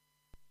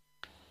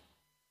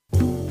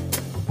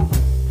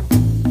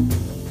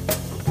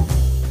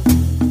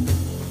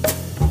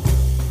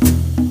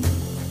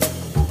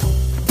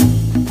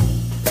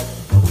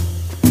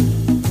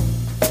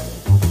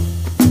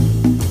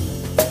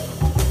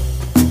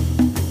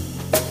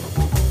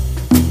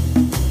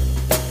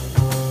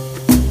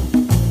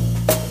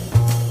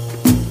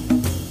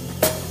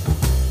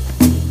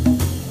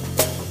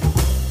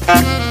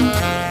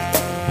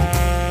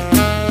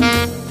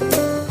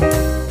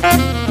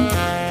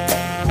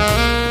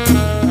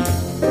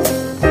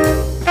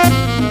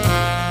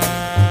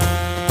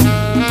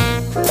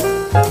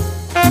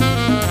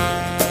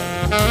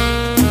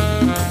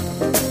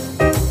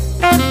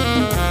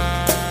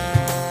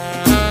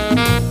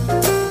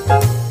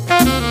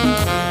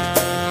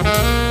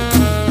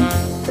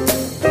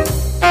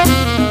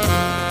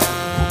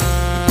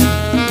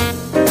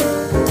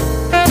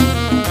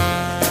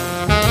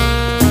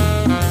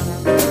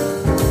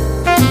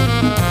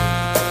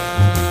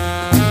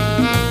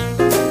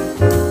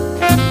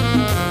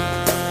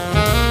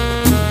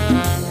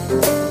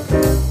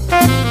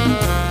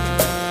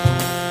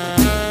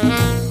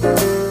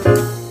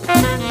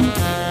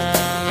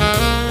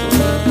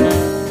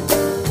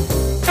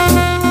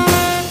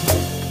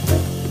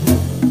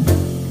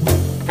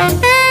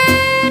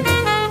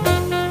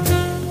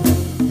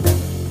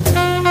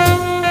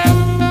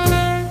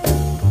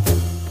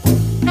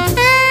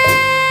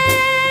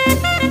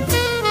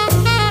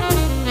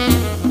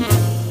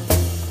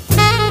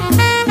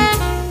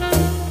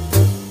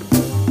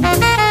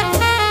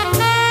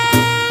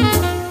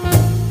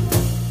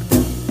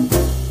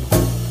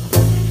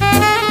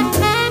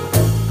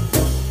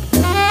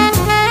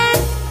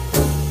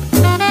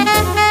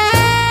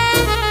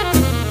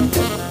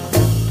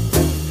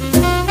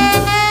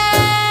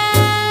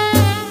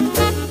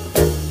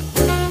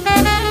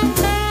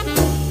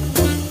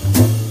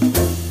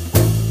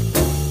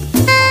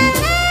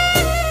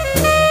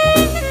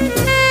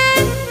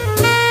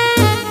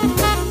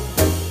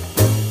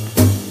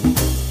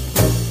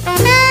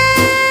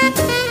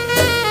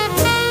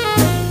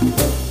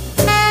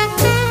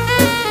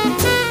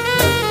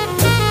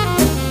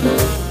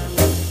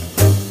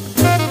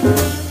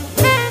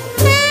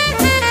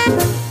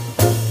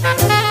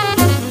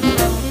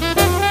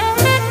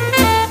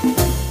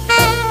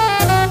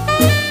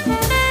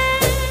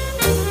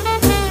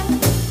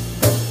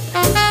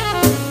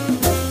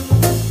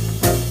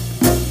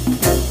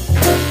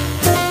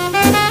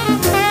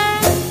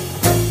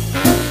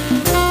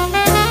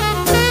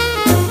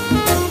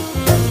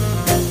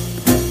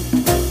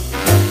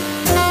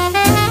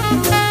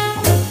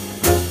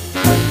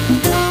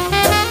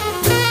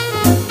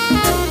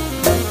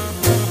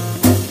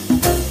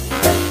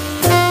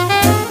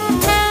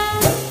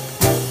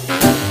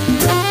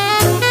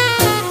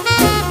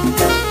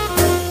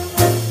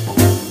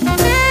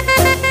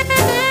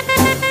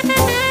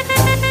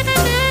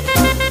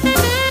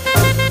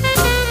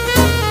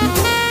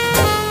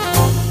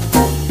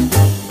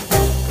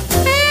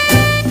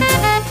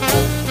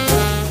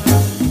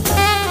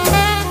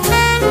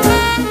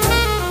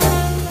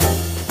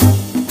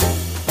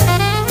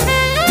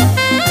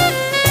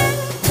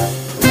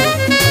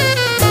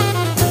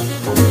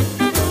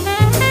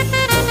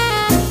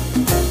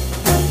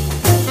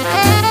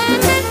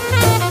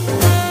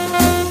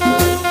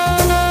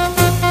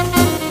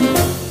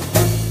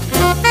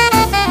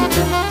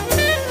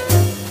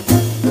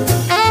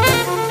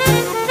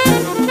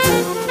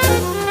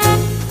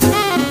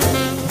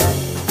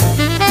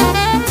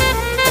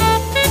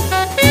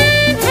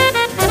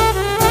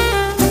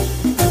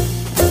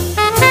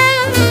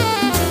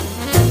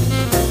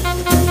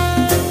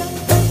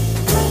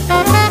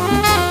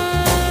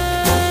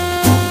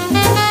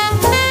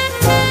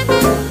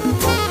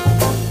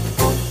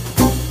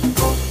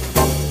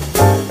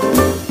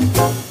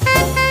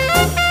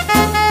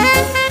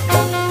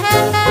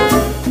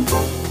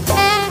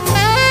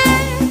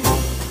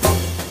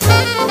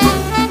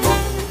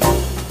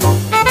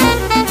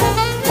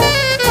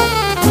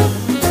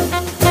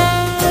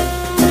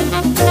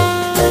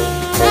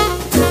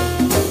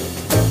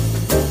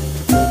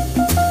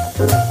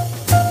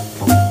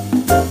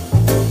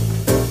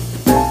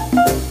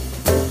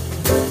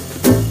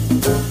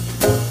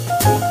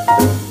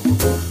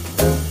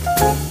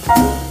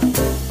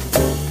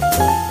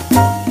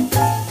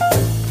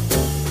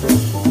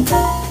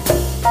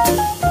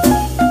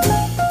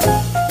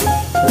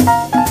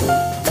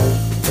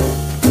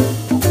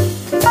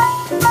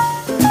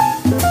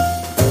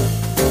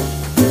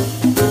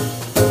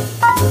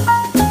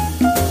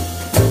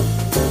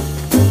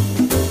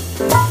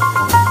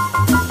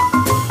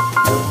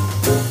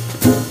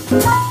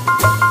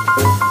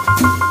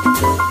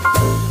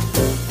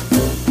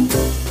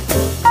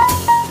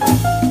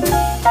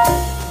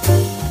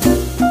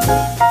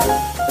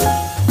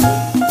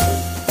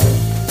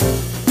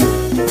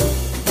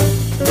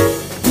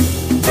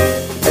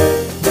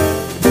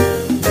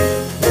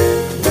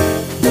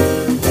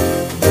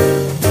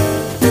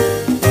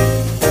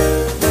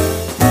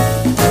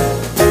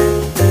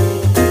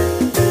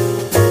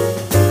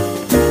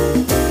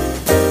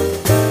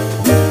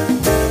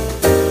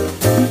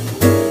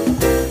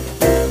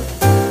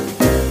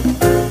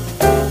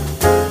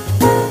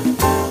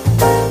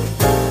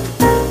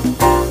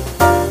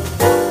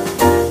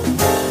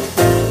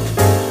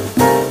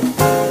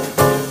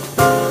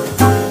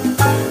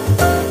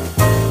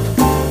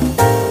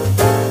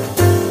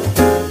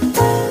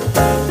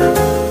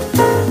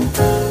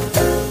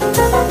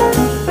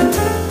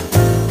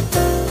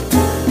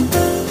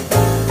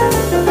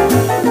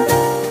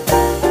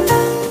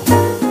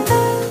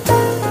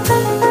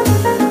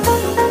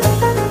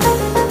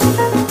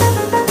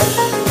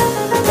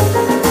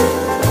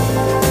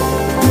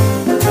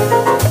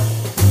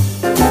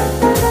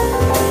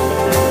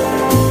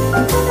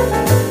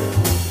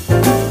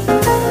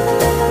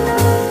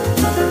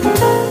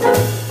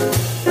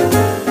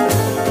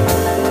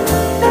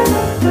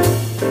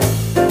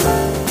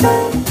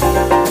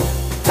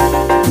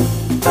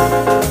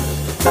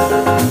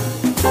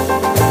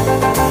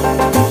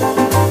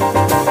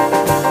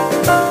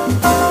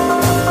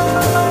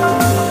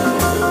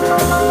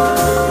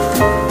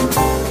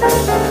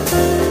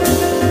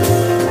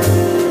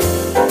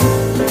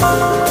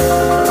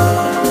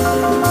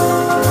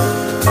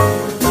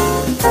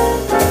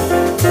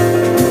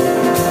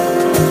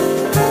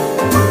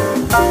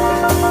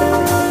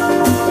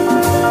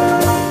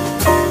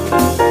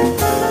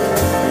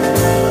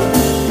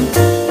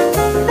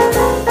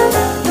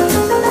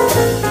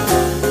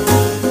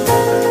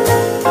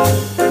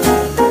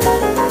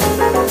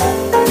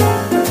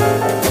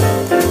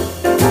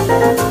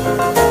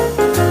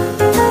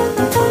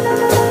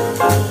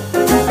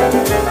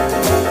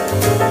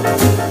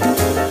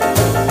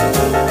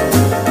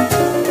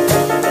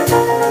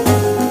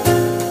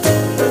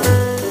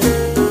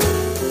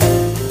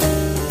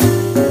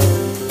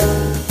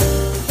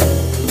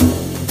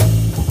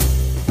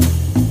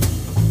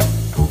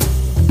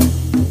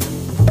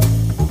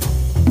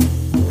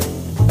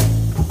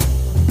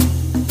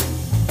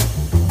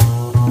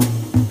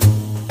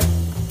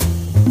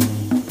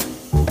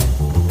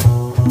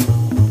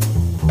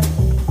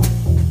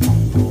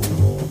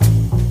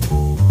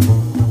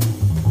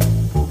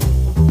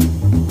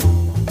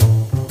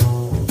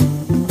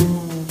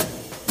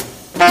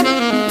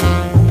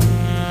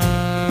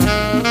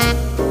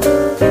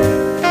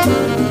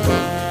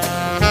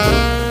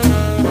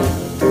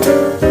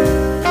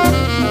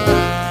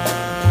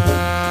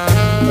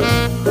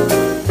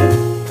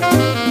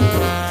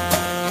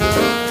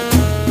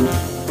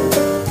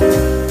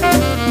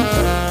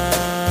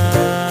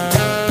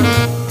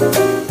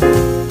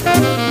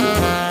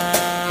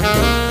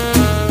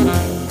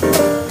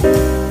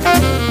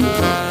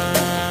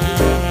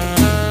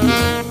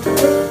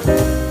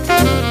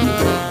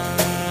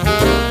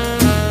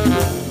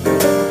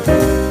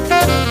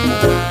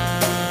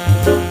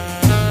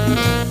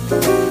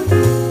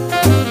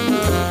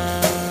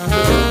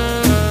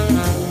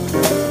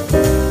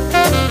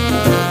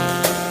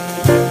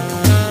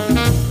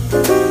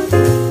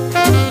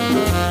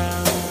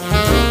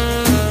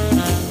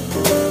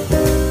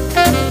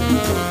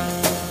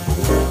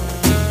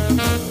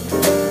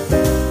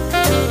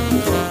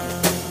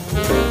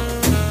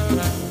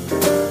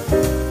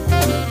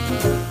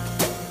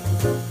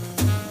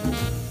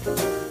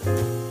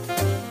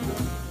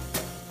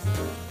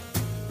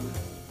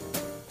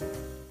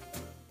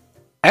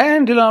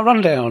 And in our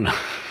rundown,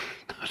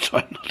 I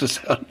try not to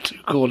sound too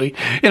corny,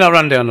 in our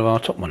rundown of our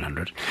top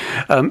 100,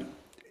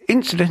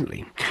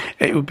 incidentally,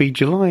 it would be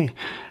July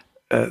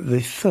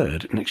the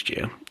 3rd next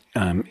year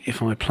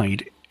if I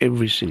played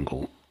every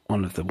single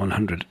one of the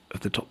 100 of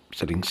the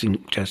top-selling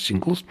jazz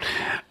singles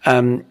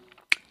on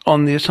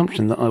the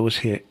assumption that I was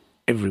here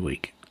every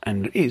week.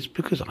 And it is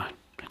because I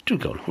do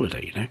go on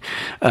holiday, you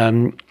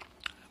know,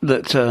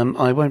 that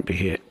I won't be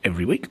here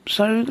every week.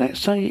 So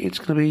let's say it's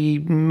going to be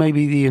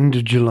maybe the end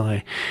of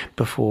July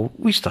before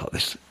we start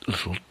this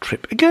little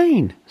trip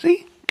again.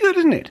 See? Good,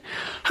 isn't it?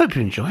 Hope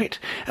you enjoy it.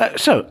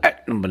 So,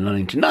 at number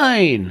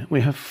 99,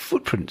 we have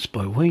Footprints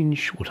by Wayne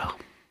Shorter.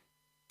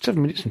 7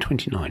 minutes and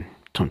 29.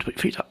 Time to put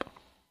your feet up.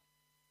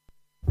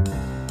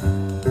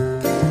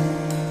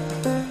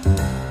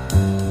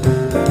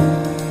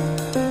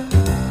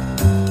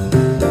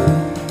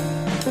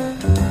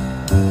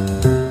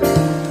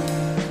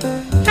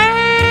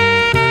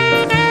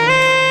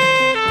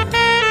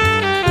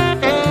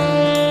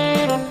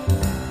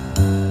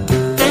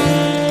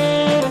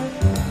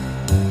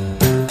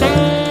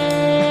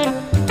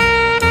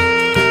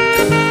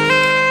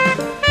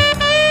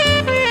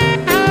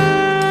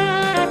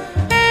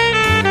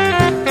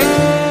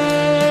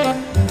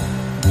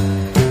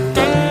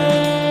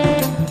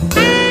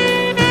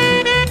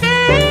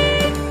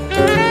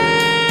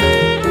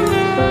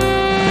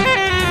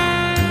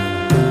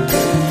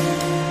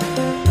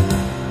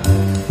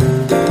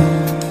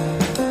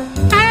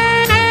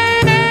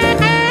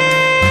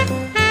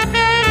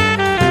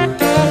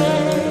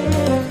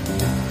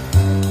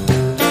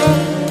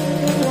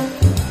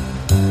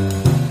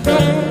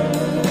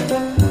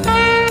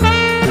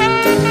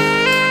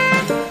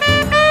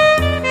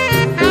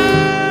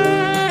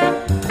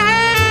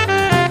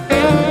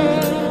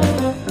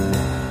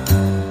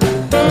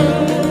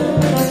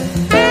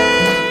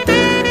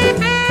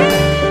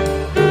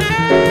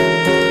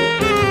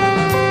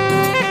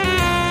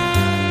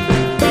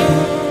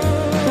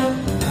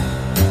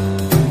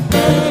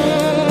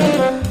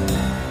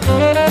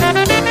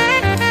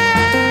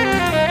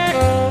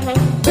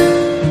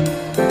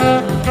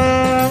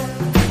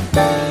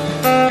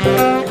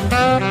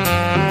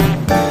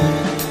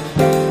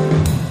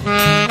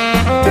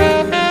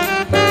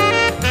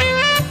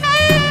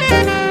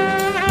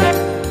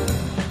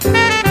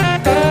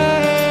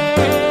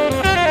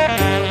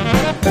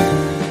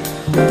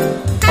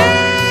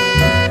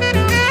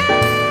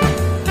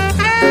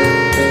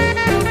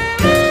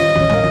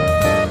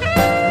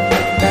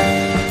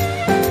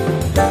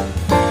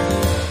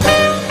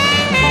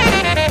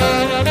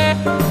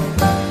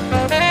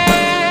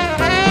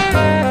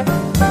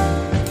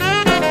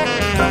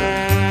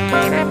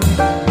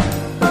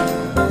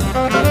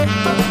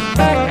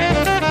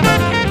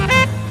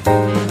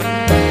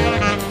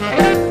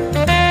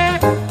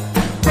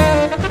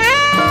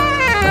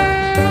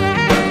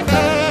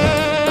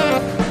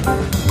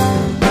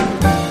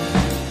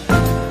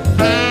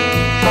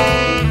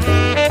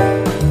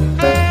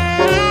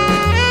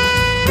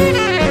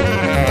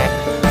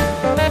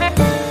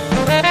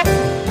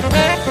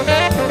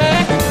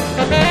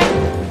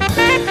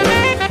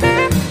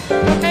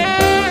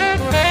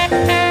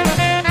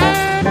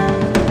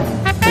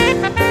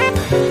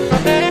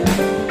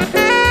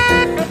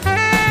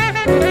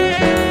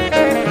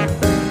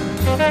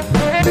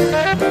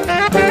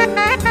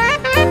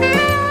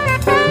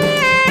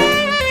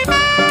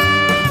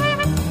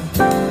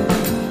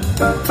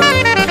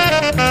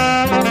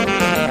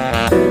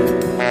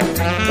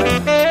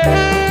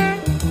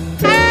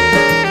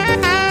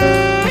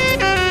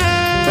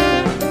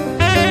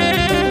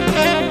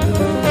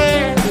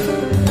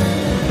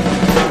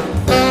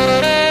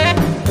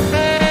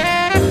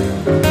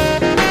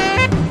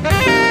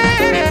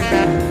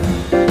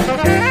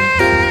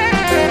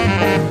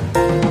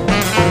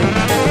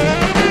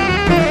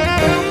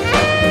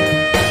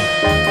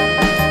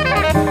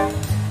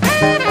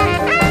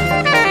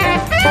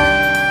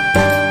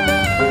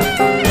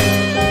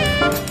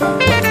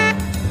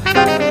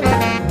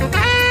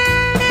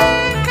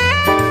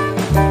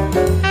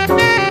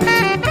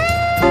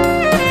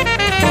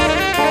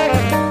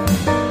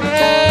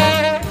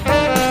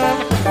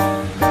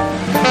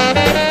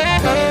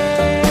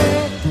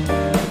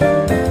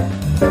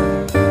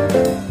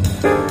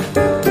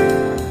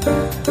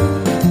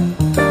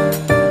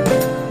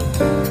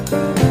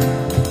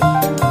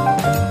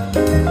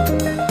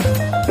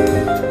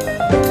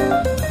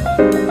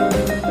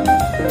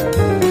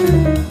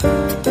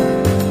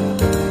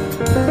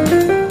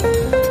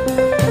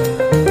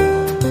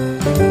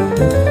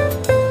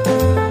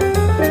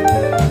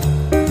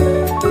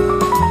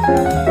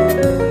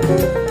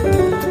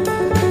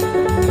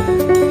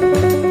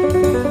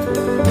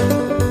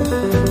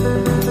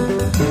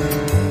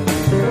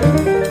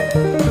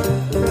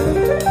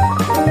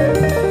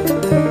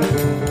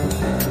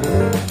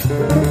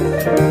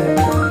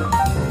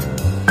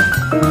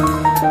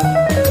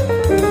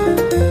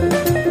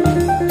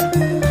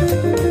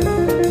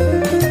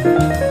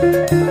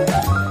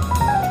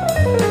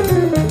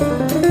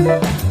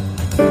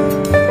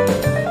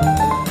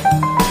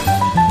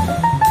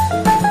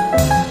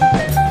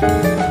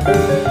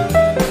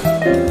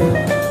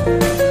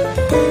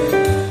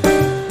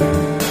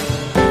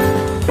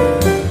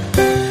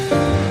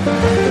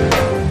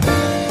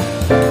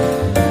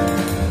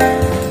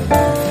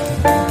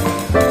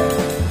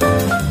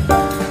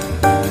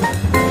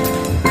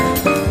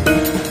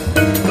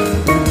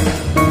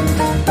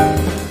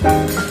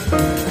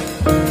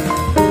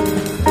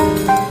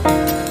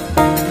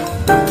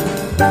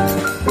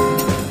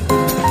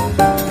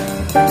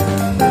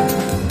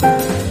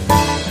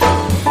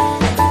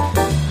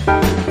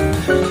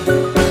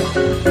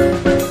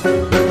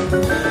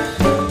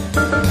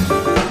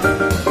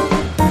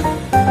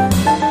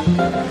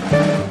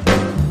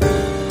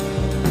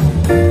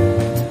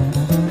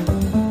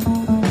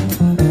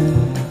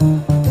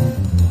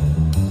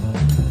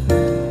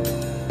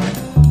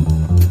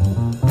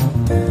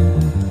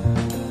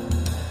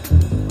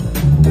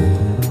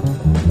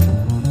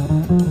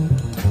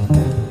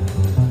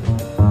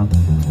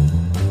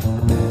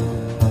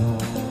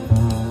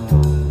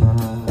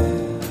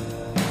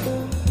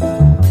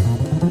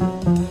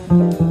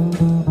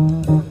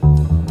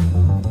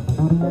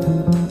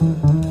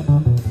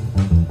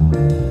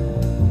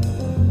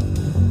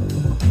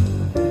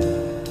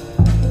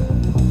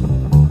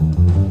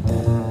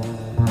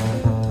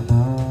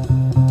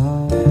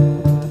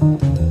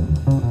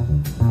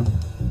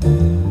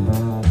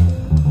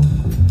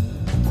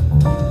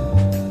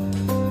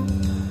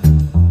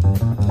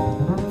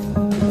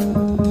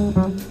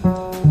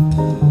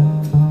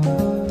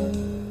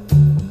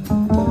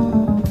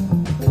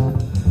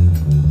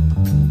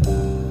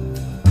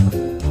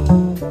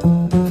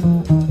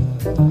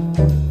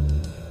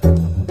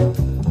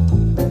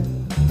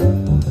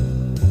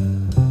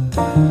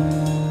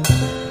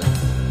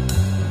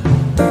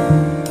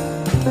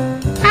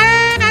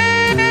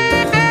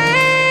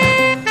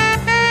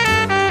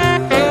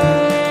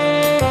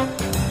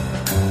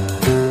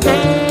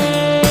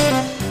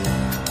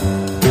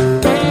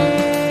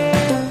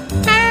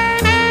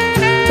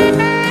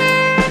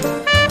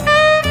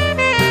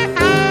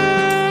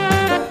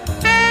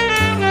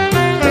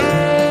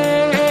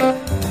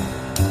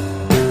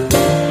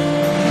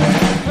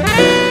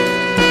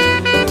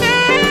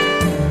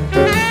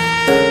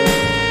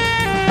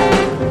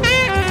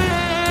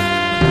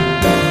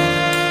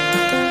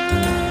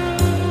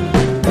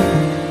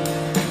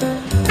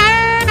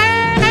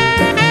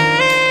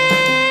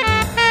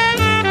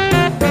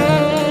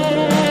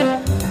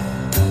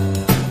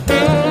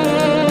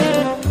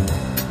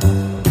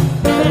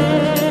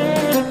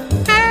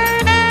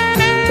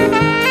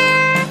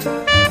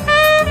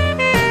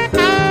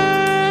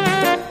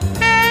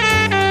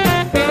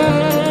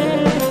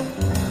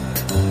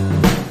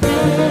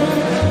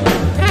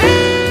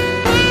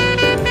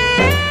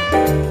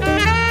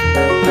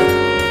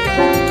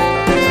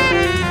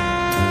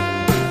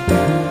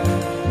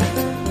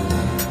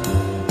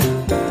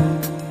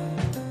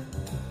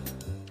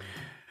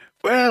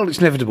 it's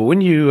inevitable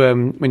when you're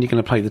going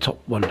to play the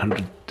top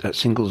 100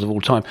 singles of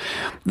all time.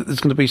 There's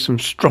going to be some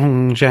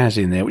strong jazz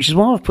in there, which is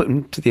why I've put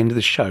them to the end of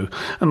the show.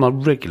 And my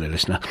regular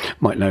listener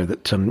might know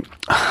that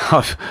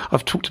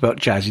I've talked about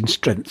jazz in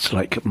strengths,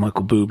 like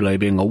Michael Bublé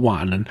being a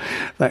 1, and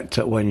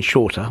that Wayne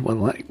Shorter,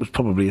 well, that was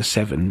probably a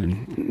 7,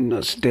 and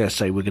I dare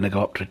say we're going to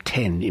go up to a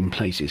 10 in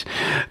places,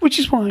 which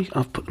is why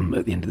I've put them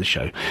at the end of the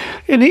show.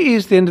 And it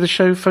is the end of the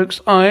show,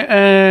 folks. I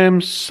am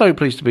so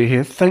pleased to be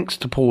here. Thanks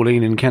to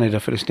Pauline in Canada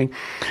for listening.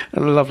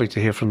 Lovely to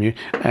hear from you.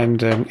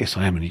 And yes,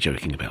 I am only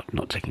joking about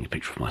not taking a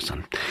picture of my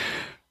son.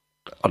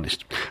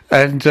 Honest.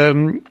 And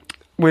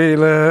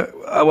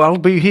I'll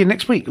be here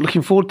next week.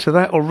 Looking forward to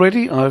that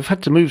already. I've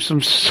had to move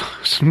some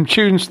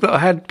tunes that I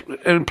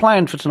had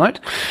planned for tonight,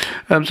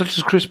 such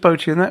as Chris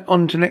Botti and that,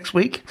 on to next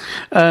week.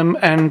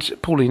 And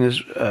Pauline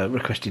has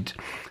requested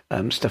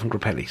Stefan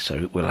Grappelli,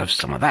 so we'll have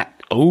some of that.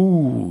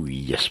 Oh,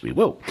 yes, we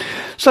will.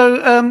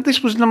 So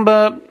this was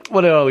number,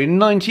 what are we,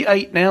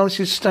 98 now. This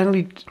is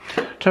Stanley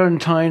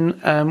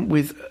Turrentine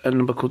with a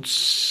number called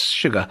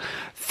Sugar.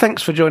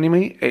 Thanks for joining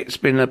me. It's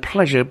been a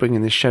pleasure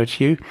bringing this show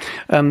to you.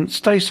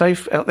 Stay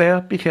safe out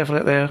there, be careful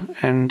out there,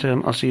 and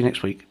I'll see you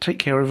next week. Take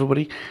care,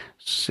 everybody.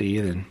 See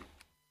you then.